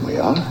 We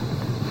are.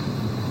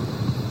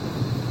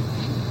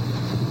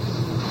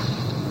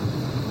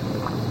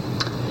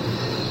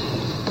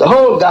 The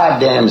whole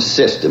goddamn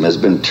system has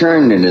been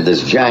turned into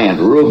this giant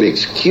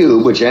Rubik's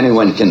Cube, which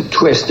anyone can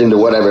twist into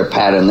whatever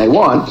pattern they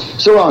want,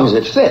 so long as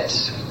it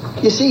fits.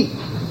 You see,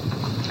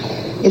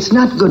 it's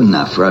not good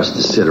enough for us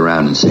to sit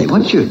around and say,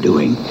 what you're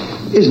doing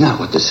is not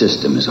what the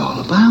system is all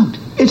about.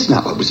 It's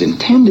not what was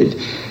intended.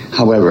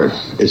 However,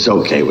 it's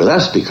okay with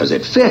us because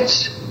it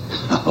fits.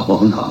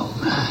 Oh, no.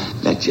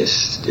 That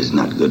just is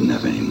not good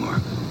enough anymore.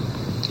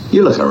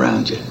 You look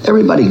around you.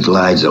 Everybody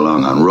glides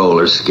along on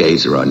roller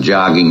skates or on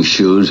jogging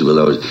shoes with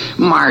those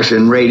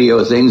Martian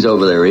radio things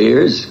over their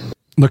ears.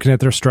 Looking at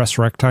their stress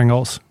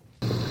rectangles.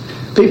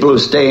 People who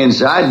stay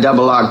inside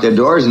double lock their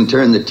doors and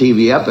turn the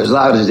TV up as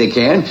loud as they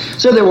can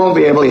so they won't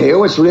be able to hear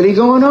what's really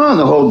going on.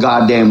 The whole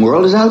goddamn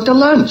world is out to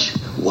lunch.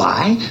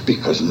 Why?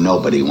 Because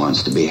nobody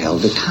wants to be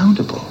held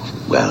accountable.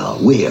 Well,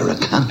 we're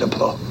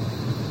accountable.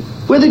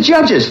 We're the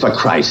judges, for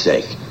Christ's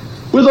sake.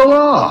 We're the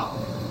law.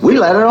 We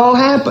let it all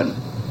happen.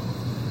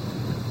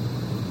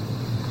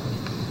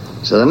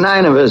 So the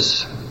 9 of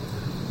us,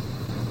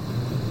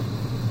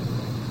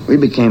 we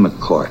became a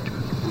court.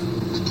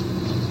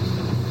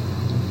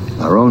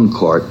 Our own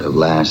court of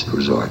last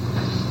resort.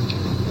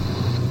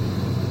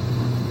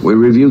 We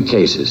review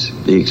cases,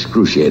 the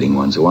excruciating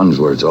ones, the ones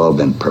where it's all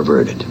been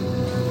perverted.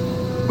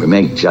 We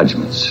make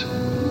judgments.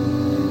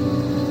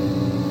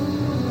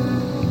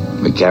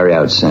 We carry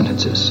out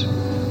sentences.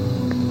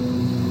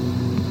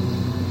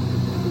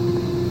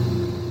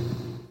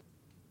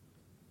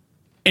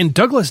 And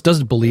Douglas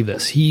doesn't believe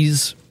this.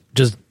 He's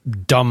just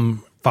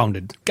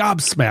dumbfounded,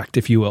 gobsmacked,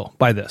 if you will,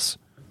 by this.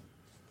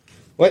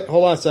 Wait,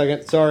 hold on a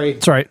second. Sorry.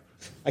 It's all right.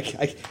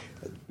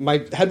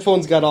 My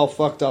headphones got all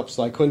fucked up,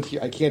 so I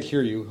can't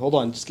hear you. Hold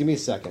on, just give me a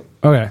second.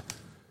 Okay.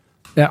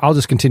 Yeah, I'll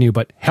just continue.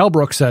 But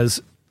Holbrook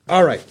says,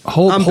 all right,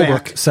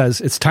 Holbrook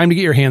says, it's time to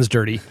get your hands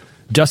dirty.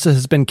 Justice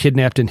has been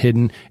kidnapped and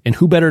hidden, and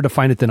who better to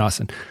find it than us?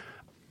 And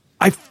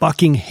I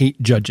fucking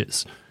hate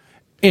judges.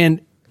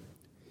 And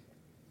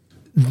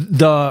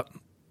the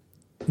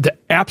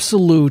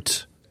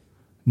absolute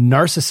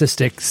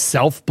narcissistic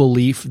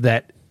self-belief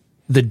that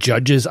the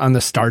judges on the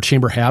Star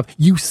Chamber have,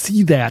 you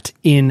see that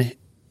in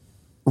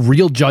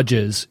real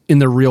judges in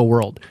the real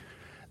world.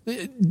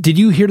 Did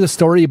you hear the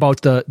story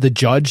about the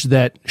judge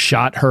that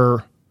shot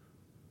her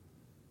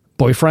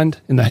boyfriend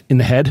in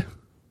the head?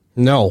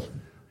 No.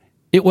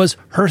 It was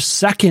her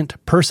second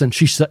person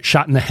she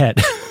shot in the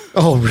head.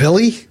 Oh,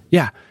 really?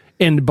 Yeah.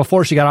 And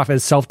before she got off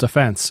as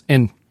self-defense.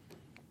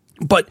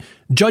 But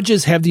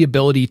judges have the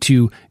ability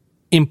to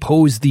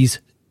impose these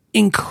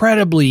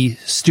incredibly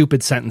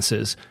stupid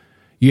sentences.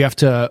 You have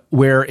to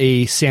wear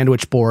a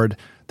sandwich board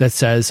that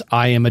says,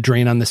 I am a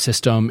drain on the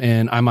system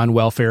and I'm on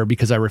welfare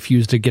because I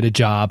refuse to get a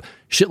job.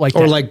 Shit like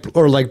that.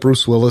 Or like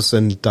Bruce Willis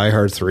in Die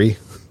Hard 3.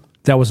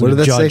 That was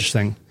a judge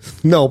thing.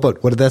 No,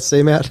 but what did that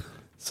say, Matt?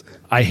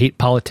 I hate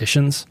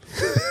politicians.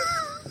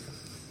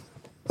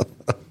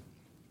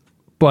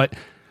 But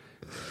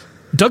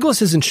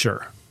Douglas isn't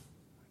sure.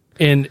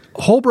 And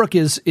Holbrook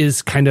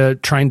is kind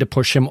of trying to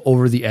push him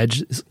over the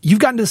edge. You've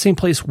gotten to the same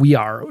place we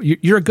are.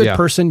 You're a good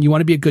person. You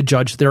want to be a good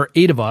judge. There are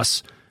 8 of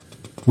us.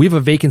 We have a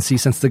vacancy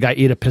since the guy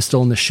ate a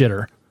pistol in the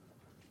shitter.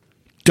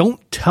 Don't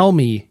tell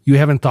me you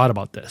haven't thought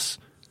about this.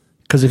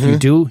 Because if you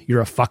do,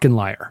 you're a fucking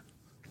liar.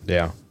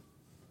 Yeah.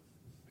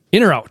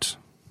 In or out?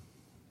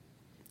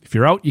 If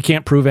you're out, you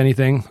can't prove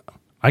anything.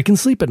 I can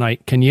sleep at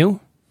night. Can you?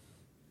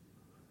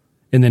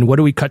 And then what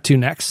do we cut to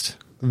next?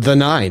 The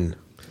 9.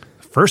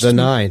 The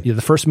 9. Yeah,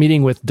 the first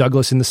meeting with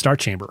Douglas in the Star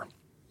Chamber.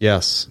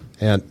 Yes.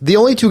 And the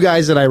only 2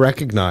 guys that I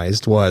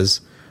recognized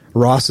was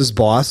Ross's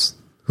boss,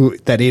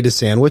 that ate a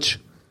sandwich.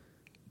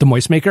 The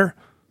moist maker?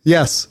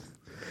 Yes.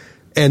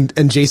 And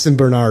Jason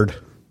Bernard.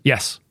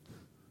 Yes.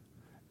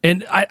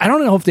 And I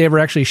don't know if they ever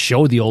actually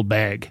show the old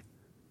bag.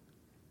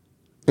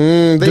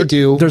 They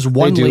do. There's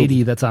one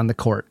lady that's on the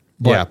court.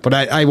 But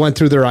I went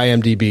through their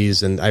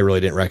IMDb's and I really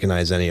didn't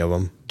recognize any of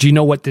them. Do you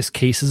know what this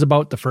case is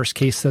about, the first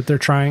case that they're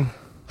trying?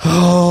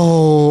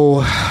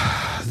 Oh,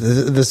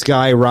 this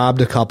guy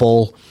robbed a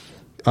couple,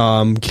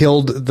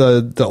 killed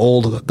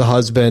the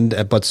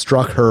husband, but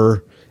struck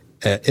her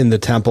in the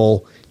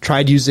temple,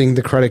 tried using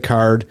the credit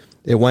card.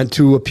 It went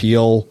to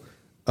appeal.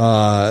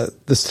 The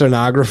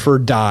stenographer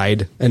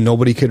died and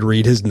nobody could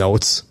read his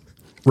notes.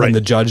 Right. And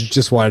the judge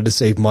just wanted to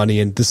save money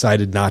and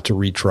decided not to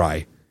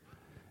retry.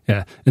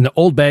 Yeah. And the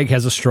old bag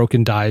has a stroke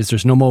and dies.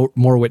 There's no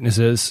more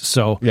witnesses.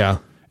 So, yeah.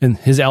 And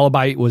his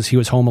alibi was he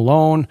was home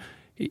alone.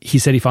 He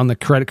said he found the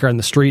credit card in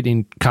the street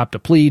and copped a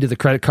plea to the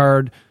credit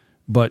card.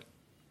 But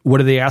what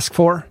do they ask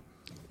for?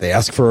 They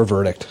ask for a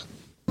verdict.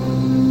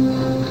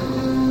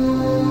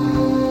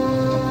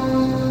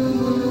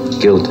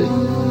 Guilty.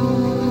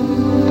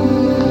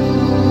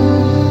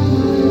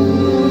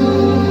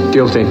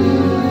 Guilty.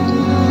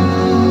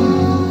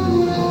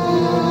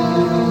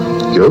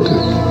 Guilty.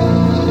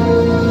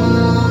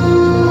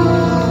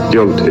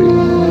 Guilty.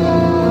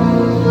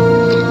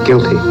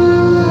 Guilty.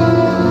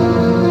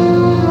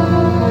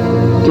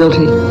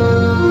 Guilty.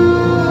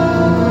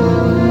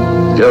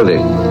 Guilty.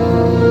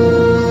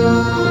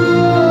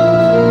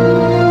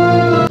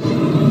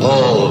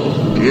 All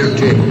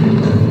guilty.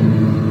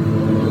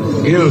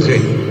 Guilty.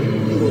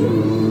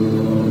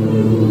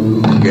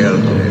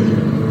 Guilty.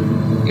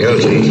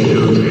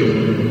 Guilty.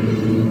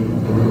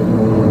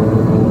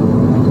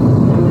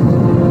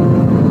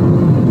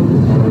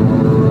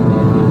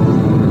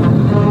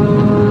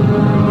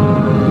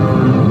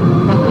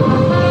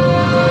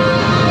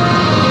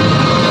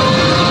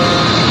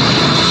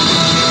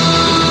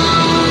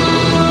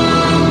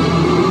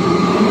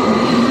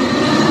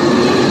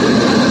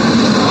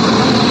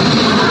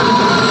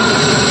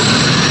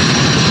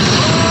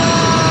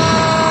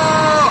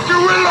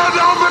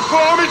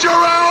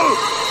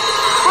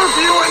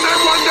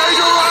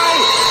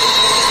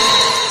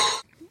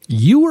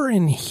 You were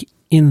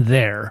in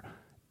there,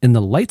 and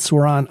the lights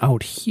were on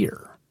out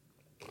here.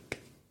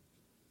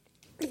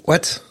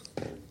 What?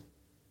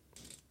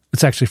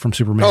 It's actually from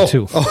Superman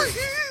 2. Oh.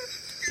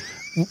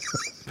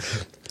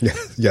 Yeah,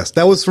 yes,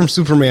 that was from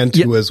Superman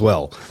 2 as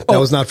well. That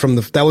was not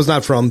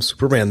from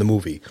Superman the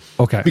movie.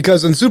 Okay.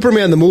 Because in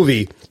Superman the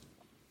movie,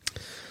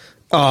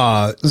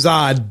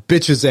 Zod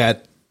bitches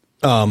at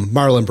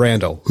Marlon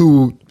Brando,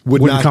 who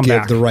would not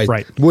give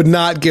the would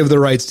not give the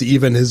rights to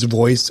even his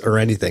voice or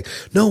anything.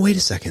 No, wait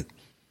a second.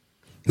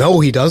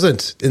 No, he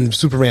doesn't. In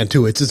Superman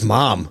 2, it's his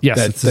mom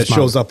that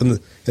shows up in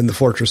the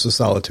Fortress of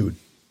Solitude.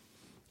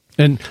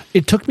 And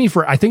it took me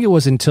I think it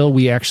was until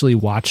we actually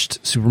watched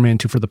Superman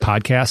 2 for the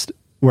podcast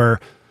where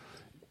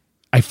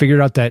I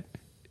figured out that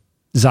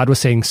Zod was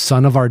saying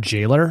son of our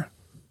jailer.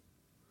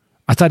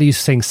 I thought he was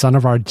saying son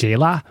of our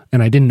jailer,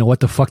 and I didn't know what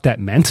the fuck that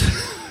meant.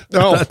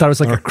 I thought it was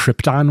like a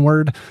Krypton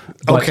word.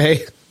 But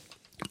okay.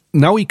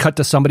 Now we cut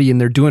to somebody and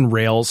they're doing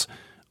rails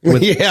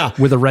with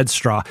a red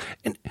straw.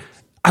 And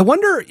I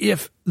wonder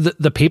if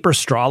the paper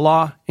straw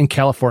law in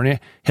California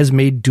has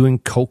made doing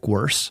coke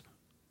worse.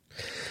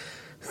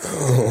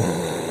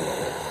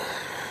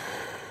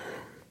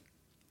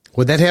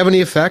 Would that have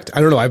any effect?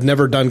 I don't know. I've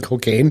never done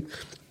cocaine.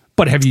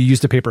 But have you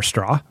used a paper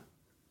straw?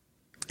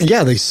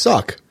 Yeah, they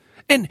suck.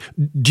 And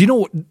do you know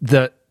what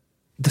the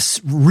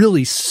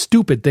really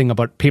stupid thing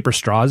about paper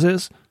straws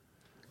is?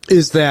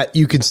 Is that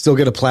you can still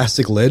get a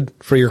plastic lid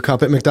for your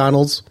cup at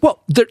McDonald's?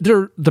 Well,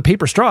 the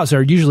paper straws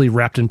are usually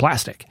wrapped in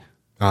plastic.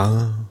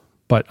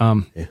 But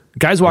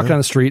guys walking down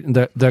the street, and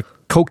the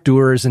coke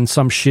doer is in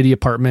some shitty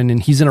apartment,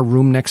 and he's in a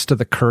room next to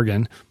the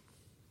Kurgan.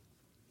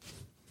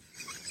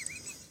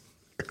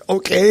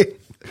 Okay.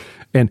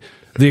 And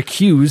the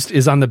accused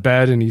is on the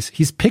bed, and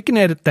he's picking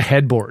at the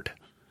headboard.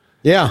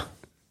 Yeah.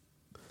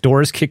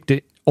 Door is kicked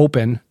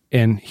open,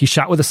 and he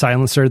shot with a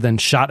silencer, then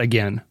shot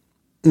again.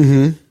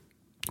 Mm-hmm.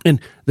 And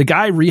the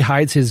guy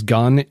rehides his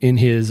gun in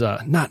his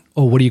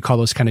what do you call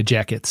those kind of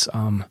jackets?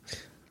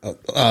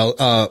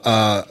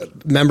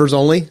 Members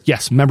only?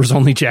 Yes, members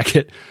only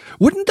jacket.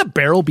 Wouldn't the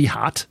barrel be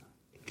hot?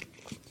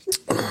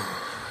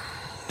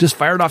 Just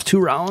fired off 2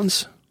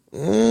 rounds?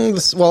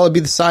 Well, it'd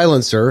be the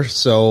silencer,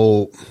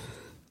 so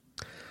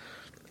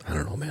I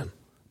don't know, man.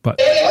 But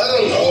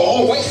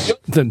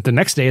the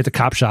next day at the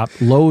cop shop,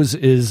 Lowe's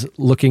is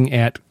looking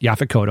at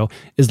Yaphet Kotto,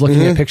 is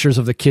looking at pictures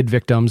of the kid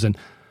victims, and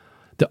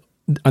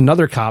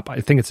another cop, I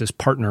think it's his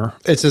partner.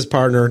 It's his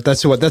partner.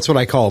 That's what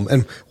I call him.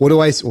 And what do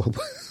I?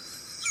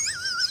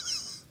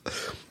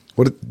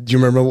 Do you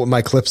remember what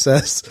my clip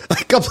says? A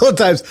couple of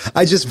times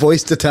I just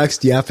voiced to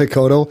text Yaphet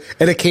Kotto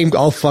and it came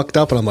all fucked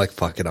up and I'm like,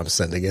 fuck it, I'm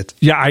sending it.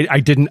 Yeah, I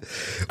didn't.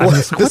 What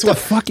the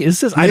fuck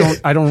is this?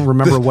 I don't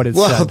remember what it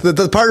said.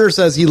 The partner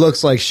says he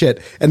looks like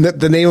shit. And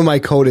the name of my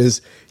code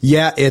is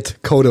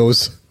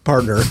Kotto's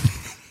partner.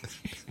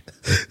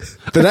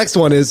 The next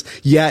one is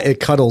it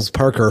cuddles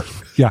Parker.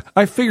 Yeah,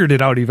 I figured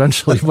it out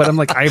eventually, but I'm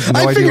like, I have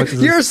no idea what this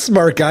is. You're a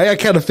smart guy. I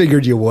kind of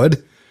figured you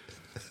would.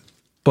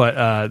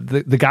 But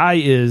the guy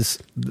is,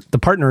 the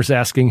partner is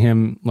asking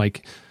him,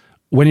 like,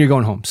 when are you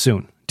going home?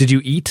 Soon. Did you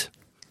eat?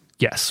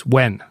 Yes.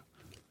 When?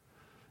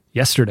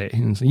 Yesterday.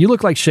 And so, you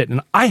look like shit.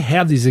 And I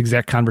have these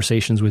exact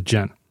conversations with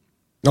Jen.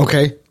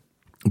 Okay.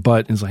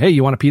 But it's like, hey,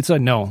 you want a pizza?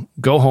 No.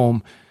 Go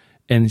home.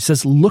 And he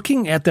says,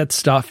 looking at that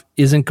stuff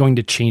isn't going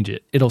to change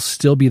it. It'll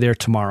still be there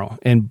tomorrow.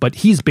 But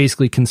he's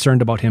basically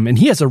concerned about him. And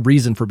he has a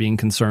reason for being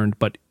concerned,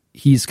 but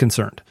he's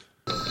concerned.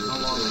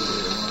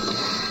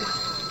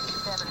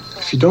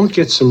 If you don't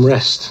get some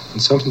rest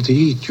and something to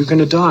eat, you're going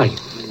to die.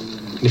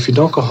 And if you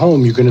don't go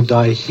home, you're going to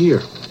die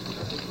here.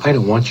 I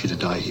don't want you to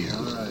die here.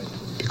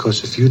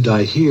 Because if you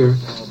die here,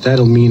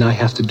 that'll mean I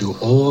have to do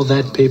all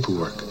that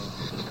paperwork.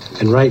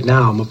 And right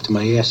now, I'm up to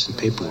my ass in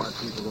paperwork.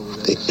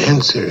 The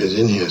answer is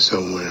in here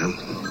somewhere.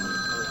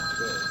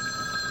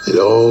 It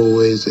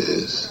always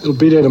is. It'll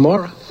be there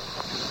tomorrow.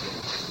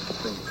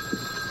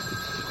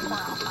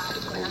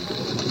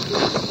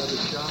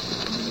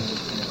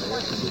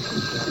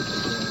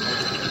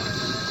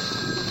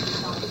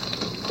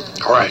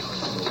 All right.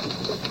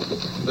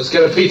 Let's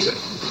get a pizza.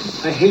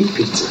 I hate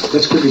pizza.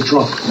 Let's get me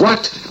drunk.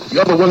 What?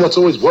 You're the one that's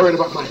always worried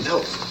about my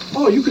health.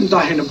 Oh, you can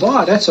die in a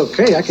bar. That's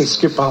okay. I can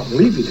skip out and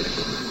leave you there.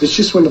 It's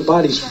just when the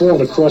body's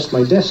falling across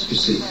my desk, you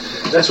see.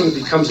 That's when it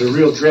becomes a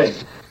real drag.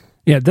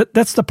 Yeah,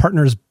 that's the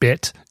partner's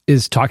bit,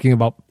 is talking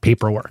about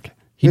paperwork.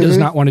 He does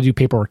not want to do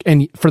paperwork.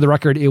 And for the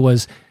record, it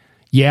was,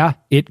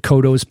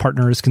 Kotto's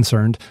partner is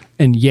concerned,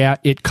 and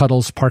it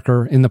cuddles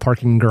Parker in the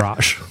parking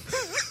garage.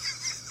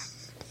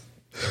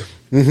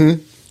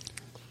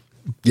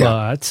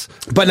 Yeah.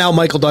 But now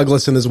Michael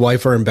Douglas and his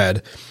wife are in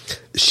bed.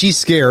 She's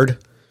scared.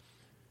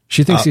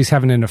 She thinks he's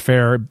having an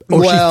affair.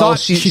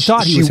 She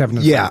thought he was having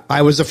an affair. Yeah,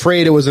 I was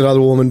afraid it was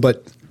another woman,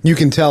 but you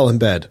can tell in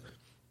bed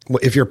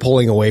if you're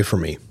pulling away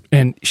from me.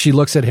 And she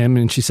looks at him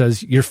and she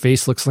says, your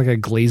face looks like a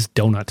glazed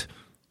donut.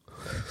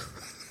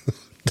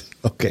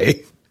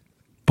 Okay.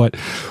 But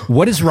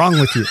what is wrong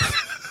with you?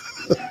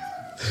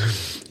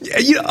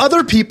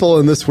 Other people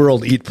in this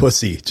world eat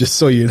pussy, just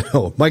so you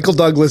know. Michael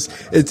Douglas,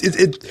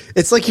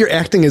 it's like you're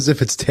acting as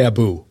if it's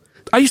taboo.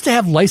 I used to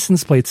have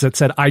license plates that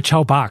said "I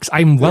chow box."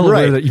 I'm well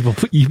aware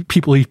that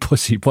people eat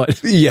pussy,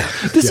 but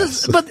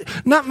but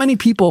not many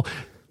people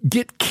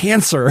get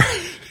cancer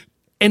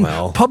and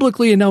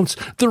publicly announce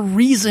the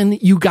reason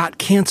you got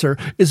cancer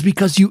is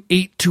because you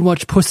ate too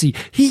much pussy.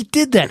 He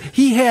did that.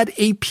 He had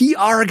a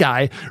PR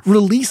guy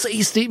release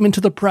a statement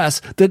to the press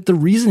that the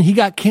reason he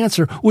got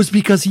cancer was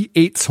because he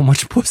ate so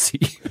much pussy.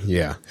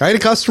 Yeah, I had a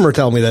customer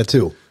tell me that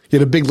too. He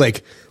had a big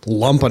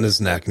lump on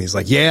his neck, and he's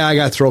like, "Yeah, I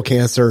got throat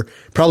cancer.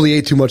 Probably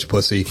ate too much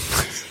pussy."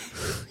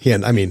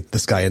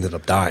 This guy ended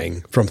up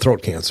dying from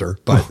throat cancer,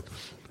 but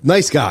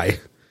nice guy.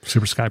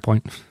 Super Sky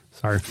Point.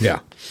 Sorry. Yeah,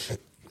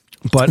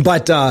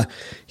 but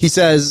he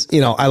says,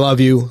 "I love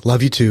you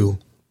too.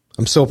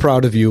 I'm so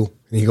proud of you."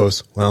 And he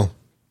goes, "Well,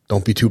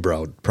 don't be too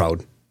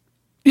proud."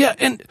 Yeah,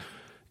 and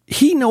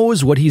he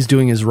knows what he's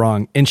doing is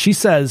wrong, and she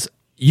says,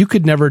 "You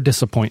could never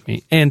disappoint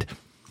me." And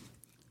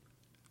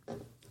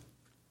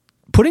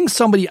putting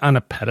somebody on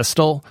a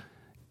pedestal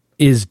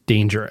is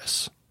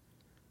dangerous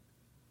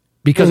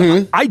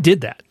because I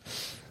did that.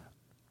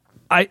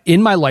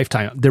 In my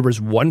lifetime, there was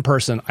one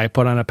person I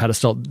put on a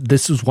pedestal.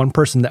 This was one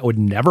person that would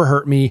never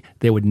hurt me.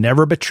 They would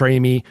never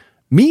betray me.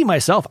 Me,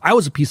 myself, I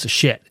was a piece of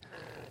shit,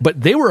 but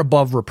they were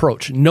above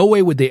reproach. No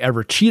way would they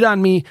ever cheat on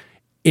me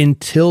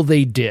until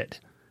they did.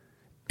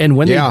 And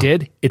when they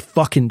did, it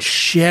fucking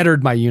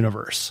shattered my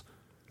universe.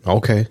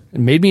 Okay. It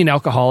made me an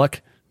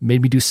alcoholic,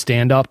 made me do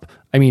stand-up.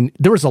 I mean,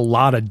 there was a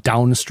lot of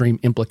downstream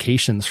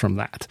implications from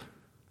that.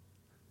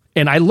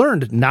 And I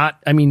learned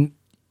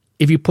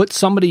if you put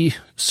somebody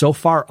so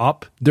far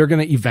up, they're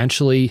going to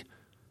eventually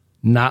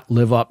not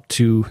live up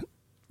to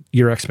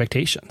your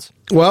expectations.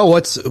 Well,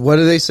 what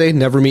do they say?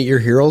 Never meet your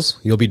heroes.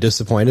 You'll be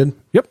disappointed.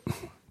 Yep.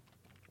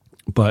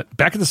 But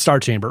back at the Star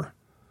Chamber,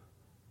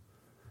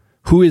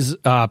 who is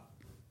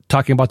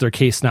talking about their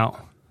case now?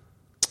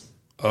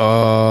 It's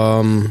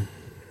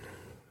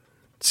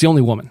the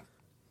only woman.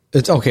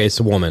 It's okay. It's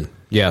a woman.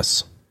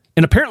 Yes.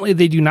 And apparently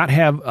they do not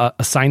have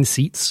assigned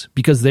seats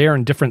because they are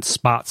in different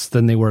spots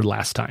than they were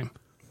last time.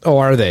 Oh,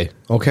 are they?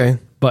 Okay.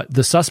 But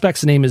the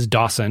suspect's name is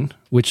Dawson,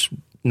 which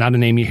not a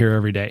name you hear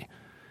every day.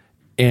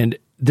 And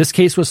this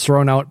case was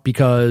thrown out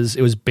because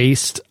it was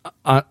based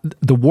on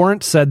the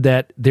warrant said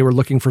that they were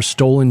looking for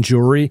stolen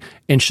jewelry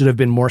and should have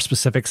been more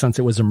specific since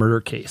it was a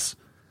murder case.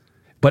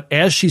 But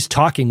as she's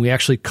talking, we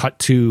actually cut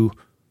to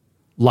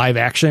live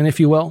action, if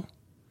you will.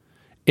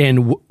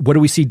 And what do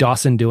we see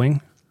Dawson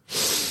doing?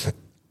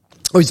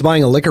 Oh, he's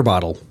buying a liquor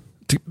bottle.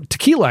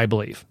 Tequila, I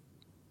believe.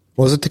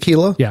 Was it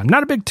tequila? Yeah, I'm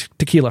not a big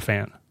tequila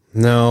fan.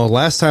 No,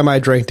 last time I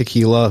drank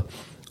tequila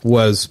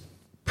was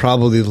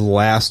probably the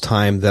last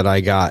time that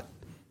I got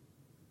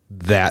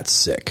that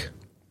sick.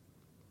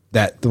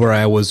 That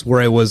I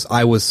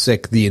was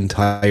sick the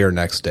entire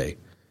next day.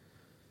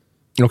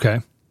 Okay.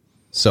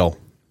 So,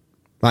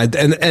 I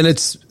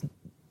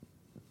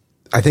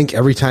think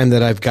every time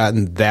that I've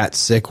gotten that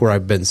sick where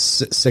I've been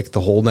sick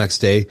the whole next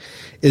day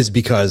is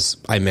because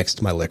I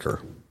mixed my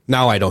liquor.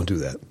 Now I don't do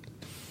that.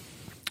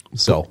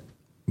 So,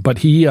 but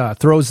he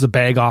throws the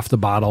bag off the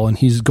bottle and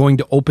he's going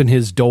to open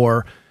his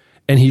door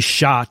and he's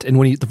shot. And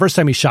the first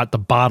time he shot, the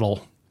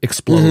bottle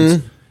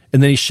explodes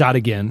and then he's shot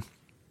again.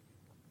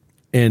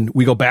 And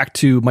we go back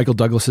to Michael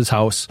Douglas's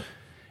house.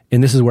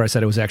 And this is where I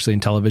said it was actually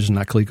in television,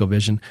 not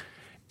ColecoVision.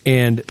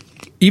 And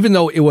even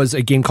though it was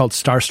a game called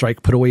Star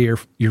Strike, put away your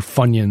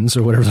Funyuns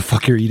or whatever the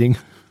fuck you're eating.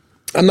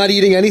 I'm not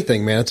eating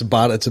anything, man. It's a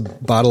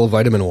bottle of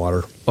vitamin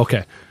water.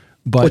 Okay.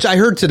 But which I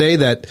heard today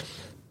that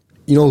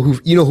you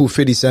know who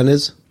 50 Cent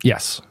is?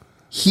 Yes.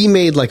 He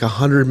made like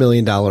 $100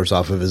 million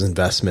off of his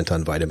investment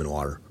on vitamin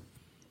water.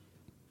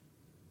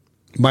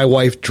 My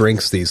wife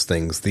drinks these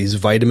things, these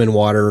vitamin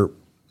water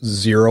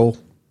zero.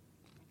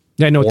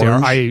 Yeah, I know what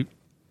orange. they are.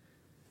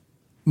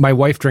 My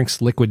wife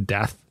drinks Liquid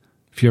Death.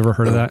 Have you ever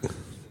heard of that?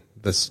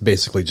 That's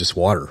basically just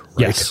water,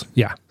 right? Yes.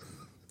 Yeah.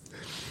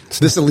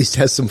 This at least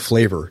has some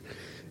flavor.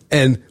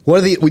 And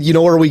you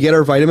know where we get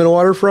our vitamin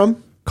water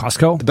from?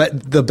 Costco?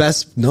 The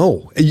best,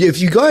 no. If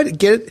you go and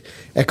get it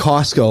at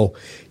Costco,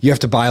 you have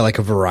to buy like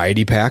a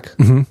variety pack,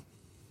 and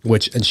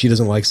she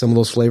doesn't like some of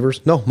those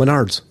flavors. No,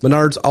 Menards.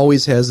 Menards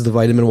always has the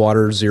vitamin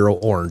water zero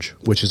orange,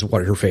 which is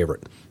her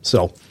favorite.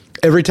 So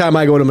every time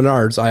I go to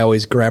Menards, I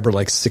always grab her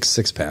like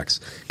six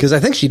packs because I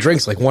think she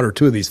drinks like one or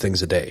two of these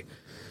things a day.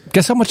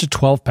 Guess how much a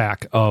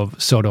 12-pack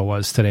of soda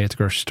was today at the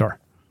grocery store?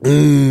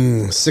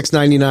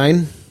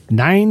 $6.99?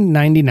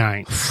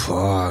 $9.99.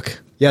 Fuck.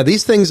 Yeah,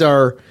 these things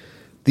are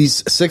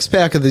these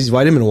 6-pack of these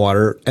vitamin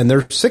water, and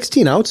they're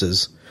 16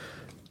 ounces,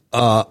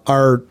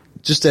 are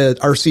just at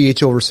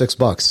RCH over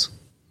 $6.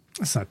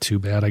 That's not too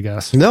bad, I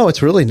guess. No,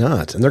 it's really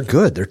not. And they're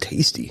good. They're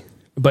tasty.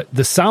 But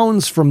the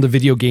sounds from the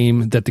video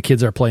game that the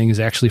kids are playing is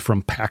actually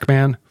from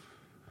Pac-Man.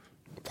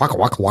 Waka,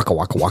 waka, waka,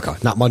 waka, waka.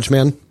 Not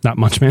Munchman? Not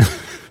Munchman.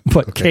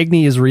 But okay.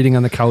 Cagney is reading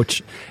on the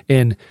couch,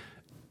 and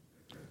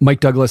Mike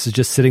Douglas is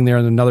just sitting there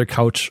on another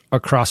couch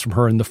across from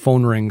her, and the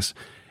phone rings,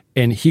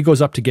 and he goes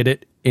up to get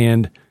it,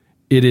 and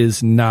it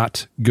is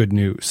not good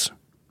news.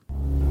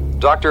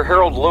 Dr.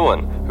 Harold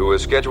Lewin, who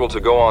is scheduled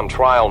to go on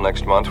trial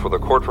next month for the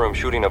courtroom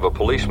shooting of a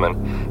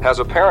policeman, has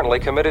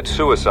apparently committed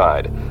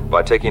suicide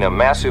by taking a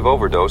massive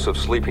overdose of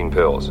sleeping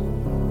pills.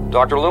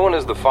 Dr. Lewin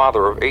is the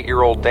father of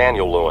 8-year-old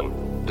Daniel Lewin.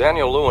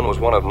 Daniel Lewin was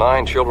one of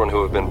 9 children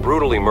who have been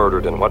brutally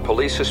murdered in what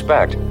police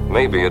suspect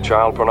may be a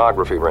child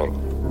pornography ring.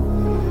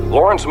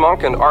 Lawrence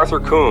Monk and Arthur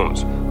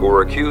Coombs, who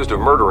were accused of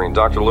murdering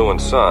Dr.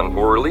 Lewin's son,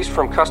 were released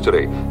from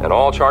custody, and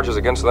all charges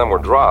against them were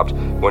dropped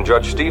when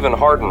Judge Stephen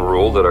Harden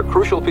ruled that a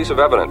crucial piece of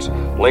evidence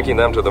linking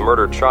them to the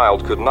murdered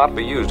child could not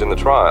be used in the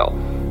trial.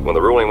 When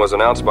the ruling was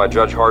announced by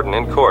Judge Harden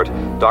in court,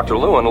 Dr.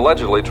 Lewin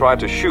allegedly tried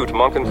to shoot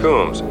Monk and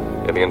Coombs.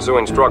 In the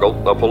ensuing struggle,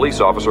 a police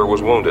officer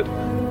was wounded.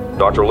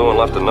 Dr. Lewin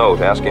left a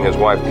note asking his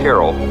wife,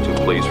 Carol, to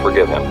please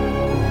forgive him.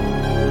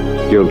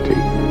 Guilty.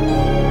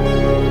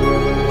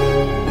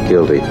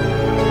 Guilty.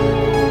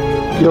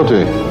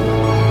 Guilty.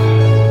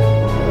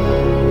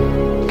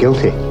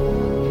 Guilty.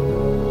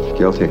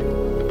 Guilty.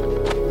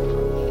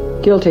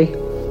 Guilty.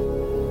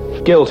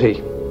 Guilty.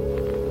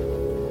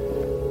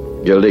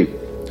 Guilty.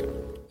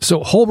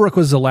 So Holbrook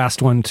was the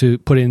last one to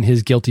put in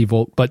his guilty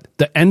vote, but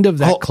the end of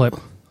that clip...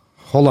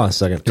 Hold on a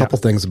second. A couple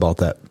things about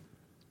that.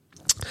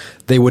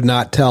 They would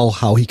not tell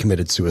how he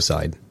committed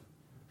suicide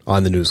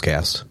on the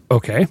newscast.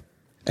 Okay.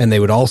 And they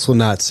would also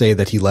not say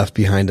that he left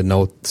behind a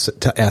note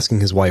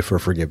asking his wife for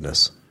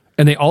forgiveness.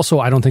 And they also,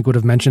 I don't think, would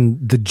have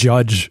mentioned the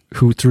judge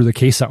who threw the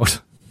case out.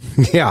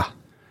 Yeah.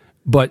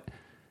 But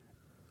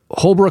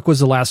Holbrook was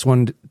the last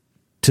one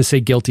to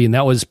say guilty, and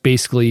that was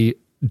basically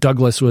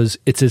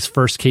it's his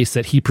first case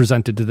that he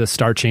presented to the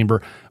Star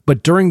Chamber.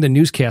 But during the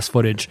newscast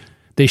footage,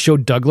 they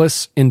showed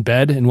Douglas in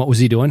bed, and what was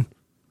he doing?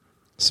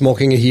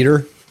 Smoking a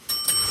heater.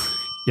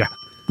 Yeah.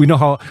 We know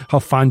how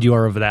fond you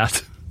are of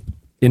that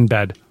in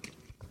bed.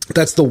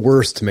 That's the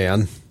worst,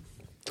 man.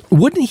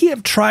 Wouldn't he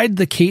have tried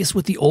the case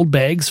with the old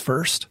bags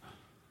first?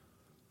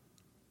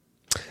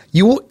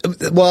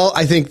 Well,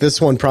 I think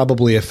this one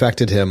probably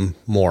affected him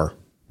more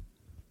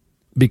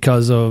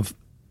because of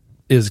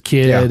his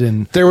kid,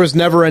 and there was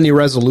never any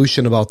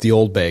resolution about the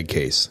old bag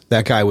case.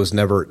 That guy was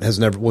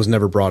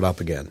never brought up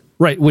again.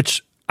 Right,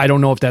 which I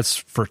don't know if that's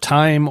for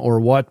time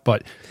or what,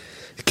 but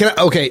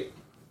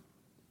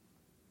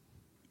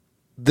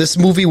this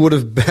movie would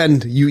have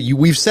been,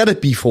 we've said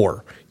it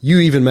before. You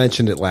even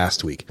mentioned it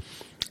last week.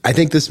 I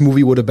think this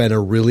movie would have been a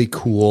really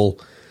cool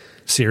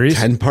series,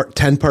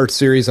 10-part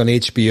series on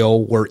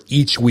HBO where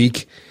each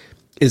week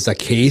is a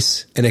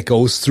case and it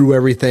goes through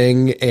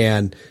everything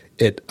and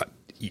it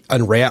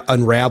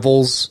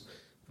unravels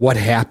what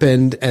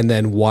happened and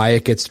then why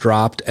it gets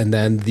dropped and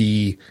then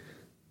the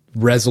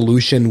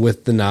resolution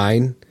with the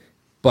 9.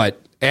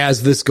 But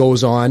as this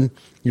goes on,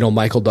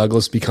 Michael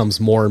Douglas becomes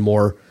more and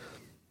more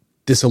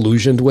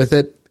disillusioned with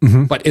it.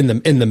 Mm-hmm. But in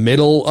the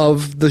middle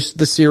of the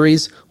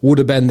series would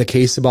have been the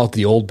case about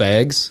the old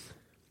bags.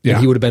 Yeah.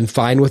 And he would have been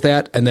fine with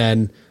that.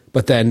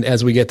 But then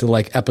as we get to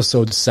like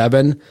episode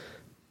 7,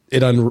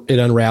 it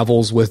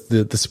unravels with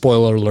the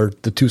spoiler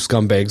alert. The 2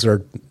 scumbags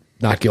are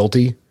not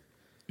guilty.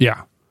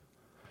 Yeah.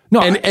 No,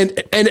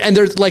 and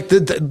there's like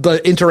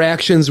the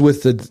interactions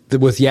with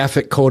with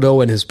Yaphet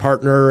Kotto and his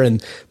partner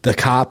and the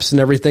cops and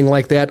everything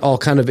like that all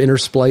kind of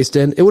interspliced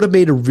in. It would have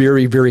made a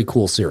very, very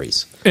cool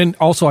series. And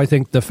also, I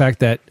think the fact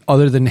that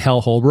other than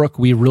Hal Holbrook,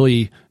 we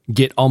really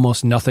get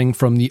almost nothing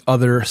from the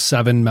other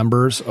 7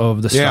 members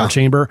of the Star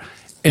Chamber.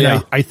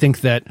 And I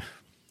think that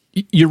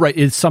you're right.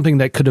 It's something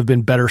that could have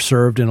been better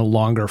served in a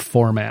longer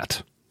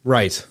format.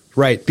 Right.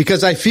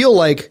 Because I feel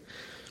like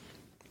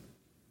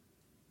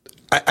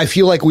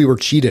we were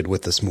cheated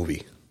with this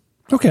movie.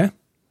 Okay. I'm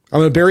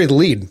going to bury the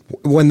lead.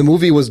 When the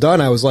movie was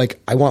done, I was like,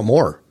 I want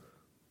more.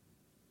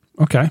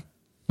 Okay.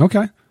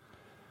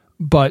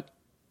 But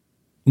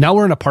now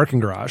we're in a parking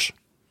garage.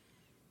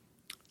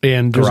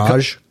 And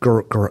garage?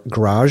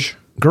 Garage.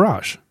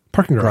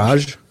 Parking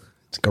garage.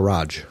 It's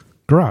garage.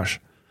 Garage.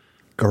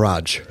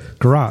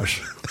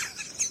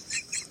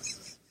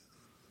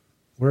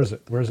 Where is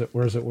it?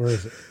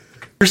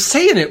 You're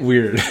saying it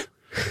weird.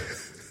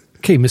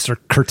 Okay, Mr.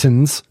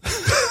 Curtains.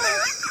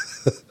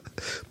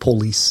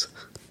 Police.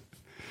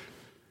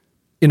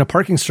 In a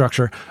parking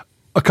structure,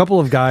 a couple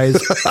of guys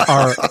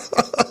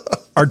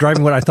are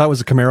driving what I thought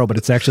was a Camaro, but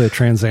it's actually a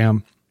Trans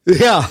Am.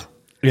 Yeah.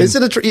 Is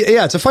it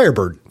it's a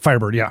Firebird.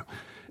 Firebird, yeah.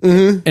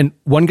 Mm-hmm. And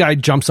one guy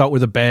jumps out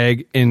with a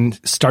bag and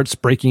starts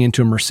breaking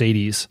into a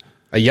Mercedes.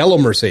 A yellow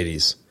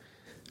Mercedes.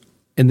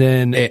 And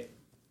then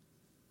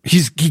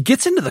he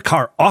gets into the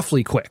car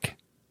awfully quick.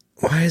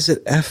 Why is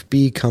it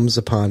FB comes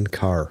upon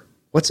car?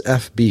 What's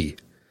FB?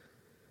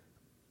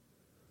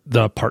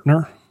 The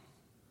partner?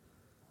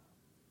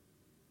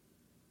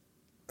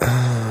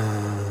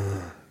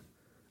 I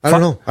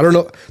don't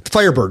know. The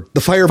Firebird.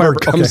 The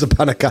Firebird comes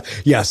upon a car.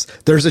 Yes,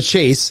 there's a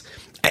chase.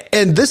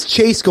 And this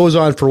chase goes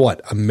on for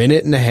what? A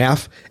minute and a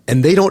half?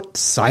 And they don't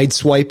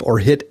sideswipe or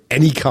hit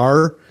any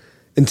car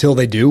until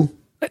they do?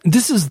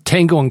 This is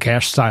Tango and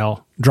Cash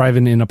style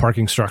driving in a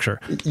parking structure.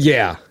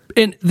 Yeah.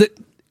 And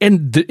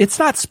it's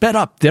not sped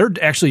up. They're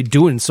actually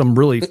doing some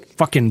really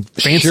fucking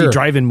fancy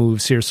driving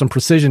moves here, some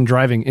precision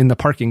driving in the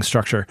parking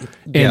structure.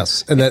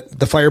 Yes, and that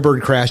the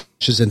Firebird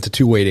crashes into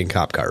 2 waiting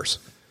cop cars.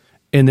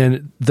 And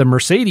then the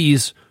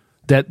Mercedes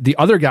that the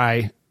other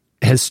guy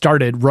has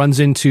started runs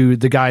into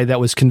the guy that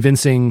was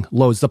convincing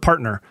Lowe's, the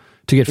partner,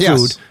 to get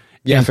food.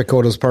 Yeah,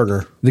 Kotto's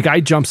partner. The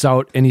guy jumps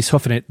out and he's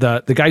hoofing it.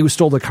 The guy who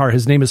stole the car,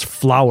 his name is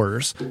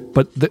Flowers,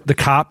 but the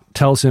cop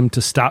tells him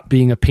to stop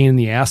being a pain in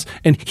the ass.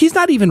 And he's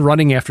not even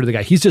running after the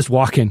guy. He's just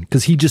walking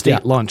because he just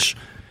ate lunch.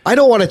 I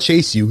don't want to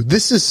chase you.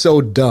 This is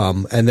so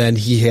dumb. And then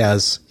he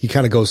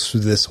kind of goes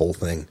through this whole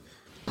thing.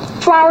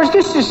 Flowers,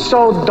 this is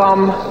so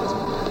dumb.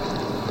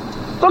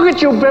 Look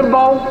at you,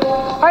 bimbo.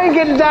 I ain't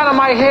getting down on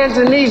my hands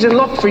and knees and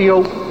look for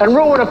you and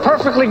ruin a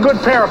perfectly good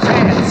pair of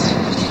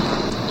pants.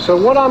 So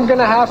what I'm going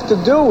to have to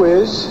do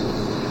is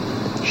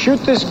shoot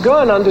this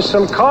gun under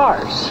some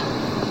cars.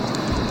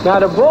 Now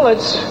the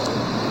bullets,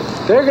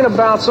 they're going to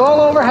bounce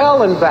all over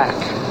hell and back.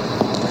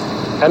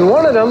 And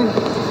one of them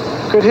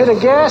could hit a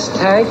gas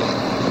tank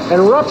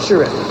and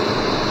rupture it.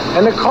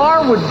 And the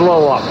car would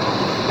blow up.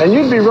 And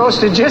you'd be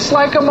roasted just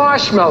like a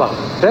marshmallow.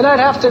 Then I'd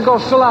have to go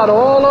fill out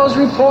all those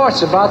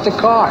reports about the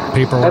car.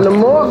 Paperwork. And the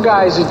more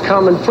guys would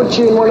come and put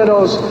you in one of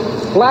those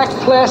black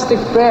plastic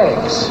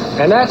bags.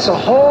 And that's a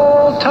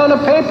whole ton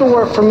of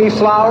paperwork for me,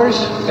 Flowers.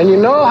 And you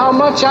know how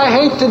much I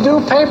hate to do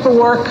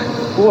paperwork.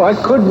 Oh, I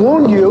could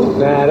wound you.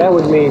 Nah, that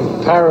would mean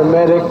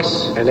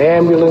paramedics and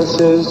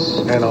ambulances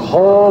and a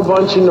whole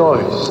bunch of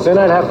noise. Then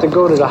I'd have to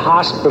go to the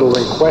hospital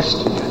and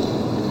question you.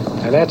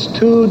 And that's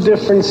 2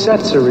 different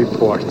sets of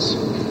reports.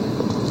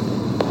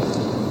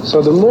 So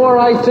the more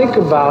I think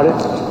about it,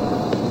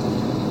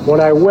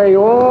 when I weigh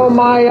all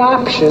my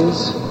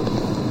options,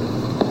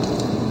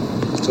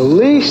 the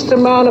least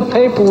amount of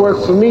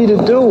paperwork for me to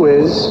do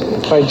is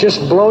if I just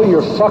blow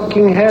your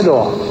fucking head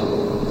off.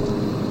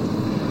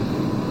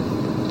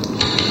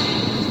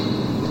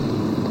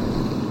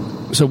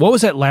 So what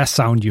was that last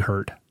sound you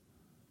heard?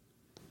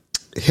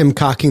 Him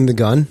cocking the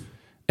gun.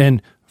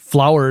 And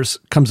Flowers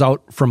comes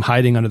out from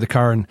hiding under the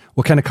car. And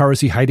what kind of car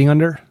is he hiding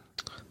under?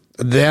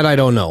 That I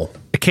don't know.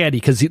 A caddy,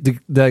 because the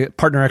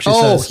partner actually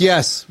says... Oh,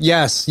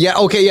 yes. Yeah,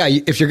 okay, yeah.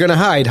 If you're going to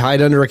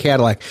hide under a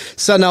Cadillac.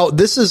 So now,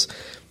 this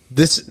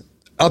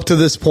up to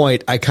this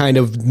point, I kind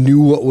of knew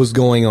what was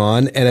going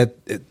on. And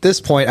at this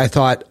point, I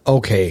thought,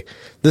 okay,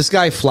 this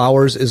guy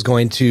Flowers is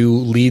going to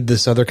lead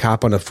this other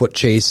cop on a foot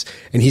chase,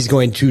 and he's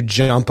going to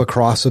jump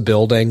across a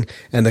building,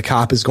 and the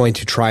cop is going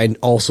to try and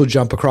also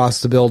jump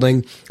across the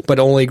building, but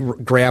only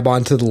grab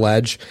onto the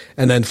ledge.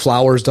 And then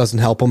Flowers doesn't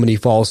help him, and he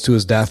falls to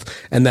his death.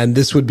 And then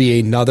this would be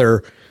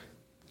another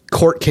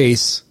court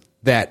case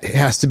that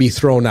has to be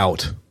thrown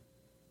out.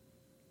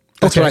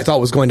 That's what I thought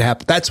was going to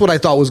happen. That's what I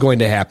thought was going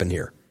to happen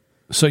here.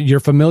 So your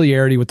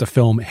familiarity with the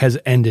film has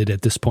ended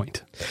at this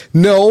point?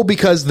 No,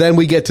 because then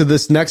we get to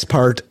this next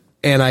part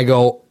and I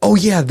go, oh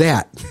yeah,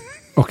 that.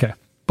 Okay.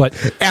 But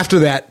after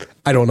that,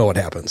 I don't know what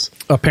happens.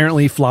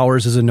 Apparently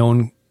Flowers is a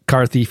known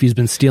car thief. He's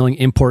been stealing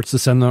imports to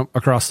send them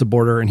across the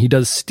border, and he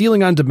does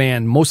stealing on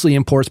demand, mostly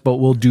imports, but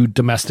will do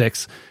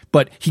domestics.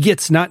 But he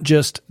gets not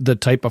just the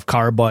type of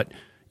car, but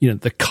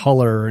the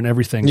color and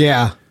everything.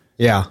 Yeah.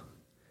 Yeah.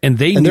 And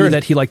they knew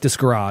that he liked this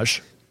garage.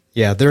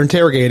 Yeah, they're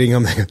interrogating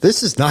him.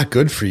 This is not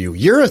good for you.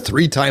 You're a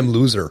 3-time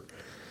loser.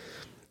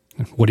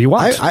 What do you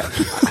want?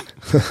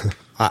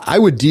 I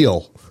would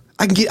deal.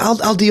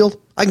 I'll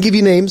deal. I can give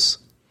you names.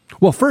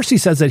 Well, first he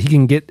says that he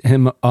can get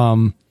him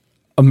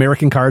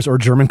American cars or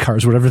German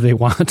cars, whatever they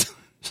want.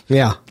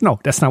 Yeah. No,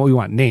 that's not what we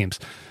want. Names.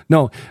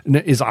 No,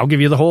 I'll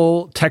give you the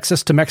whole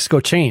Texas to Mexico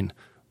chain.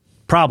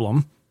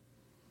 Problem.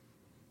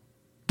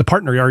 The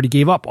partner already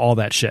gave up all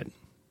that shit.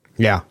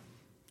 Yeah.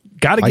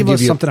 Got to give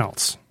us something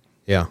else.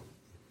 Yeah.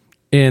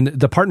 And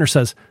the partner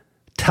says,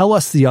 tell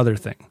us the other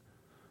thing.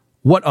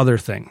 What other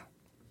thing?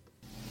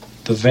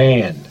 The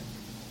van.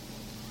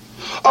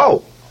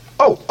 Oh,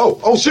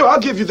 sure, I'll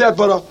give you that,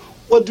 but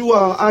what do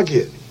I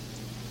get?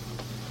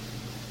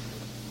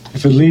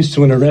 If it leads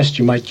to an arrest,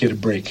 you might get a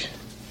break.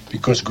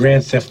 Because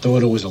Grand Theft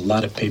Auto is a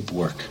lot of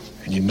paperwork.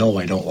 And you know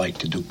I don't like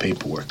to do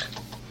paperwork.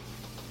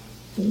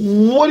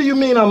 What do you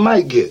mean I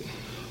might get?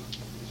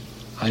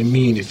 I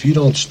mean, if you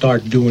don't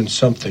start doing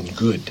something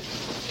good,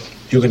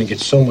 you're going to get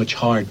so much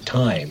hard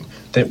time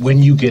that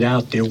when you get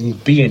out, there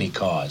won't be any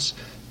cars.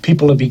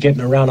 People will be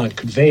getting around on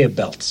conveyor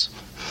belts.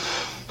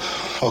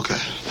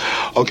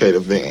 Okay, the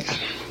van.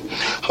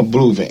 A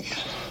blue van.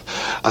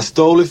 I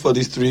stole it for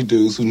these 3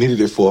 dudes who needed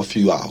it for a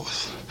few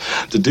hours.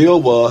 The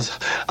deal was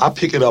I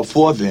pick it up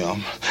for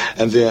them,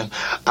 and then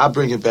I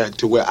bring it back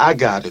to where I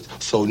got it,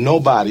 so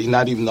nobody,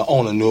 not even the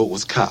owner, knew it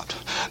was copped.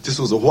 This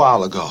was a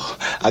while ago.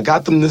 I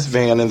got them this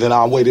van, and then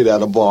I waited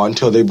at a bar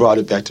until they brought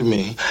it back to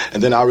me,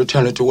 and then I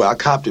returned it to where I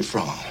copped it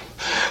from.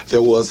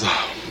 There was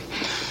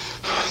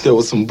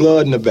some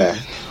blood in the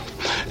back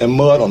and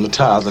mud on the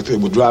tires like they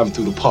were driving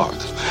through the park.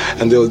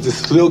 And there was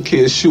this little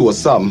kid's shoe or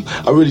something.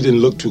 I really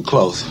didn't look too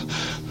close.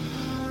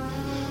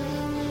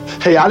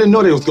 Hey, I didn't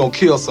know they was going to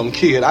kill some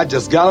kid. I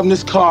just got him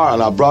this car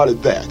and I brought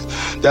it back.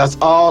 That's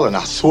all, and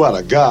I swear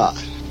to God.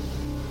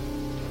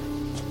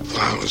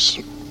 Flowers,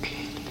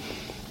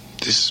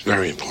 this is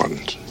very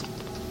important.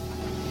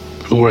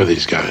 Who are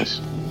these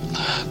guys?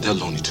 They're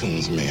Looney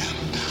Tunes, man.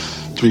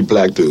 3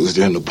 black dudes,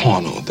 they're in the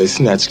porno. They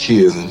snatch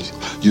kids and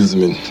use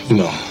them in,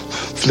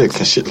 flicks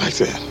and shit like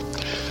that.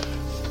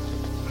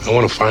 I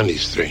want to find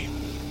these 3.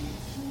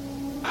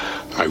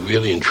 I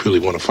really and truly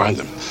want to find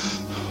them.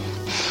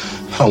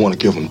 I want to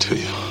give them to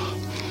you.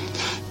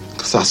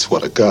 Because I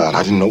swear to God,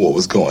 I didn't know what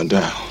was going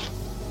down.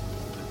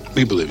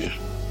 We believe you.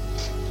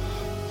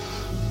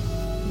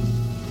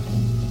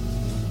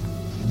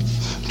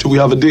 Do we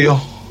have a deal?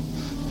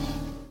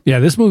 Yeah,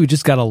 this movie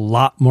just got a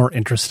lot more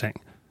interesting.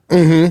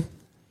 Mm-hmm.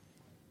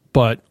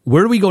 But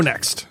where do we go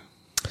next?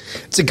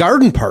 It's a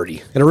garden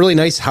party at a really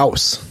nice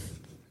house.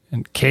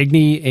 And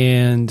Cagney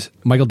and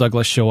Michael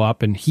Douglas show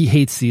up, and he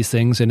hates these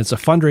things, and it's a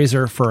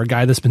fundraiser for a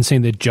guy that's been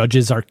saying that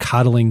judges are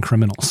coddling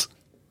criminals.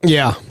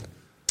 Yeah.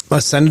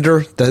 A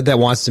senator that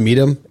wants to meet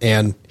him,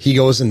 and he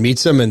goes and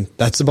meets him, and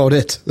that's about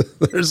it.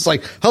 They're just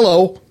like,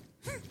 hello,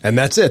 and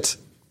that's it.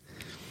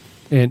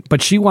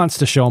 But she wants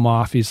to show him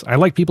off. I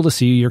like people to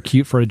see you. You're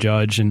cute for a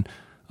judge, and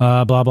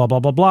blah, blah, blah,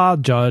 blah, blah,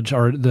 judge,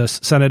 or the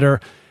senator.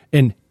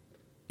 And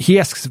he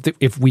asks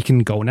if we can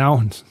go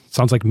now.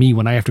 Sounds like me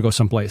when I have to go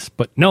someplace,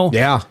 but no.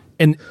 Yeah.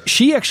 And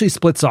she actually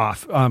splits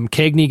off.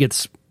 Cagney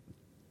gets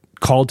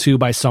called to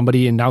by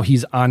somebody, and now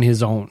he's on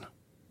his own.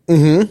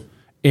 Mm-hmm.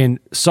 And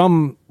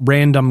some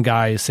random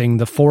guy is saying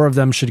the 4 of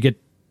them should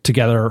get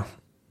together,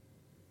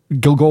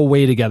 go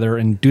away together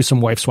and do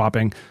some wife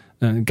swapping.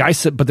 But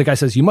the guy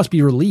says, you must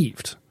be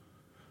relieved.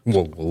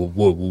 What?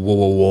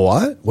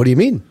 What do you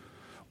mean?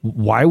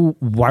 Why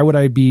would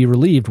I be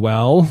relieved?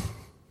 Well,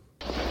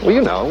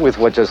 with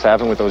what just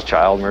happened with those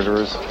child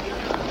murderers.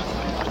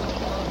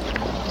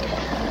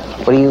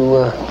 What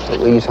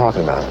are you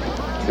talking about?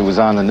 It was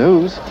on the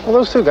news. Well,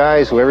 those 2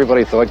 guys who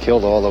everybody thought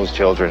killed all those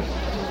children.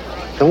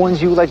 The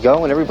ones you let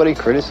go and everybody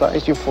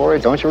criticized you for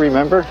it, don't you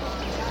remember?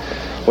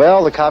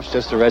 Well, the cops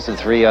just arrested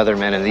 3 other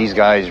men, and these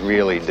guys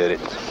really did it.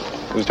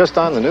 It was just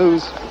on the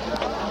news.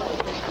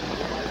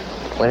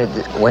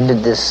 When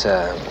did this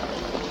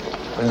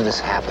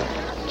happen?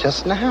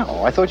 Just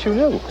now. I thought you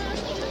knew.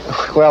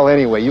 Well,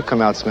 anyway, you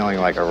come out smelling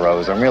like a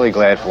rose. I'm really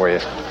glad for you.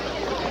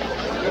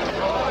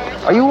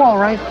 Are you all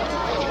right?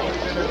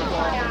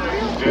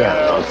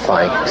 Yeah, I'm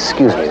fine.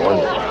 Excuse me, one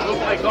minute.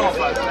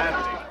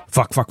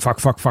 Fuck.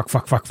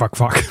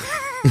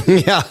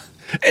 Yeah.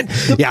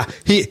 Yeah.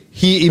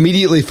 He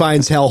immediately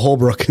finds Hal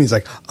Holbrook and he's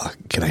like,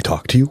 can I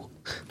talk to you?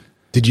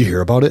 Did you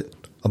hear about it?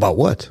 About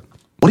what?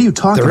 What are you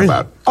talking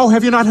about? Oh,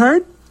 have you not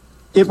heard?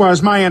 It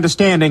was my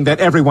understanding that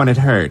everyone had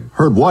heard.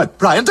 Heard what?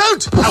 Brian,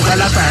 don't!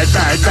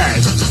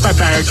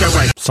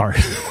 Sorry.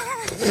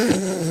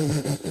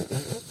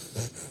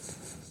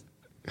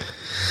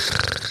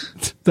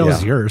 That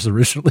was yours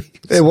originally.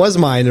 It was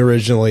mine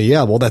originally.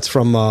 Yeah. Well, that's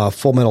from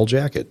Full Metal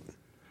Jacket.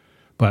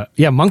 But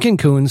yeah, Monk and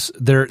Coons,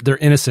 they're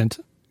innocent.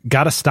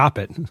 Got to stop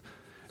it.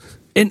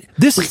 And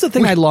this is the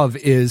thing I love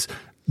is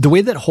the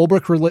way that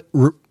Holbrook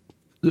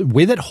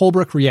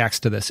reacts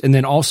to this. And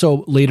then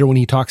also later when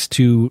he talks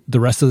to the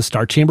rest of the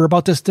Star Chamber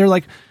about this, they're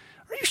like,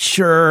 are you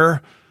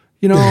sure?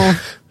 You know,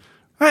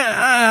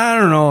 I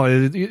don't know.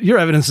 Your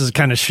evidence is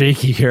kind of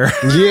shaky here.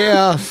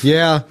 Yeah.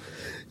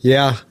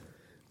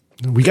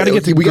 We got to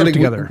get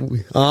together.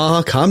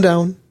 Calm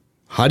down.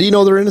 How do you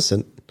know they're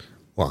innocent?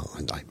 Well,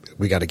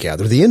 we got to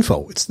gather the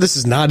info. This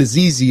is not as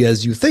easy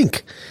as you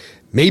think.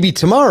 Maybe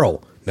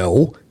tomorrow.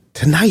 No,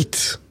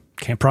 tonight.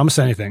 Can't promise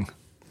anything.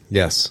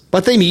 Yes.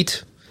 But they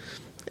meet,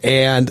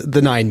 and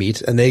the 9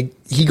 meet, and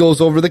he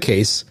goes over the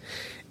case,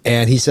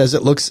 and he says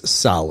it looks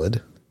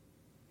solid.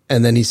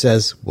 And then he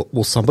says,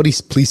 will somebody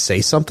please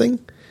say something?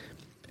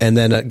 And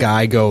then a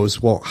guy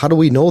goes, well, how do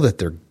we know that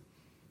they're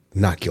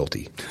not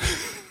guilty?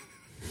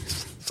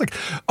 It's like,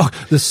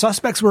 the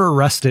suspects were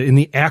arrested in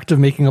the act of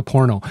making a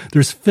porno.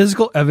 There's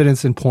physical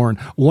evidence in porn.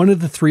 One of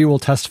the 3 will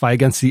testify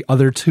against the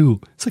other 2.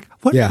 It's like,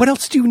 what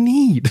else do you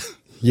need?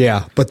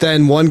 Yeah. But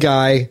then one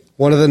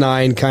of the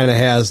 9 kind of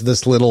has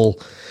this little,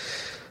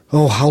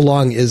 how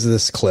long is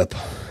this clip?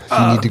 If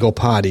you need to go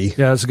potty.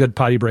 Yeah, it's a good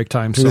potty break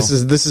time. So this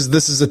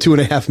is a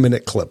 2.5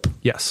 minute clip.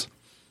 Yes.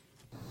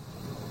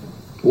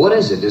 What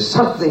is it? There's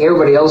something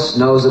everybody else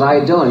knows that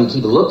I don't. You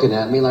keep looking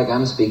at me like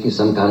I'm speaking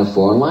some kind of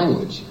foreign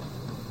language.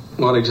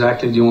 What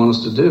exactly do you want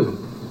us to do?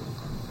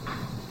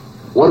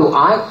 What do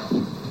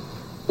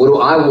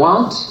I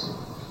want?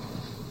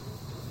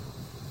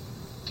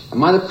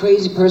 Am I the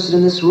crazy person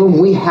in this room?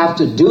 We have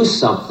to do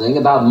something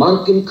about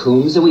Monk and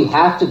Coons, and we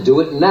have to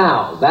do it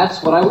now.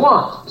 That's what I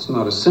want. It's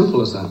not as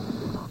simple as that.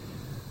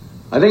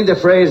 I think the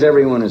phrase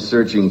everyone is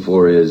searching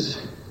for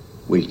is,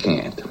 we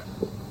can't.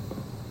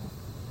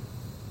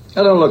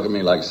 Now, don't look at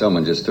me like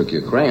someone just took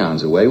your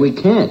crayons away. We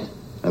can't.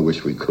 I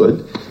wish we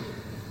could.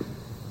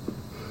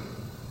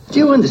 Do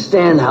you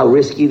understand how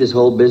risky this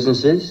whole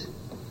business is?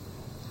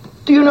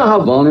 Do you know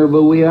how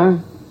vulnerable we are?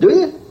 Do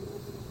you?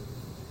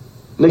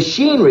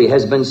 Machinery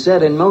has been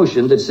set in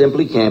motion that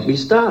simply can't be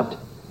stopped.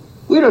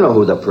 We don't know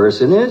who the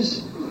person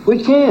is.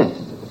 We can't.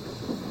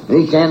 And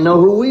he can't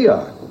know who we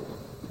are.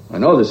 I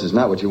know this is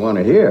not what you want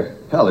to hear.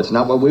 Hell, it's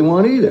not what we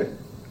want either.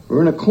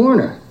 We're in a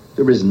corner.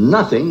 There is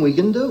nothing we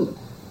can do.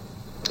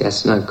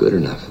 That's not good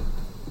enough.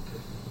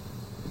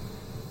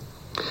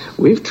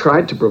 We've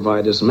tried to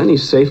provide as many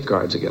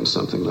safeguards against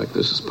something like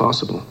this as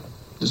possible.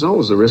 There's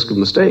always the risk of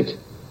mistake.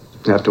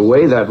 You have to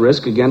weigh that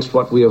risk against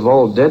what we have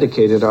all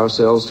dedicated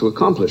ourselves to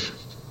accomplish.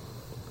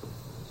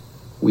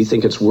 We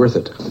think it's worth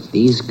it.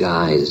 These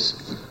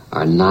guys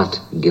are not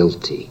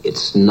guilty.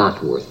 It's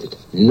not worth it.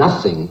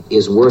 Nothing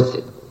is worth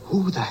it.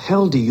 Who the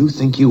hell do you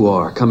think you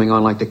are, coming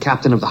on like the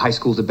captain of the high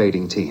school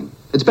debating team?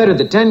 It's better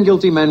that 10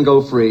 guilty men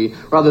go free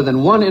rather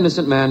than 1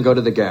 innocent man go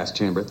to the gas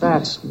chamber.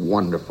 That's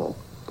wonderful.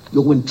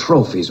 You'll win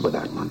trophies with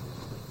that one.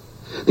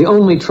 The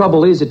only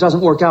trouble is it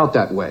doesn't work out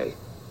that way.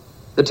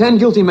 The 10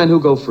 guilty men who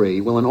go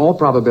free will in all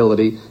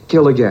probability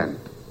kill again.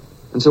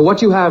 And so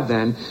what you have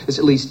then is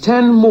at least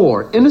 10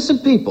 more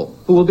innocent people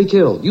who will be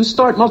killed. You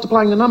start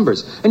multiplying the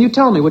numbers and you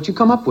tell me what you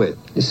come up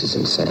with. This is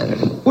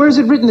insanity. Where is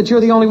it written that you're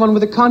the only one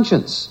with a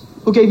conscience?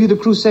 Who gave you the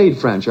Crusade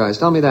franchise?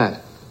 Tell me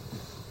that.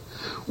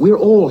 We're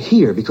all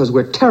here because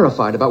we're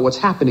terrified about what's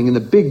happening in the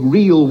big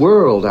real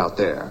world out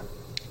there.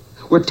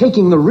 We're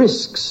taking the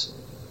risks.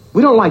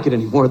 We don't like it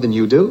any more than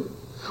you do.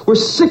 We're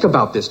sick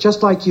about this,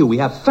 just like you. We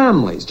have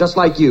families, just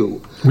like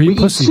you. We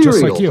eat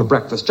cereal for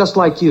breakfast, just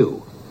like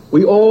you.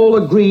 We all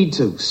agreed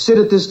to sit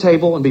at this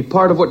table and be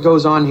part of what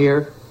goes on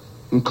here,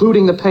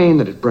 including the pain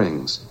that it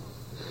brings.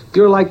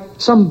 You're like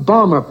some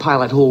bomber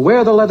pilot who'll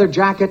wear the leather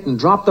jacket and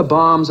drop the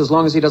bombs as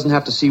long as he doesn't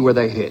have to see where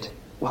they hit.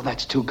 Well,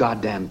 that's too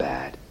goddamn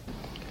bad.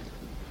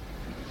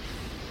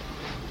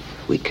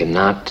 We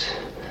cannot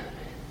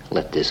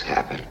let this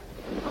happen.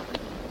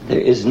 There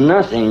is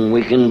nothing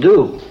we can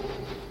do.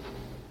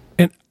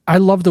 And I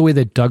love the way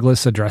that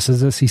Douglas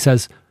addresses this. He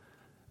says,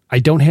 I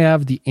don't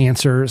have the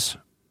answers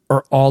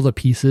or all the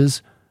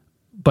pieces,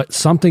 but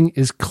something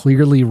is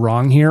clearly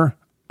wrong here.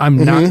 I'm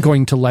not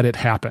going to let it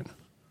happen.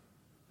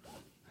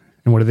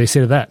 And what do they say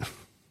to that?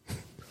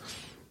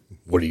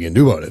 What are you going to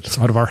do about it? It's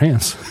out of our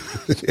hands.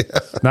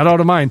 Not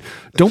out of mine.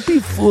 Don't be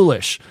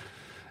foolish.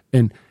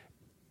 And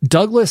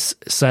Douglas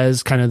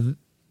says kind of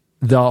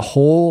the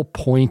whole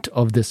point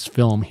of this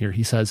film here.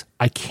 He says,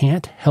 I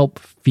can't help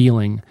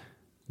feeling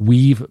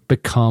we've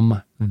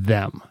become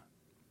them.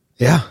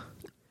 Yeah.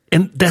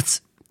 And that's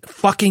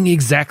Fucking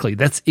exactly.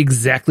 That's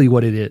exactly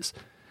what it is.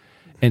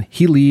 And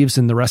he leaves,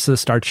 and the rest of the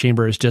Star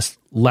Chamber is just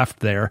left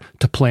there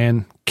to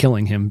plan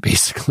killing him,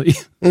 basically.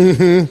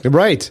 Mm-hmm.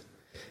 Right.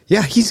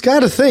 Yeah, he's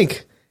got to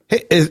think.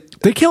 Hey,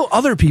 they kill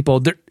other people.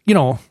 They're,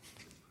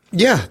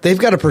 Yeah, they've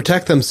got to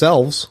protect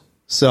themselves.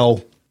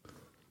 So.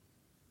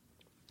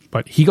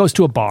 But he goes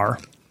to a bar.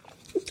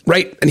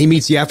 Right, and he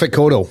meets Yaphet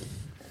Kotto.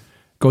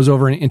 Goes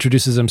over and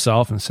introduces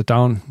himself and sit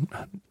down.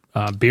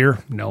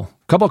 Beer? No.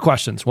 Couple of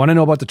questions. Want to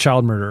know about the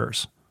child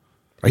murderers.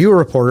 Are you a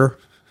reporter?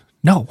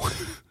 No.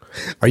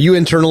 Are you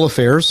internal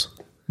affairs?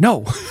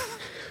 No.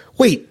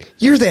 Wait,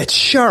 you're that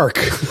shark.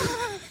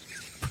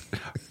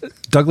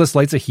 Douglas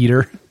lights a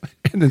heater.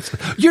 And then,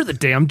 you're the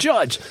damn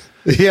judge.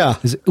 Yeah.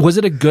 Was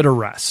it a good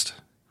arrest?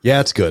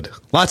 Yeah, it's good.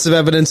 Lots of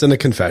evidence and a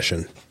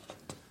confession.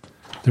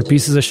 They're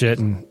pieces of shit.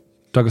 And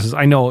Douglas says,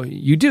 I know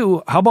you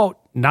do. How about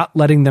not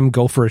letting them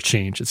go for a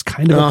change? It's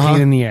kind of a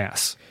pain in the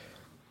ass.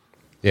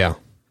 Yeah.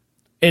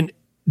 And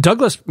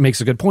Douglas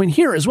makes a good point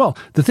here as well.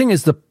 The thing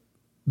is,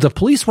 the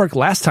police work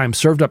last time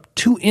served up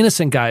 2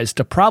 innocent guys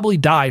to probably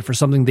die for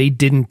something they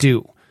didn't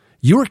do.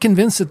 You were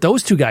convinced that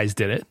those 2 guys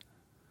did it.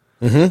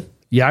 Mm-hmm.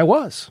 Yeah, I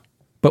was.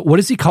 But what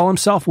does he call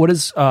himself? What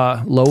does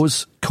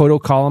Lowe's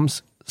Kotto call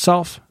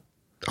himself?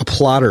 A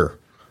plotter.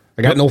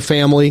 I got no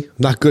family.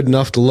 Not good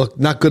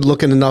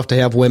looking enough to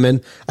have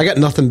women. I got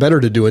nothing better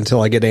to do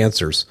until I get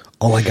answers.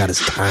 All I got is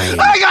time.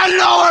 I got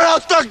nowhere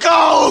else to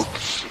go.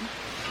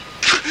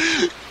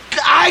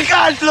 I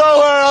got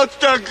nowhere else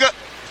to go.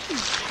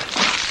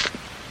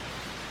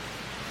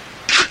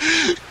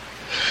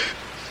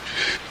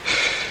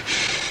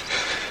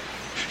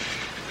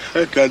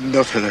 I got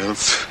nothing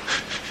else.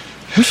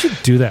 We should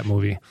do that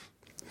movie.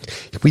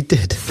 We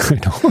did. I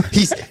know.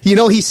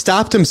 He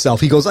stopped himself.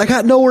 He goes, I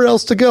got nowhere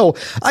else to go.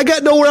 I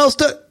got nowhere else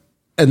to.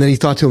 And then he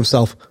thought to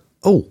himself,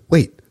 oh,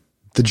 wait,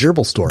 the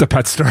gerbil store. The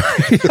pet store.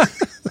 I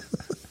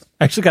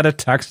actually got a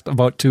text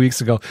about 2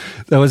 weeks ago.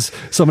 That was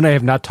someone I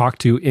have not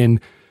talked to in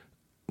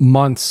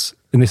months.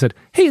 And they said,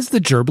 hey, is the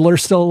gerbler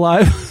still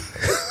alive?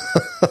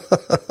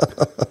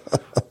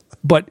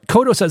 But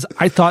Kotto says,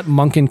 I thought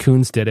Monk and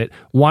Coons did it,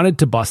 wanted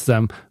to bust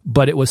them,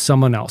 but it was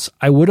someone else.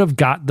 I would have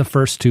got the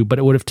first 2, but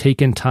it would have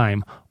taken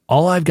time.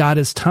 All I've got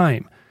is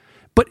time.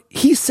 But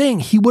he's saying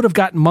he would have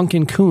gotten Monk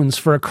and Coons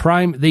for a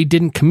crime they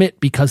didn't commit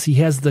because he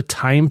has the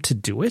time to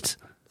do it.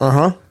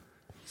 Uh-huh.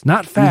 It's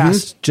not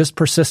fast, just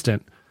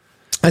persistent.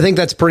 I think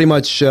that's pretty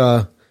much,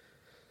 I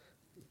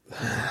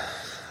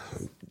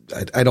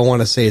don't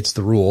want to say it's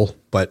the rule,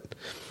 but.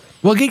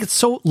 Well, he gets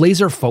so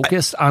laser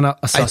focused on a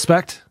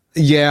suspect.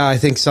 Yeah, I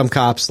think some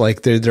cops,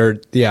 like, they're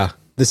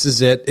this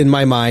is it. In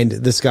my mind,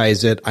 this guy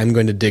is it. I'm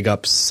going to dig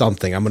up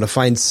something. I'm going to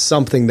find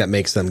something that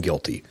makes them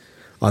guilty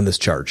on this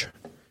charge.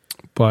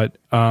 But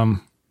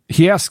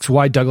he asks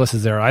why Douglas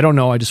is there. I don't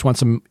know. I just want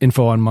some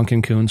info on Monk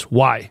and Coons.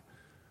 Why?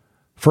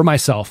 For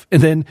myself.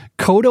 And then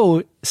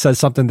Kotto says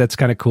something that's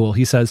kind of cool.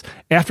 He says,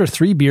 after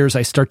 3 beers,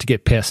 I start to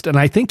get pissed. And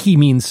I think he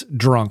means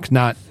drunk,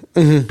 not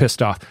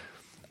pissed off.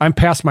 I'm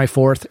past my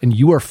 4th, and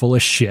you are full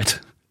of shit.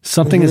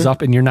 Something is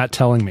up, and you're not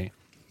telling me.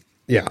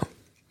 Yeah.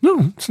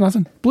 No, it's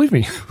nothing. Believe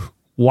me.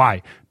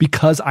 Why?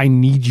 Because I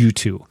need you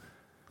to.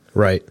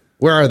 Right.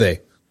 Where are they?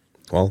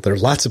 Well,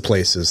 there's lots of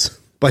places.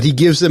 But he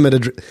gives them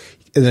an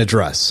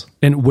address.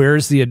 And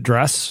where's the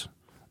address?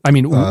 I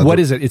mean, what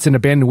is it? It's an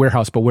abandoned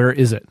warehouse, but where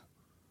is it?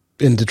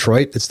 In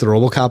Detroit. It's the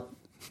RoboCop.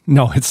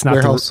 No, it's not.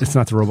 Warehouse. It's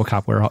not the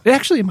RoboCop warehouse.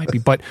 Actually, it might be.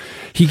 But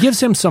he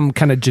gives him some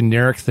kind of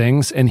generic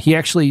things, and he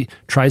actually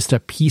tries to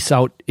piece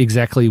out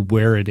exactly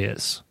where it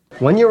is.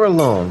 When you're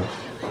alone,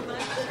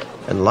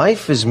 and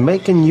life is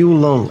making you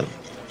lonely,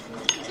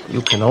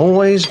 you can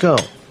always go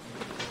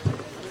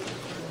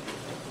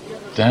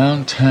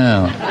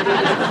downtown.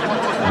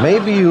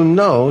 Maybe you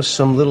know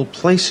some little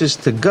places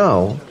to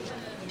go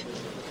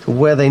to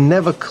where they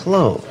never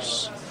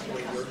close.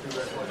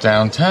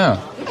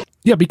 Downtown.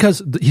 Yeah,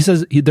 because he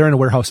says they're in a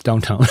warehouse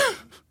downtown.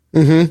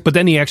 But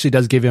then he actually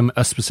does give him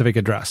a specific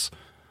address.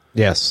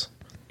 Yes.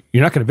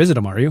 You're not going to visit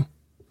him, are you?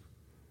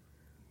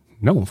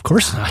 No, of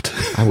course not.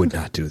 I would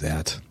not do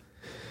that.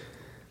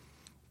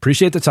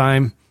 Appreciate the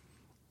time.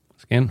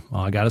 Again,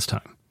 all I got is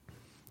time.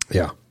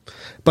 Yeah.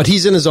 But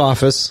he's in his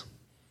office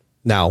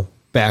now,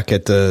 back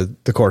at the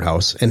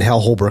courthouse, and Hal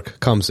Holbrook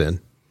comes in.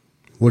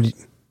 What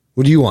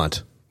do you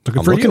want?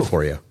 Looking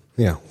for you.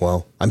 Yeah,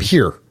 well, I'm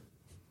here.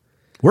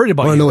 Worried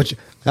about you.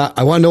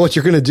 I want to know what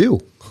you're going to do.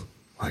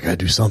 I got to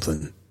do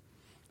something.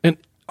 And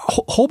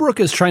Holbrook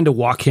is trying to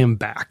walk him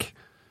back.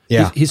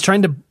 Yeah. He's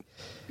trying to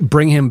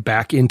bring him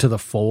back into the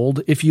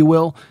fold, if you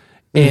will.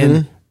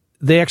 And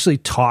they actually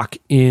talk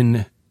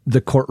in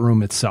the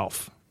courtroom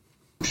itself.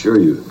 I'm sure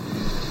you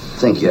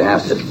think you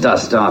have to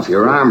dust off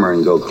your armor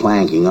and go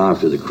clanking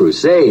off to the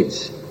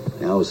Crusades.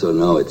 I also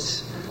know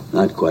it's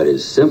not quite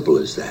as simple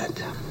as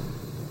that.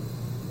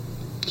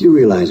 Do you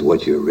realize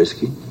what you're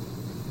risking?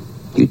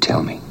 You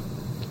tell me.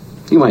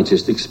 You might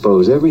just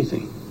expose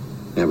everything.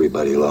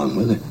 Everybody along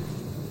with it.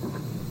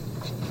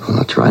 Well,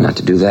 I'll try not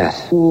to do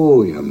that.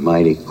 Oh, you're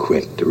mighty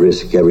quick to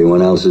risk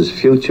everyone else's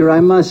future, I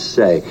must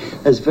say.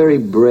 That's very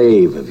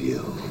brave of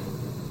you.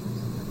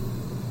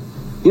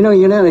 You know,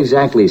 you're not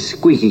exactly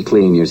squeaky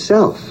clean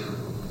yourself.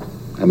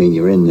 I mean,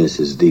 you're in this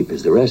as deep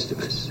as the rest of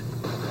us.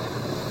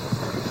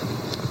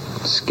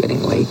 It's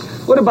getting late.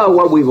 What about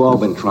what we've all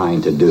been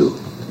trying to do?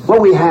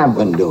 What we have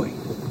been doing?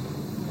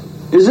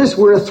 Is this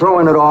worth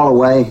throwing it all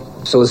away?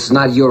 So it's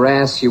not your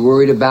ass you're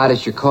worried about,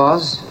 it's your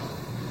cause?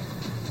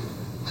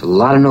 There's a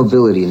lot of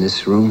nobility in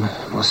this room.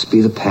 Must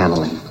be the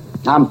paneling.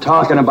 I'm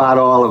talking about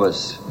all of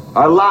us.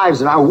 Our lives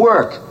and our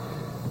work.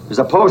 As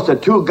opposed to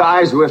two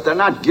guys who, if they're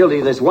not guilty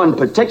of this one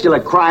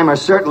particular crime, are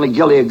certainly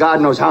guilty of God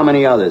knows how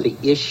many others. The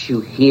issue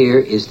here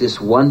is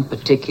this one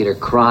particular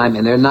crime,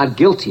 and they're not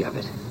guilty of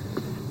it.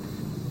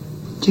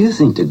 Do you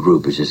think the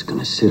group is just going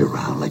to sit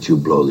around and let you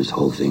blow this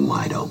whole thing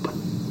wide open?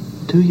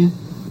 Do you?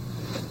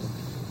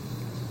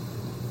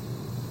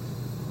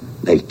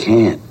 They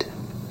can't.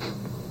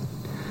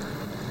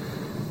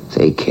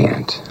 They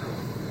can't.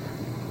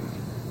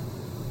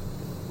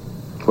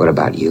 What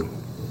about you?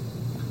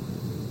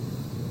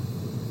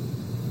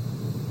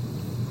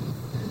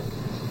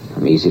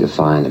 I'm easy to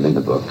find. I'm in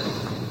the book.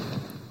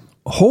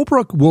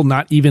 Holbrook will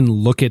not even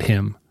look at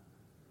him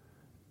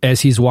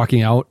as he's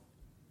walking out,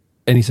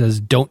 and he says,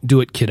 "Don't do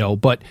it, kiddo."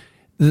 But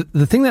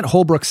the thing that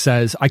Holbrook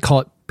says, I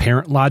call it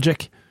parent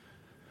logic,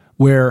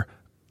 where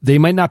they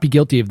might not be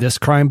guilty of this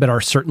crime, but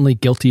are certainly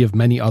guilty of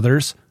many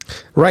others.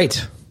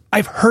 Right.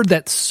 I've heard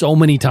that so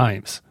many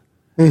times.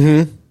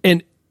 Mm-hmm.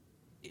 And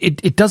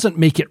it doesn't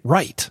make it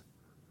right.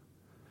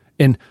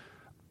 And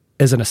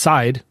as an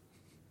aside,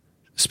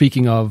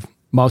 speaking of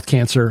mouth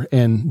cancer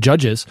and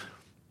judges,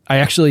 I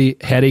actually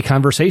had a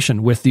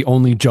conversation with the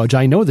only judge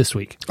I know this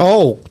week.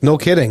 Oh, no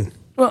kidding.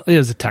 Well, it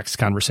is a text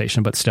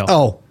conversation, but still.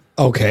 Oh,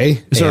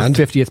 okay. It's her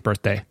 50th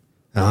birthday.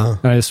 Uh-huh.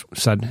 And I just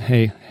said,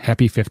 "Hey,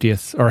 happy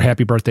 50th or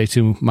happy birthday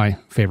to my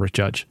favorite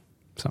judge."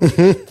 So,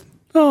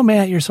 "Oh,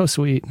 Matt, you're so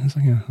sweet." I was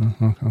like,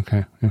 "Yeah,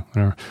 okay, yeah,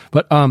 whatever."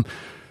 But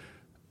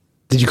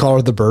did you call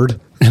her the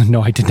bird?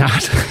 No, I did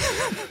not.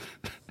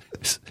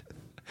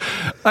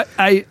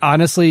 I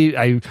honestly,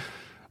 I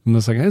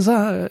was like,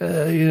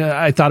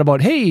 I thought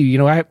about, hey,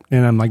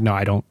 and I'm like, no,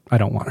 I don't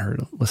want her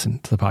to listen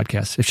to the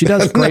podcast. If she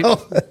does, great.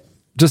 No.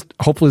 Just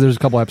hopefully there's a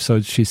couple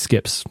episodes she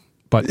skips.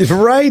 But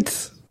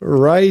right.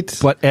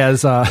 But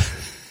as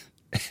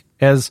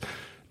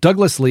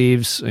Douglas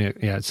leaves,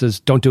 it says,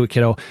 "Don't do it,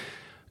 kiddo."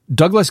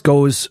 Douglas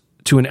goes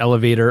to an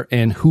elevator,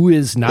 and who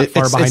is not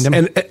far behind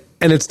him?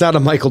 And it's not a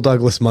Michael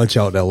Douglas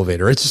Munch-Out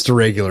elevator. It's just a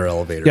regular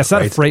elevator. Yeah, it's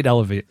not a freight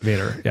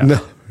elevator. Yeah. No,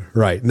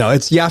 right. No,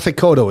 it's Yaphet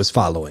Kotto is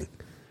following.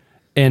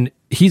 And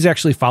he's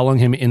actually following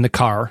him in the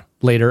car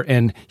later,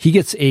 and he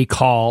gets a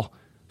call,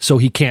 so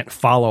he can't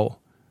follow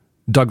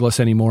Douglas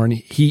anymore. And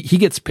he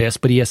gets pissed,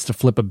 but he has to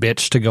flip a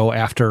bitch to go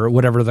after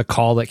whatever the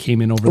call that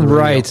came in over the radio.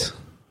 Right.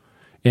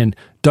 And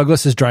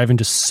Douglas is driving,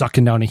 just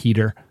sucking down a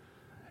heater.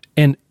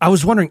 And I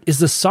was wondering, is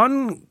the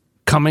sun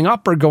coming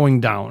up or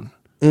going down?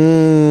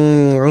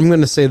 I'm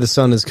going to say the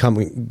sun is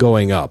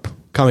going up.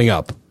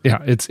 Yeah,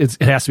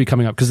 it has to be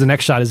coming up because the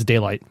next shot is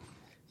daylight.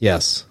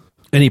 Yes.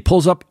 And he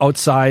pulls up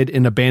outside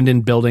an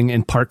abandoned building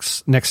and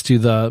parks next to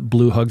the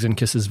Blue Hugs and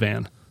Kisses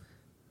van.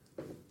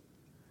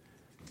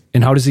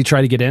 And how does he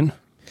try to get in?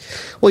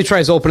 Well, he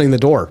tries opening the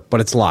door,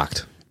 but it's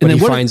locked. But And then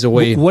he finds a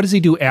way. What does he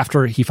do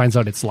after he finds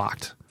out it's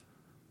locked?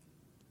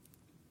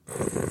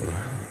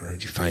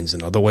 He finds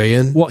another way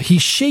in. Well, he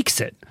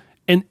shakes it.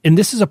 And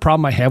this is a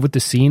problem I have with the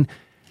scene.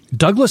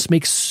 Douglas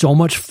makes so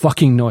much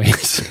fucking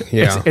noise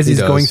as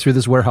he's going through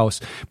this warehouse.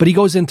 But he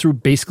goes in through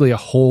basically a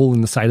hole in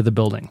the side of the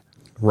building.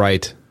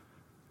 Right.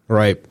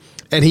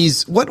 And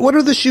he's what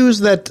are the shoes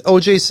that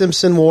O.J.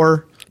 Simpson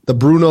wore? The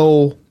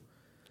Bruno.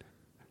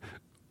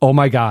 Oh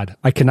my God.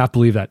 I cannot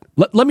believe that.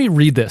 Let me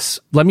read this.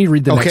 Let me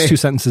read the next two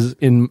sentences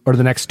or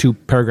the next two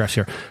paragraphs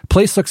here.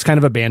 Place looks kind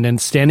of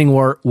abandoned, standing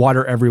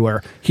water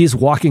everywhere. He's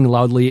walking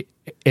loudly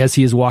as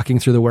he is walking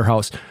through the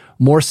warehouse.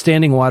 More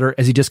standing water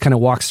as he just kind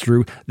of walks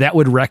through. That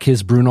would wreck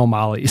his Bruno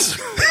Mollies.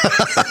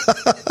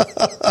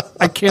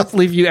 I can't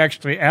believe you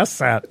actually asked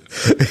that.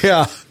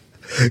 Yeah.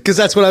 Because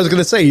that's what I was going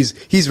to say.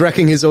 He's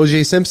wrecking his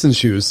O.J. Simpson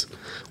shoes,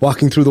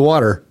 walking through the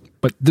water.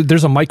 But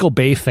there's a Michael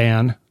Bay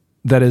fan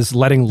that is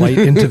letting light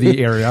into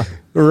the area.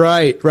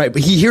 Right. But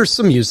he hears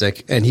some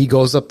music, and he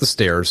goes up the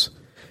stairs.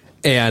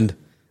 And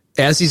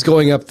as he's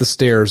going up the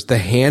stairs, the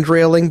hand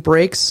railing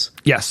breaks.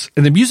 Yes,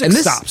 and the music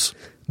stops.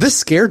 This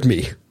scared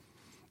me.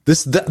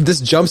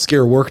 This jump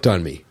scare worked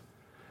on me.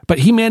 But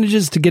he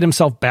manages to get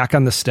himself back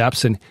on the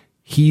steps, and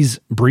he's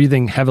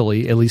breathing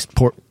heavily, at least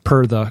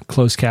per the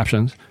closed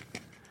captions.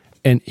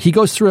 And he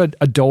goes through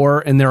a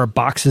door, and there are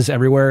boxes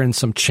everywhere and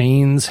some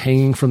chains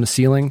hanging from the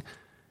ceiling.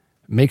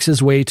 Makes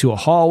his way to a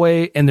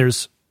hallway, and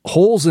there's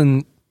holes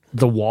in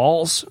the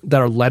walls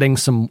that are letting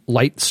some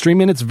light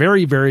stream in. It's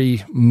very,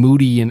 very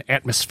moody and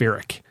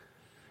atmospheric.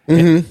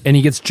 Mm-hmm. And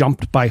he gets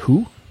jumped by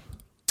who?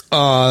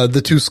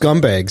 The two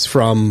scumbags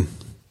from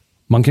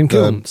Monk and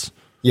Coons.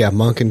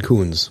 Monk and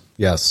Coons.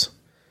 Yes.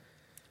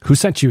 Who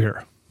sent you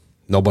here?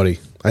 Nobody.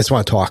 I just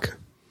want to talk.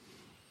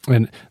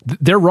 And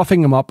they're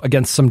roughing him up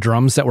against some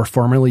drums that were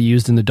formerly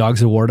used in the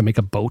Dogs of War to make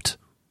a boat.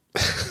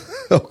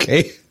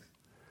 Okay.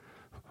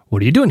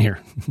 What are you doing here?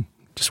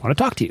 Just want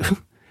to talk to you.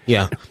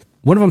 Yeah.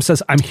 One of them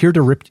says, I'm here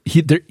to rip,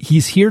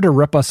 he's here to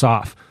rip us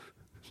off.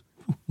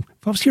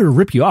 If I was here to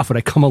rip you off, would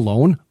I come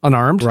alone,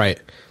 unarmed? Right.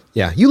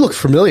 Yeah. You look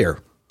familiar.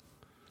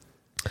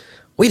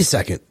 Wait a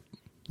second.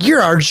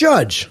 You're our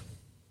judge.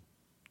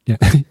 Yeah.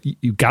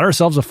 You got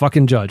ourselves a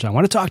fucking judge. I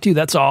want to talk to you.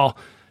 That's all.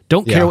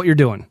 Don't care what you're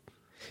doing.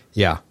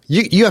 Yeah.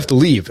 You have to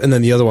leave. And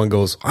then the other one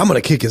goes, I'm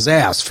going to kick his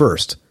ass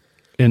first.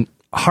 And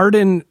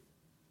Hardin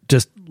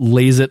just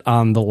lays it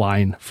on the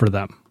line for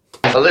them.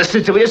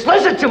 Listen to me. Just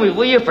listen to me,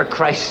 will you? For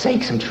Christ's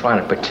sakes, I'm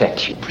trying to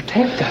protect you.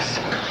 Protect us.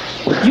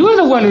 You're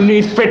the one who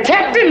needs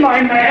protecting,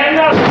 my man.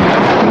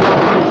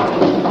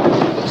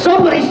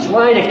 Somebody's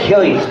trying to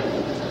kill you.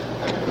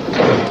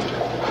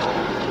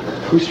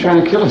 Who's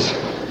trying to kill us?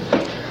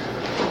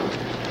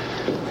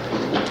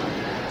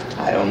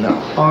 I don't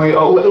know.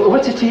 Oh,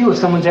 what's it to you if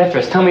someone's after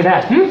us? Tell me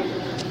that,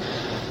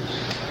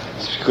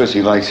 It's because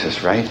he likes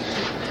us, right?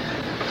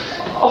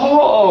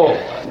 Oh,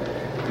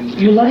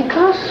 you like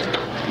us?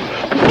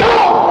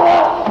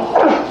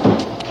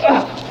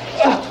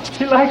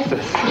 He likes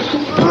us.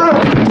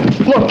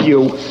 Look,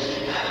 you.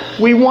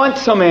 We want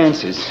some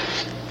answers.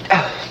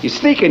 You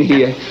sneak in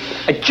here,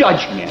 a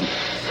judge, man.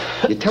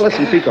 You tell us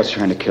Enrico's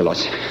trying to kill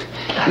us.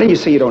 And then you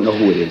say you don't know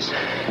who it is.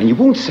 And you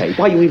won't say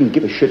why you even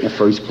give a shit in the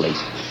first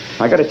place.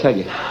 I gotta tell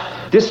you,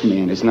 this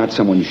man is not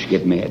someone you should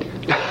get mad.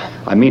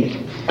 I mean it.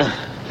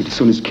 He'd as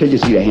soon as kill you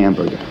as eat a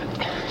hamburger.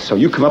 So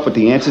you come up with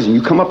the answers, and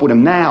you come up with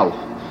them now.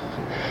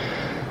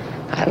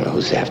 I don't know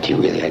who's after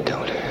you, really, I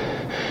don't.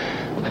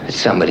 But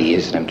somebody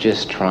is, and I'm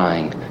just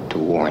trying to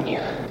warn you.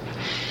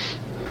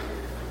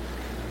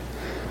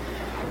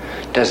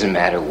 Doesn't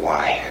matter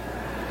why.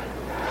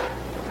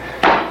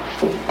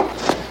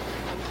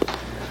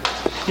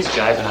 He's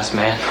jiving us,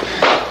 man.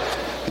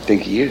 I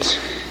think he is.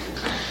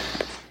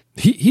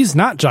 He's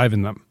not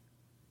jiving them.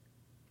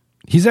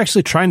 He's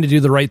actually trying to do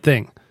the right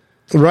thing.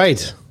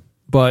 Right.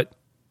 But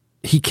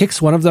he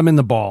kicks one of them in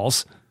the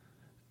balls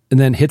and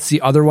then hits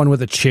the other one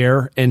with a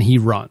chair, and he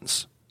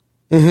runs.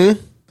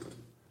 Mm-hmm.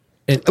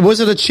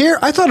 Was it a chair?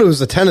 I thought it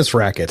was a tennis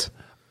racket.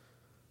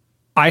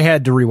 I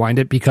had to rewind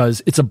it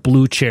because it's a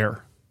blue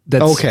chair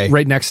that's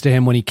right next to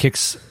him when he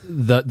kicks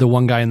the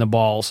one guy in the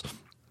balls.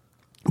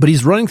 But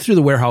he's running through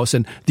the warehouse,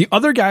 and the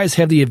other guys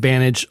have the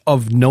advantage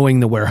of knowing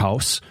the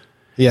warehouse.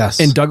 Yes.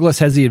 And Douglas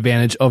has the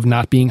advantage of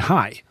not being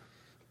high.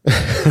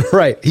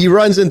 Right. He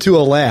runs into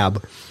a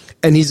lab,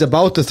 and he's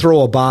about to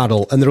throw a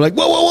bottle, and they're like,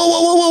 whoa, whoa, whoa,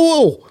 whoa, whoa,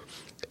 whoa, whoa.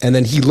 And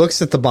then he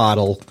looks at the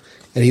bottle,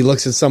 and he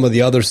looks at some of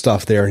the other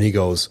stuff there, and he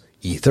goes,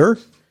 ether,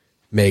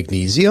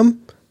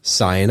 magnesium,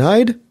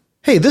 cyanide.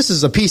 Hey, this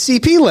is a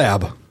PCP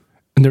lab.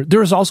 And there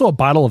was also a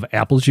bottle of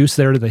apple juice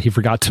there that he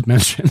forgot to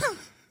mention.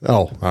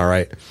 Oh, all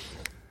right.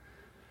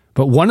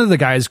 But one of the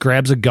guys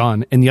grabs a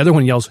gun, and the other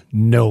one yells,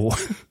 no.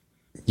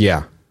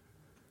 Yeah.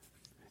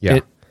 Yeah.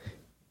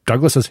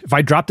 Douglas says, if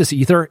I drop this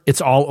ether, it's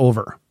all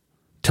over.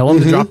 Tell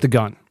him to drop the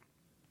gun.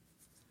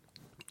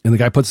 And the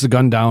guy puts the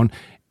gun down,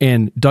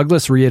 and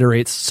Douglas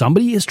reiterates,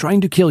 somebody is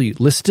trying to kill you.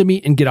 Listen to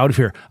me and get out of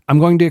here. I'm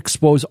going to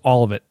expose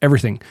all of it,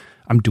 everything.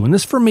 I'm doing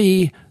this for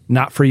me,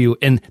 not for you.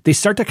 And they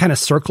start to kind of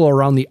circle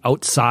around the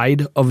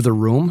outside of the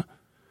room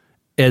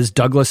as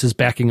Douglas is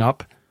backing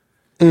up.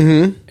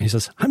 Mm-hmm. And he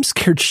says, I'm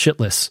scared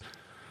shitless.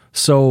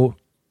 So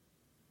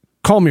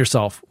calm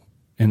yourself.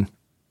 And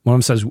one of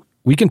them says,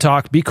 we can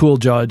talk. Be cool,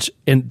 Judge.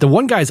 And the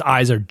one guy's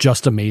eyes are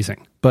just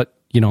amazing. But,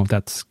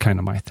 that's kind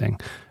of my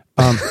thing.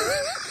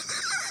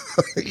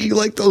 You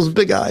like those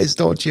big eyes,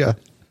 don't you?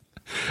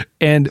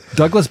 And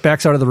Douglas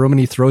backs out of the room, and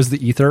he throws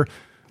the ether,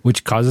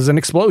 which causes an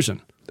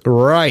explosion.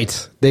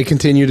 Right. They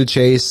continue to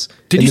chase.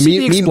 Did you see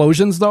the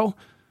explosions, though?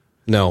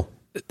 No.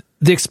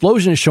 The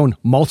explosion is shown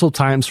multiple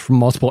times from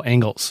multiple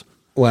angles.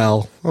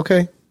 Well,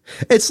 okay.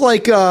 It's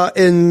like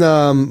in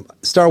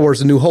Star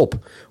Wars A New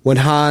Hope, when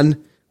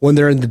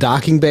they're in the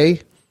docking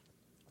bay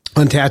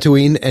on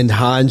Tatooine, and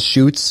Han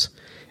shoots,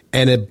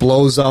 and it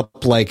blows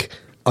up like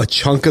a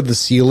chunk of the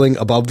ceiling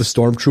above the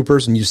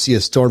stormtroopers, and you see a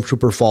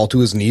stormtrooper fall to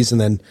his knees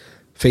and then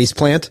face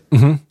plant.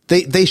 Mm-hmm.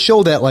 They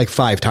show that like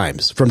 5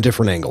 times from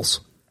different angles.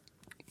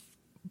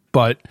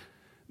 But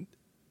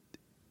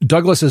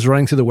Douglas is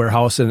running through the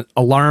warehouse, and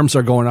alarms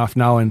are going off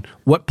now. And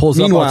what pulls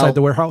up outside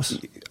the warehouse?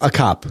 A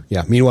cop.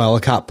 Yeah. Meanwhile,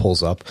 a cop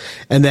pulls up,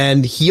 and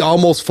then he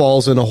almost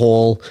falls in a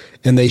hole,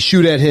 and they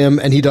shoot at him,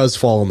 and he does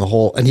fall in the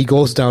hole, and he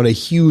goes down a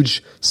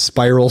huge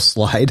spiral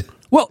slide.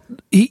 Well,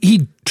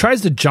 he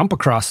tries to jump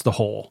across the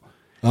hole,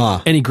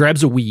 and he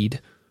grabs a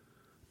weed,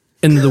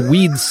 and the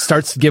weed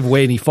starts to give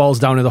way, and he falls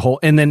down in the hole,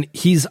 and then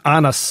he's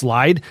on a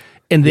slide.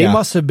 And they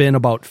must have been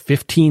about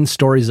 15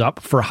 stories up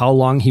for how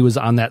long he was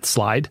on that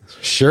slide.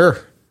 Sure.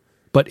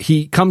 But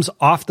he comes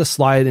off the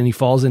slide, and he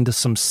falls into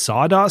some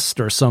sawdust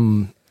or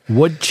some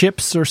wood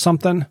chips or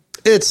something.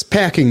 It's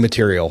packing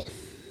material.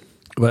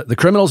 But the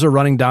criminals are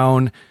running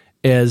down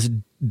as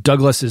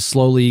Douglas is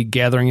slowly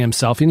gathering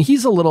himself. And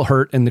he's a little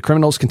hurt, and the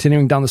criminals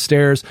continuing down the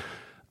stairs.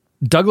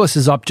 Douglas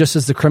is up just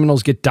as the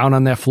criminals get down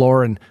on that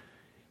floor, and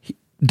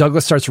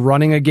Douglas starts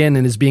running again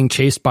and is being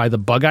chased by the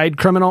bug-eyed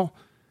criminal.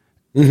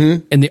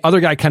 Mm-hmm. And the other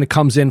guy kind of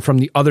comes in from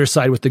the other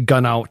side with the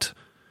gun out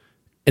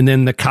And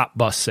then the cop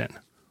busts in.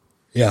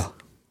 Yeah.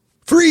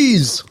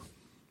 Freeze!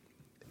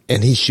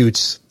 And he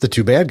shoots the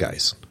two bad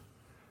guys.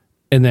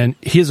 And then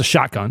he has a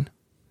shotgun.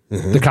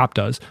 Mm-hmm. The cop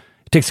does.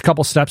 He takes a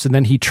couple steps, and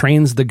then he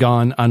trains the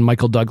gun on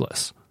Michael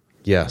Douglas.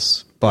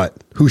 Yes, but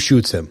who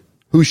shoots him?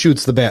 Who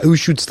shoots the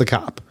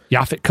cop?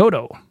 Yaphet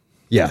Kotto.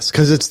 Yes,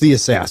 because it's the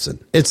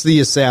assassin. It's the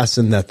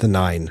assassin that the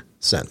 9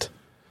 sent.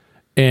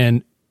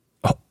 And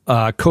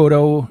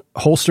Kotto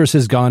holsters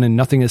his gun, and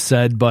nothing is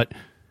said, but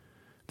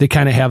they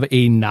kind of have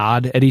a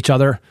nod at each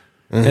other.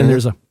 Mm-hmm. And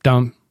there's a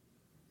dum,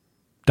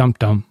 dum,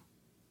 dum,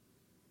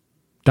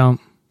 dum.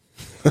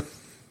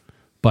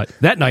 But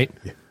that night,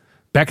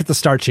 back at the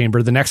Star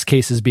Chamber, the next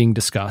case is being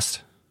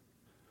discussed.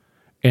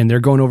 And they're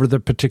going over the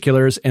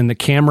particulars, and the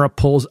camera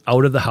pulls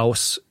out of the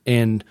house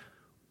and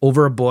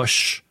over a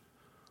bush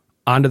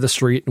onto the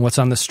street. And what's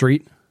on the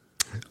street?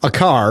 A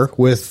car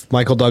with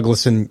Michael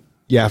Douglas and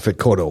Yaphet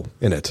Kotto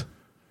in it.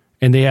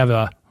 And they have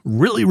a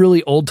really,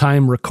 really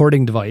old-time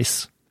recording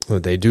device.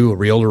 They do,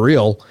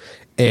 reel-to-reel.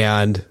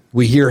 And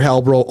we hear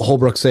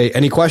Holbrook say,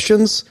 "Any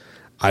questions?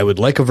 I would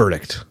like a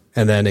verdict."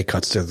 And then it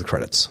cuts to the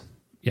credits.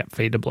 Yeah,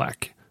 fade to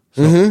black.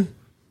 So,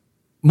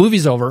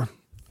 movie's over.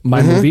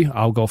 My movie,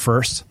 I'll go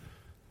first.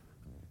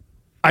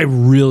 I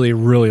really,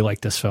 really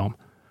like this film.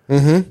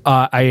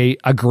 I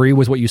agree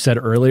with what you said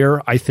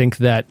earlier. I think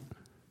that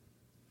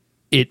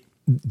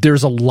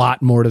there's a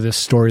lot more to this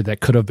story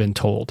that could have been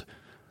told.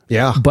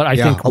 Yeah. But I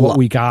think what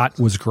we got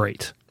was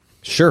great.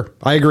 Sure.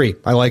 I agree.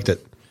 I liked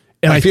it.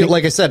 And I feel,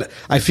 like I said,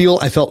 I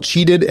felt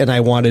cheated and I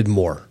wanted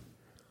more.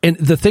 And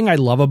the thing I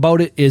love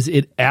about it is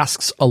it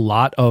asks a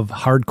lot of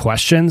hard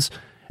questions,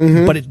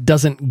 but it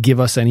doesn't give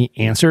us any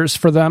answers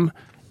for them.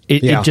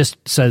 It just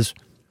says,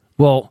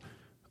 well,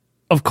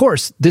 of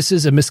course, this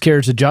is a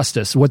miscarriage of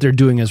justice. What they're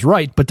doing is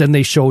right. But then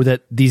they show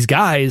that these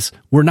guys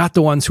were not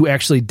the ones who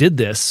actually did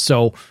this.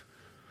 So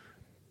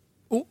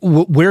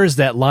where is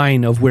that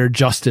line of where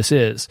justice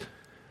is?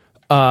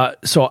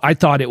 So I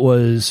thought it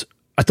was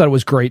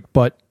great.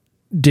 But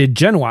did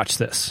Jen watch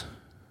this?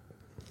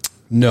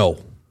 No.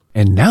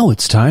 And now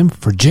it's time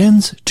for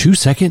Jen's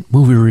 2-second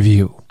movie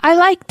review. I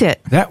liked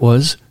it. That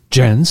was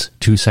Jen's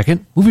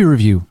 2-second movie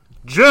review.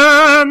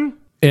 Jen!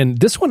 And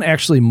this one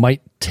actually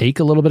might take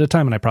a little bit of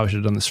time, and I probably should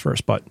have done this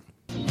first, but...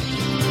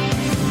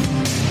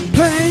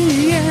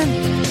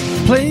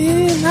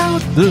 Playing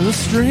out the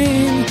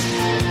string.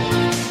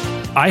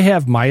 I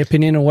have my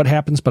opinion on what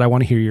happens, but I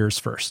want to hear yours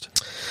first.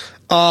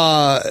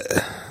 I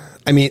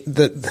mean,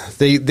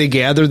 they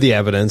gather the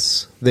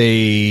evidence.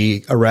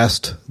 They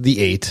arrest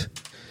the 8.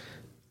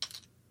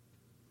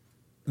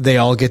 They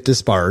all get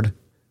disbarred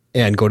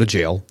and go to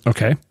jail.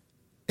 Okay.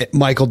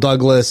 Michael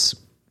Douglas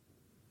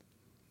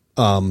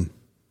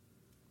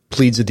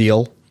pleads a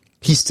deal.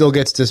 He still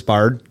gets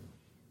disbarred,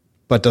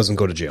 but doesn't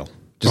go to jail.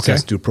 Just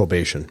has to do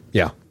probation.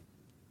 Yeah.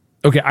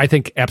 Okay, I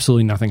think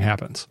absolutely nothing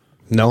happens.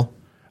 No?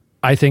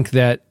 I think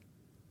that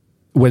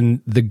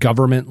when the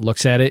government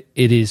looks at it,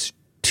 it is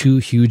too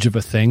huge of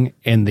a thing,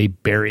 and they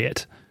bury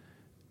it.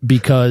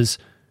 Because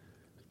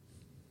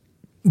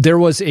there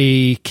was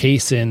a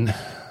case in,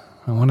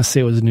 I want to say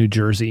it was New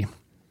Jersey.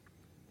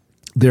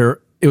 It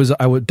was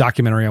a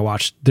documentary I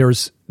watched. There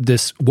was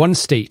this one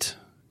state,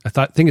 I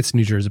think it's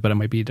New Jersey, but it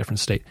might be a different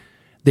state.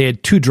 They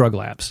had 2 drug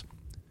labs.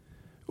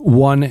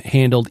 One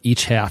handled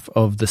each half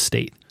of the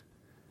state.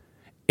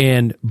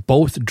 And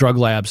both drug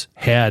labs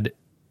had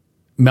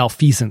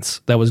malfeasance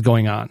that was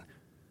going on.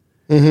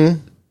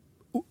 In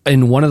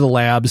one of the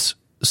labs,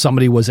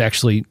 somebody was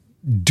actually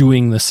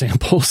doing the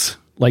samples,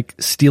 like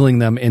stealing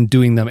them and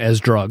doing them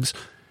as drugs.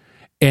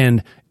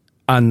 And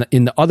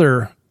in the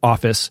other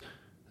office,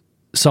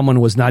 someone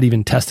was not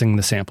even testing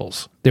the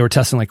samples. They were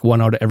testing like 1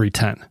 out of every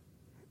 10.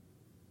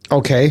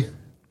 Okay.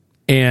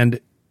 And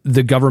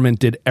the government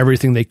did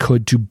everything they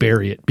could to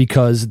bury it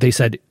because they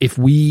said, if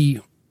we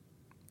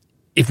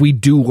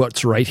do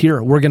what's right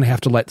here, we're going to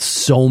have to let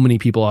so many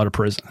people out of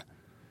prison,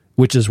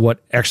 which is what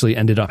actually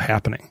ended up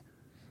happening.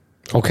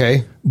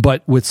 Okay.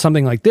 But with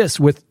something like this,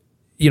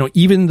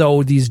 even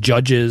though these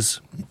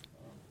judges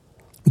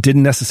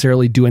didn't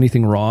necessarily do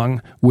anything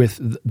wrong with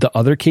the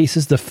other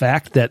cases, the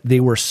fact that they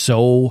were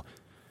so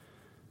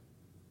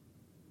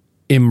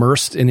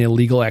immersed in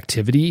illegal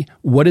activity,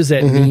 what does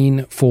that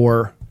mean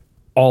for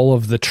all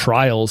of the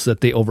trials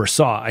that they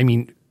oversaw? I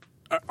mean,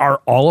 are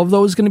all of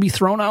those going to be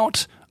thrown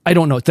out? I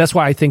don't know. That's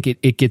why I think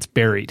it gets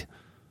buried.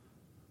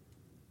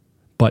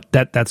 But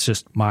that's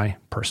just my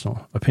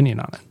personal opinion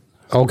on it.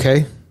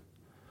 Okay.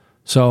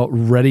 So,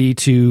 ready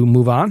to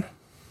move on?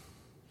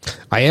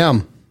 I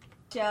am.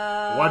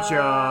 What you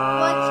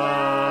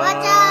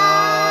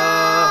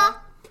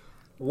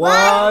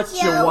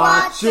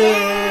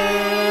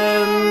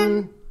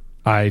watching?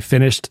 I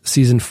finished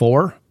season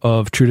 4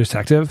 of True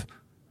Detective.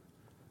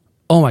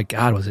 Oh my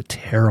God, was it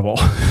terrible?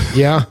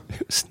 Yeah.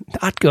 It was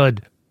not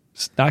good.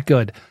 It's not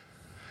good.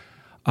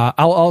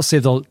 I'll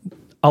say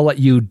I'll let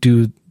you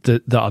do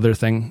the other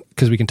thing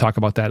because we can talk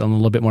about that in a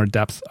little bit more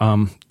depth.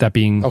 That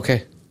being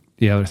okay.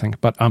 The other thing.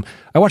 But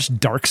I watched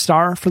Dark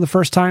Star for the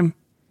first time.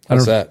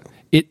 What's that?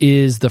 It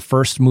is the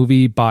first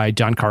movie by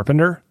John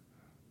Carpenter.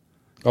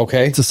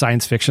 Okay. It's a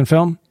science fiction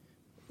film.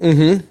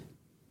 Mm-hmm.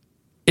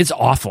 It's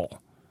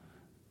awful.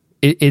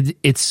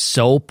 It's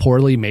so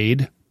poorly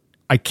made.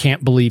 I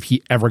can't believe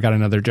he ever got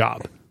another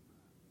job.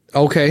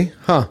 Okay.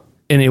 Huh.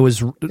 And it was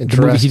the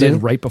movie he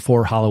did right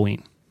before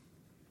Halloween.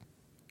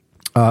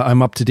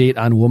 I'm up to date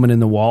on Woman in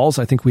the Walls.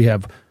 I think we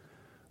have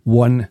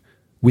 1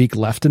 week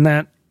left in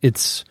that.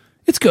 It's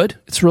good.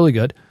 It's really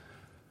good.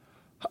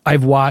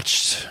 I've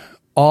watched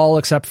all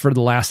except for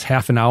the last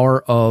half an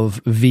hour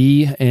of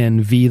V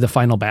and V the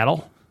Final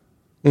Battle.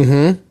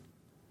 Mm-hmm.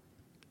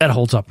 That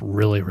holds up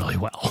really, really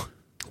well.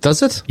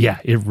 Does it? Yeah,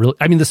 it really.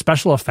 I mean, the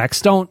special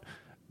effects don't,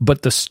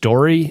 but the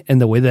story and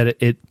the way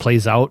that it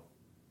plays out,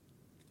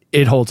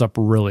 it holds up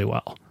really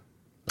well.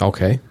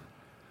 Okay.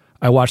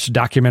 I watched a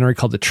documentary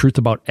called The Truth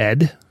About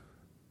Ed,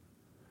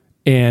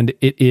 and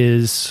it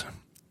is,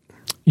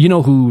 you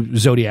know who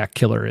Zodiac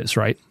Killer is,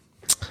 right?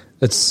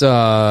 It's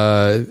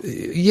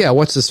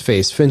what's his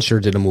face? Fincher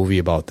did a movie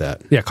about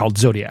that. Yeah, called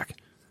Zodiac.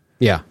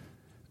 Yeah.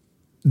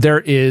 There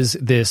is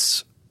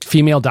this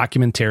female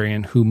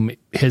documentarian who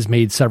has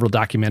made several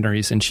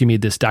documentaries, and she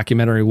made this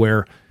documentary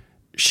where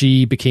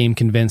she became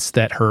convinced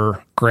that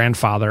her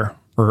grandfather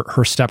or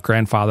her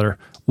step-grandfather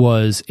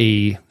was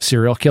a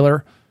serial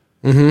killer.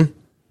 Mm-hmm.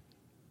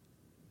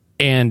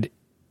 And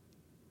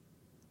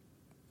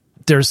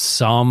there's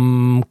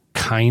some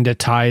kind of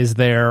ties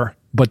there,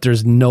 but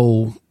there's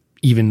no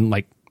even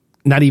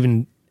not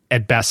even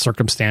at best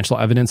circumstantial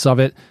evidence of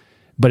it.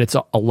 But it's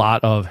a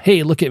lot of,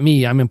 hey, look at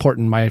me, I'm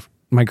important.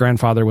 My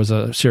grandfather was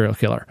a serial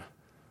killer.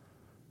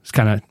 It's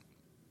kind of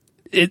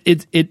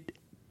it.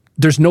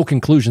 There's no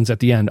conclusions at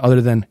the end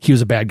other than he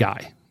was a bad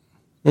guy.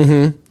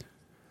 Mm-hmm.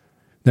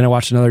 Then I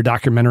watched another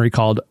documentary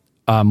called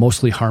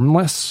Mostly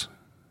Harmless,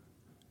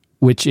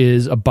 which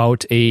is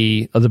about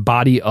the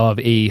body of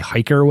a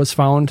hiker was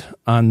found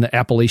on the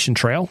Appalachian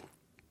Trail.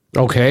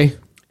 Okay.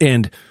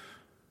 And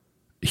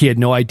he had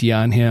no ID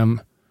on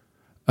him.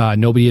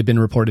 Nobody had been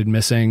reported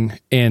missing,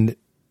 and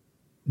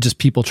just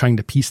people trying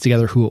to piece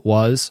together who it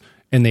was.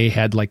 And they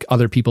had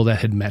other people that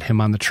had met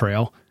him on the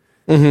trail.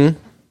 Mm-hmm.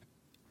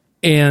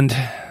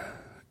 And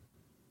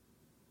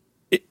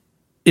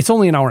it's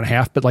only an hour and a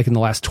half, but in the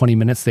last 20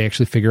 minutes, they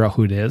actually figure out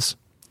who it is.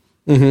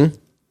 Mm-hmm.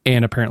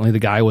 And apparently the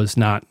guy was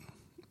not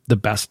the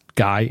best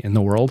guy in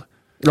the world.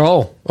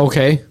 Oh,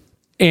 okay.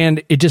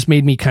 And it just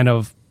made me kind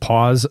of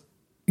pause.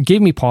 It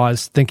gave me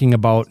pause thinking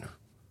about,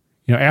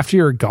 after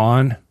you're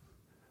gone,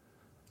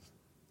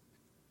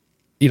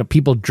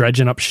 people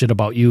dredging up shit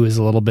about you is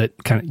a little bit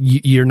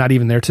you're not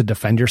even there to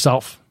defend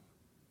yourself.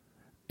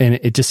 And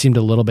it just seemed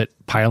a little bit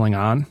piling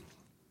on.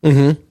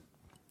 Mm-hmm.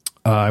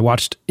 I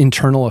watched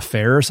Internal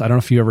Affairs. I don't know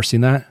if you've ever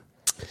seen that.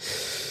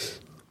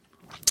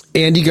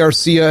 Andy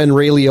Garcia and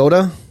Ray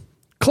Liotta?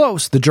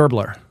 Close. The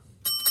Gerbler.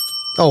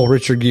 Oh,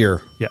 Richard Gere.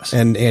 Yes.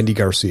 And Andy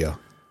Garcia.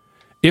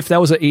 If that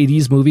was an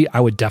 80s movie, I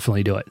would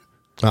definitely do it.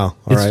 Oh,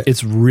 all right.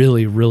 It's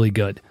really, really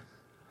good.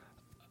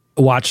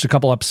 Watched a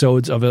couple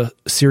episodes of a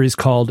series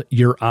called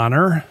Your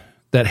Honor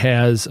that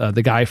has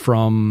the guy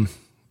from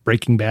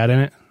Breaking Bad in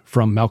it,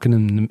 from Malcolm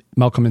in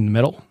the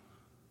Middle.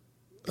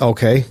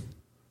 Okay.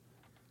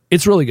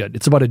 It's really good.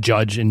 It's about a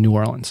judge in New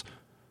Orleans.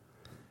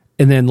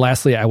 And then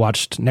lastly, I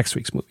watched next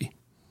week's movie.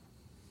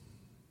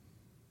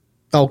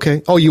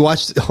 Okay. Oh, you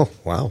watched? Oh,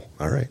 wow.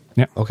 All right.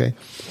 Yeah. Okay.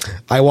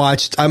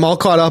 I'm all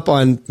caught up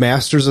on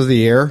Masters of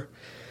the Air.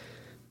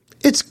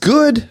 It's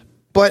good,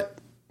 but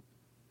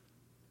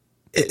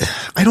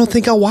I don't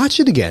think I'll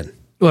watch it again.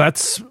 Well,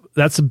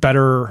 that's a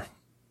better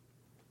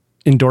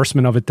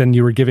endorsement of it than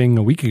you were giving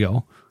a week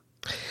ago.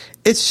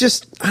 It's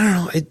just, I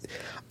don't know.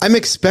 I'm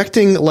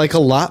expecting a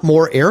lot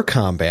more air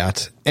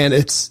combat, and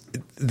it's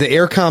the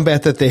air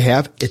combat that they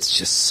have. It's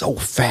just so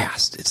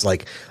fast. It's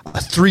like a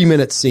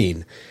 3-minute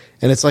scene.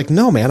 And it's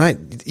no, man, I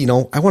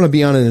want to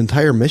be on an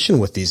entire mission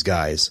with these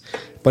guys,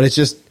 but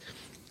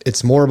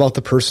it's more about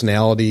the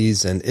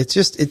personalities, and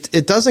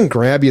it doesn't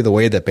grab you the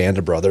way that Band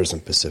of Brothers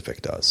and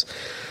Pacific does.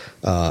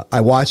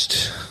 I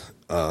watched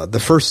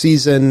the first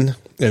season,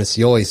 and it's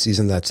the only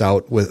season that's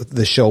out, with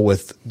the show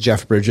with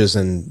Jeff Bridges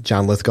and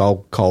John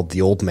Lithgow called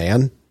The Old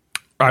Man.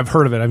 I've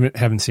heard of it. I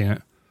haven't seen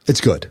it. It's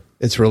good.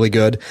 It's really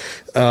good.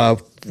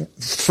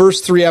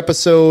 First 3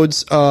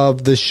 episodes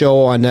of the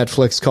show on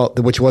Netflix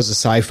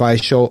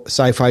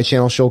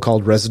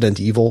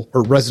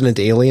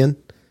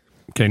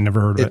Okay, never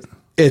heard of it.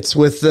 It's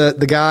with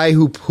the guy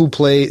who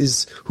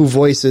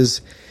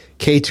voices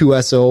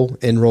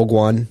K2SO in Rogue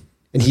One,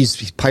 and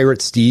he's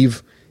Pirate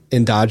Steve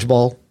in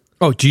Dodgeball.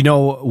 Oh, do you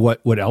know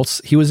what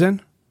else he was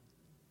in?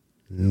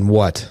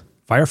 What?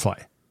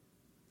 Firefly.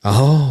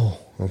 Oh,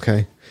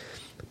 okay.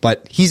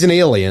 But he's an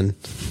alien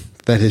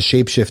that has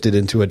shapeshifted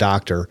into a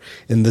doctor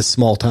in this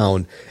small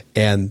town,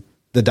 and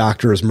the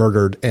doctor is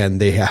murdered,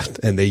 and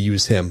they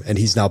use him, and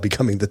he's now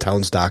becoming the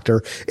town's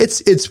doctor.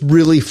 It's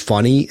really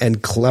funny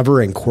and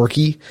clever and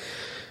quirky.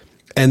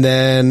 And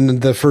then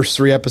the first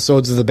 3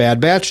 episodes of The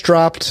Bad Batch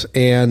dropped,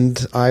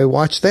 and I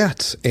watched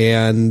that.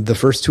 And the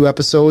first 2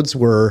 episodes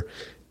were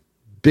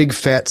big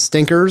fat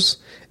stinkers,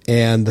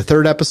 and the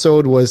 3rd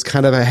episode was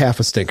kind of a half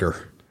a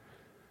stinker.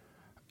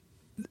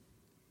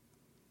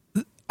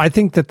 I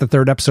think that the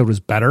third episode was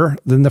better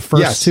than the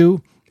first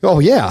two. Oh,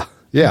 yeah.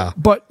 Yeah.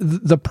 But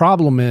the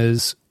problem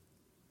is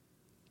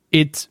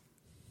it's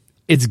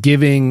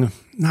giving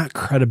not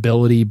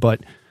credibility,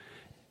 but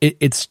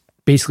it's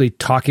basically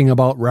talking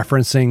about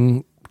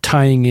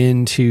tying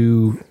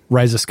into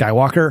Rise of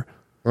Skywalker.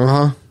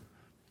 Uh-huh.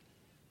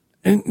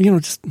 And,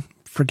 just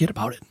forget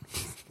about it.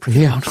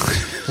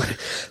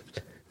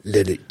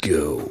 Let it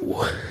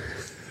go.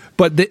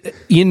 But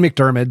Ian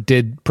McDermott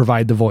did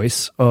provide the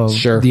voice of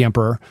the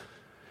Emperor.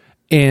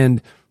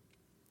 And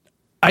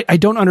I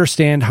don't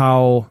understand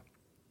how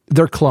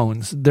they're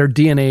clones. Their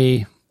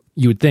DNA,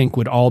 you would think,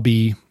 would all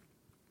be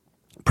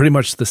pretty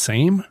much the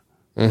same.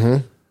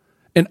 Mm-hmm.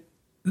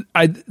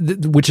 And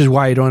which is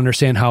why I don't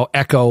understand how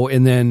Echo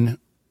and then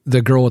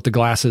the girl with the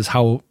glasses,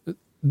 how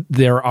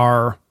there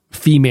are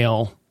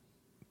female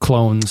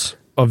clones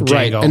of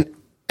Django. Right.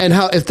 And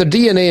how, if the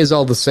DNA is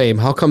all the same,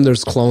 how come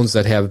there's clones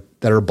that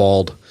are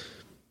bald?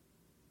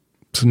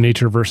 So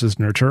nature versus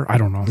nurture? I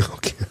don't know.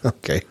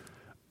 Okay.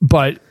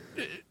 But,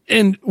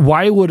 and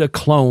why would a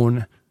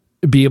clone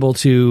be able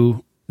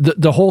to,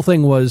 the whole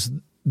thing was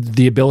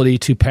the ability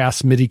to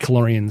pass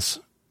midi-chlorians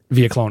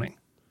via cloning.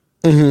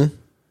 Mm-hmm.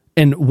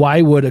 And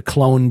why would a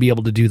clone be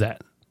able to do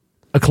that?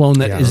 A clone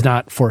that is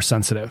not force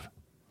sensitive.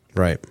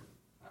 Right.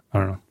 I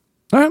don't know.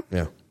 All right.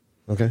 Yeah.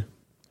 Okay.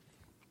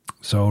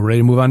 So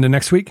ready to move on to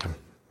next week?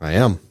 I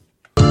am.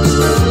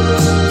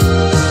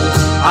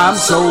 I'm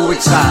so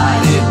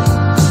excited,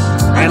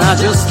 and I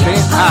just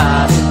can't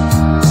hide it.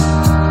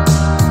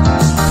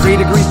 3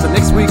 degrees to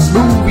next week's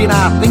movie, and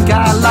I think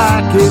I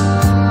like it.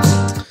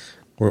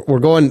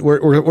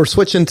 We're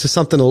switching to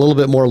something a little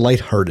bit more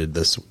lighthearted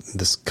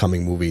this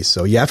coming movie.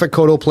 So Yaphet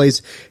Kotto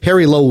plays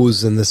Harry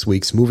Lowes in this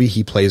week's movie.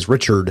 He plays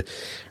Richard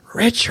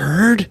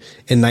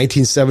in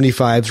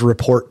 1975's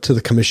Report to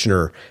the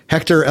Commissioner.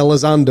 Hector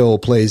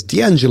Elizondo plays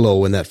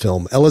D'Angelo in that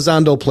film.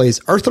 Elizondo plays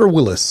Arthur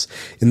Willis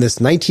in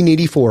this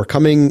 1984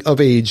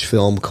 coming-of-age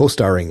film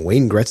co-starring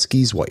Wayne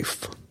Gretzky's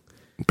wife.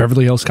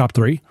 Beverly Hills Cop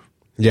 3?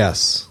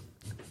 Yes.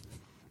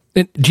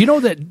 And do you know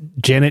that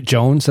Janet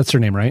Jones, that's her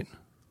name, right?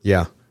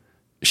 Yeah.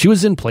 She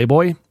was in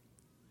Playboy.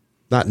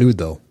 Not nude,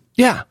 though.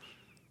 Yeah.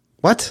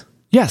 What?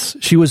 Yes,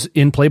 she was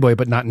in Playboy,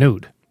 but not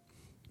nude.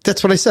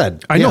 That's what I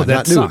said. I know,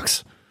 that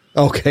sucks.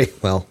 Okay,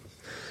 well,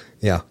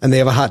 yeah. And they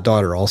have a hot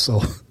daughter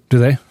also. Do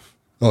they?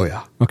 Oh,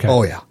 yeah. Okay.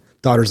 Oh, yeah.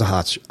 Daughter's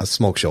a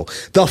smoke show.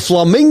 The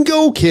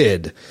Flamingo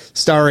Kid,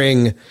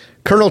 starring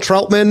Colonel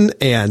Troutman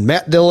and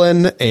Matt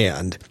Dillon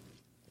and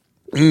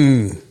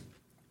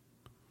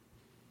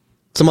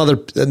another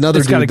it's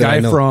dude got a guy that I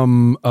know.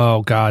 from,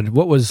 oh, God,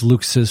 what was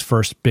Lucas's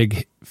first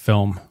big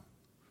film?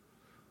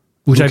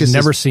 Which I've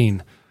never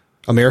seen.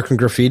 American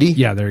Graffiti?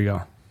 Yeah, there you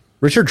go.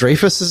 Richard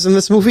Dreyfuss is in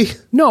this movie?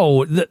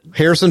 No.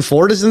 Harrison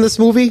Ford is in this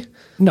movie?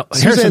 No.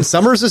 Suzanne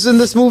Summers is in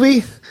this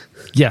movie?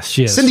 Yes,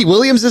 she is. Cindy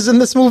Williams is in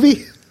this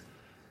movie?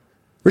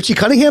 Richie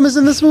Cunningham is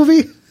in this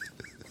movie?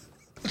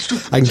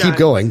 I can keep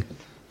going.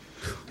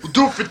 We'll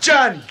do it for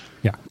Johnny.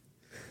 Yeah.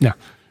 Yeah.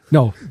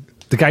 No.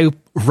 The guy who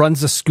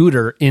runs a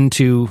scooter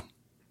into...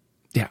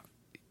 Yeah.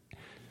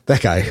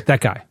 That guy. That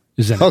guy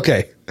is in it.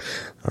 Okay.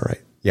 All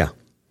right. Yeah.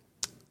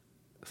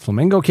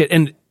 Flamingo Kid.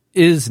 And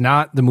is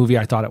not the movie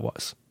I thought it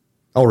was.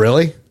 Oh,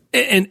 really?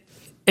 And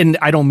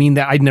I don't mean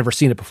that. I'd never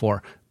seen it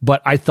before.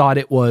 But I thought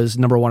it was,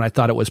 number one, I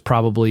thought it was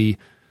probably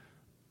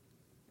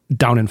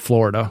down in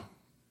Florida,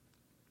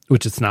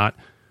 which it's not.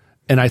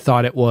 And I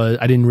thought it was,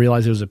 I didn't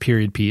realize it was a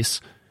period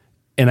piece.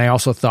 And I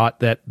also thought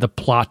that the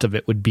plot of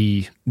it would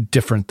be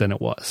different than it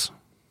was.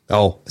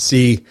 Oh,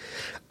 see,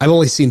 I've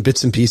only seen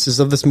bits and pieces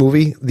of this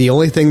movie. The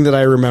only thing that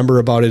I remember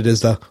about it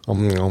is the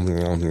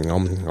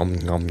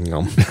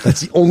That's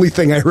the only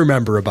thing I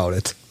remember about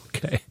it.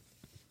 Okay.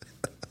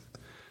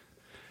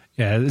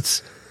 Yeah,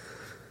 it's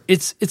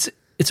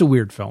a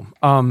weird film.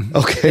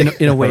 Okay.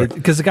 In a way,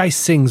 because the guy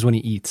sings when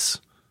he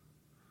eats.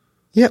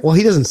 Yeah, well,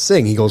 he doesn't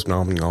sing. He goes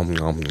nom nom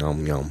nom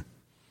nom nom.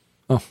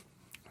 Oh,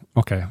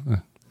 okay,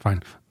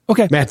 fine.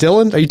 Okay, Matt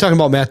Dillon. Are you talking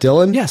about Matt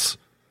Dillon? Yes.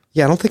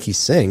 Yeah, I don't think he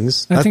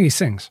sings. I think he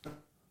sings.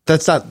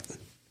 That's not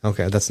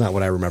okay. That's not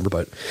what I remember.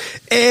 But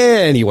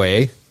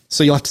anyway,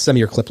 so you'll have to send me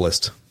your clip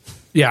list.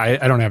 Yeah,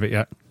 I don't have it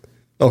yet.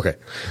 Okay.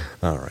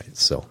 All right.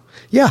 So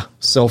yeah.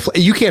 So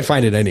you can't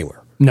find it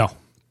anywhere. No.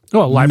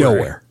 Oh, library.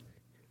 Nowhere.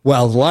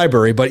 Well, the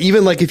library, but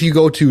even like if you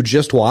go to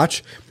Just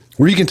Watch,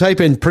 where you can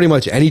type in pretty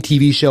much any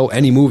TV show,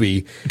 any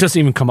movie, it doesn't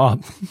even come up.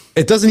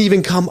 It doesn't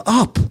even come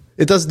up.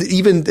 It doesn't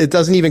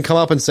even come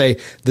up and say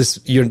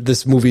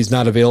this movie is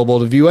not available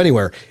to view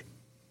anywhere.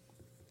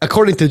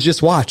 According to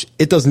Just Watch,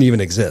 it doesn't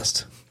even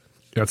exist.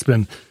 Yeah, it's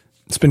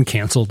been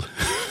canceled.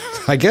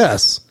 I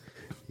guess.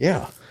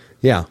 Yeah.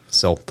 Yeah.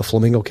 So the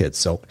Flamingo Kids.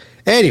 So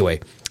anyway,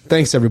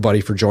 thanks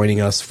everybody for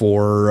joining us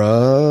for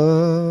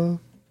a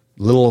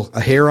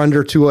hair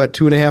under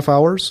 2.5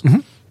 hours.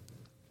 Mm-hmm.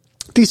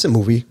 Decent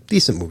movie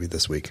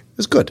this week. It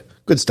was good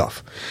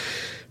stuff.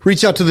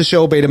 Reach out to the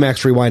show,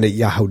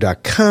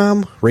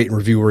 betamaxrewind@yahoo.com. Rate and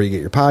review where you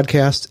get your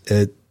podcast.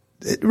 It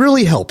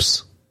really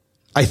helps,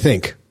 I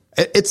think.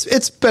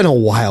 It's been a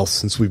while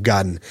since we've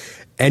gotten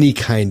any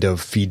kind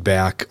of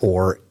feedback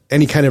or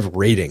any kind of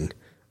rating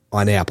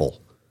on Apple.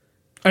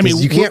 I mean,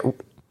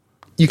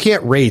 you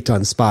can't rate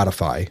on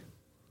Spotify.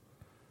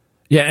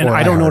 Yeah, and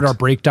I don't know what our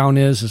breakdown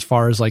is as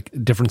far as like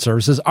different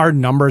services. Our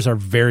numbers are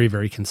very,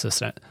 very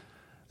consistent.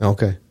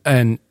 Okay.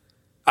 And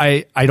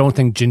I don't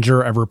think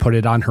Ginger ever put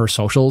it on her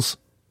socials.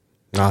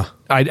 I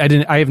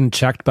haven't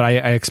checked, but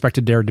I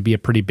expected there to be a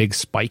pretty big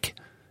spike,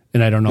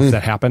 and I don't know if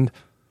that happened.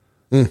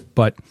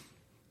 But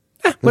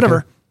whatever.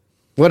 Okay.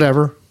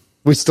 Whatever.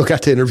 We still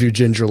got to interview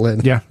Ginger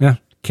Lynn. Yeah.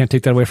 Can't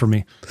take that away from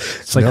me.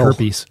 It's like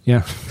herpes.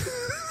 Yeah.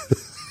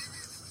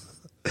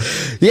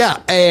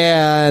 Yeah,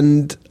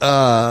 and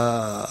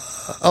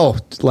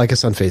like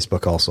us on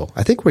Facebook also.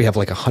 I think we have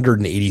like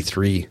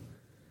 183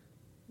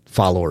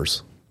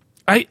 followers.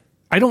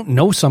 I don't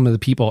know some of the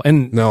people,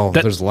 and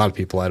there's a lot of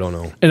people I don't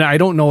know, and I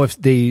don't know if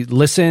they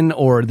listen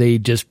or they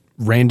just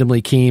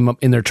randomly came up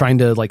and they're trying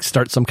to like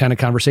start some kind of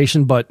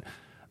conversation. But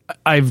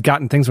I've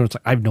gotten things where it's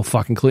like I have no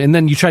fucking clue, and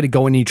then you try to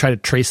go in and you try to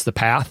trace the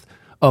path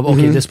of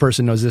this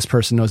person knows this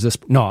person knows this.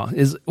 No,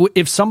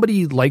 if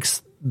somebody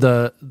likes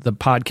the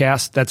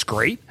podcast, that's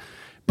great.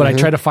 But I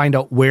try to find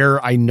out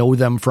where I know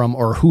them from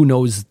or who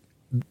knows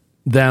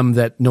them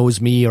that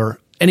knows me or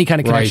any kind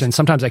of connection. Right.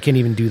 Sometimes I can't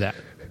even do that.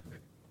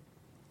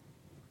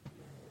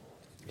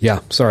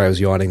 Yeah. Sorry, I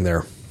was yawning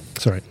there.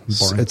 Sorry.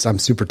 I'm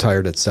super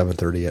tired at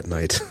 7:30 at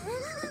night.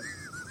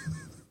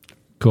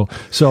 Cool.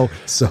 So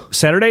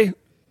Saturday?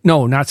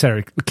 No, not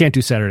Saturday. We can't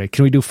do Saturday.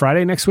 Can we do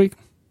Friday next week?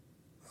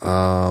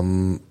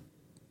 I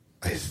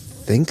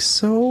think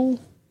so.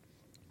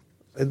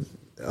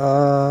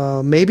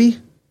 Maybe.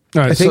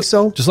 All right, I think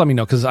so. Just let me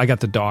know because I got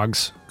the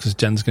dogs because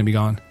Jen's going to be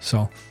gone.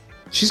 So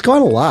she's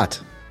gone a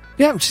lot.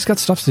 Yeah, she's got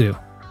stuff to do.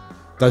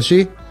 Does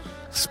she?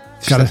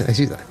 I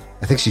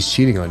think she's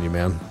cheating on you,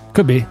 man.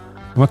 Could be.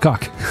 I'm a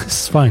cock.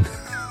 It's fine.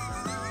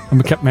 I'm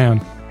a kept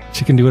man.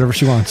 She can do whatever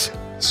she wants.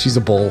 She's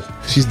a bull.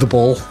 She's the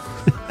bull.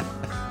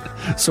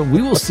 So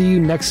we will see you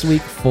next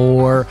week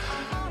for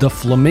the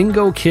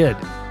Flamingo Kid.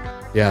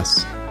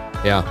 Yes.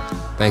 Yeah.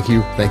 Thank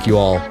you. Thank you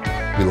all.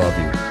 We love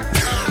you.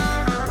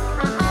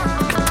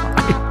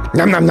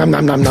 Nom nom nom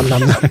nom nom nom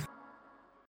nom nom.